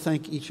like to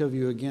thank each of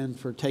you again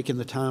for taking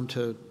the time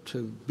to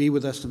be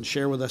with us and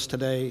share with us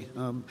today.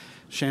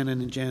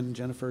 Shannon and Jen,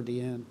 Jennifer,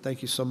 Deanne,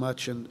 thank you so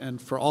much. And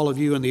for all of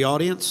you in the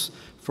audience,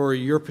 for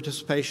your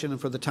participation and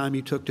for the time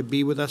you took to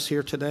be with us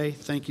here today,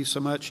 thank you so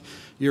much.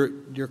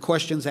 Your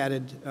questions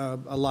added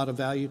a lot of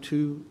value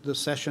to the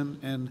session,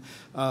 and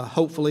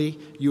hopefully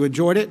you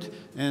enjoyed it.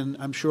 And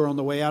I'm sure on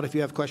the way out, if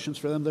you have questions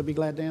for them, they'll be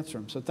glad to answer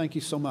them. So thank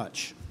you so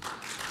much.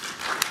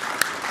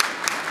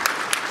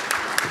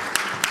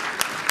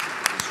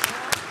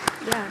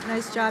 Yeah,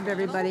 nice job,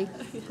 everybody.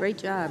 Great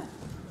job.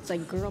 It's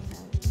like girl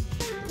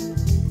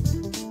power.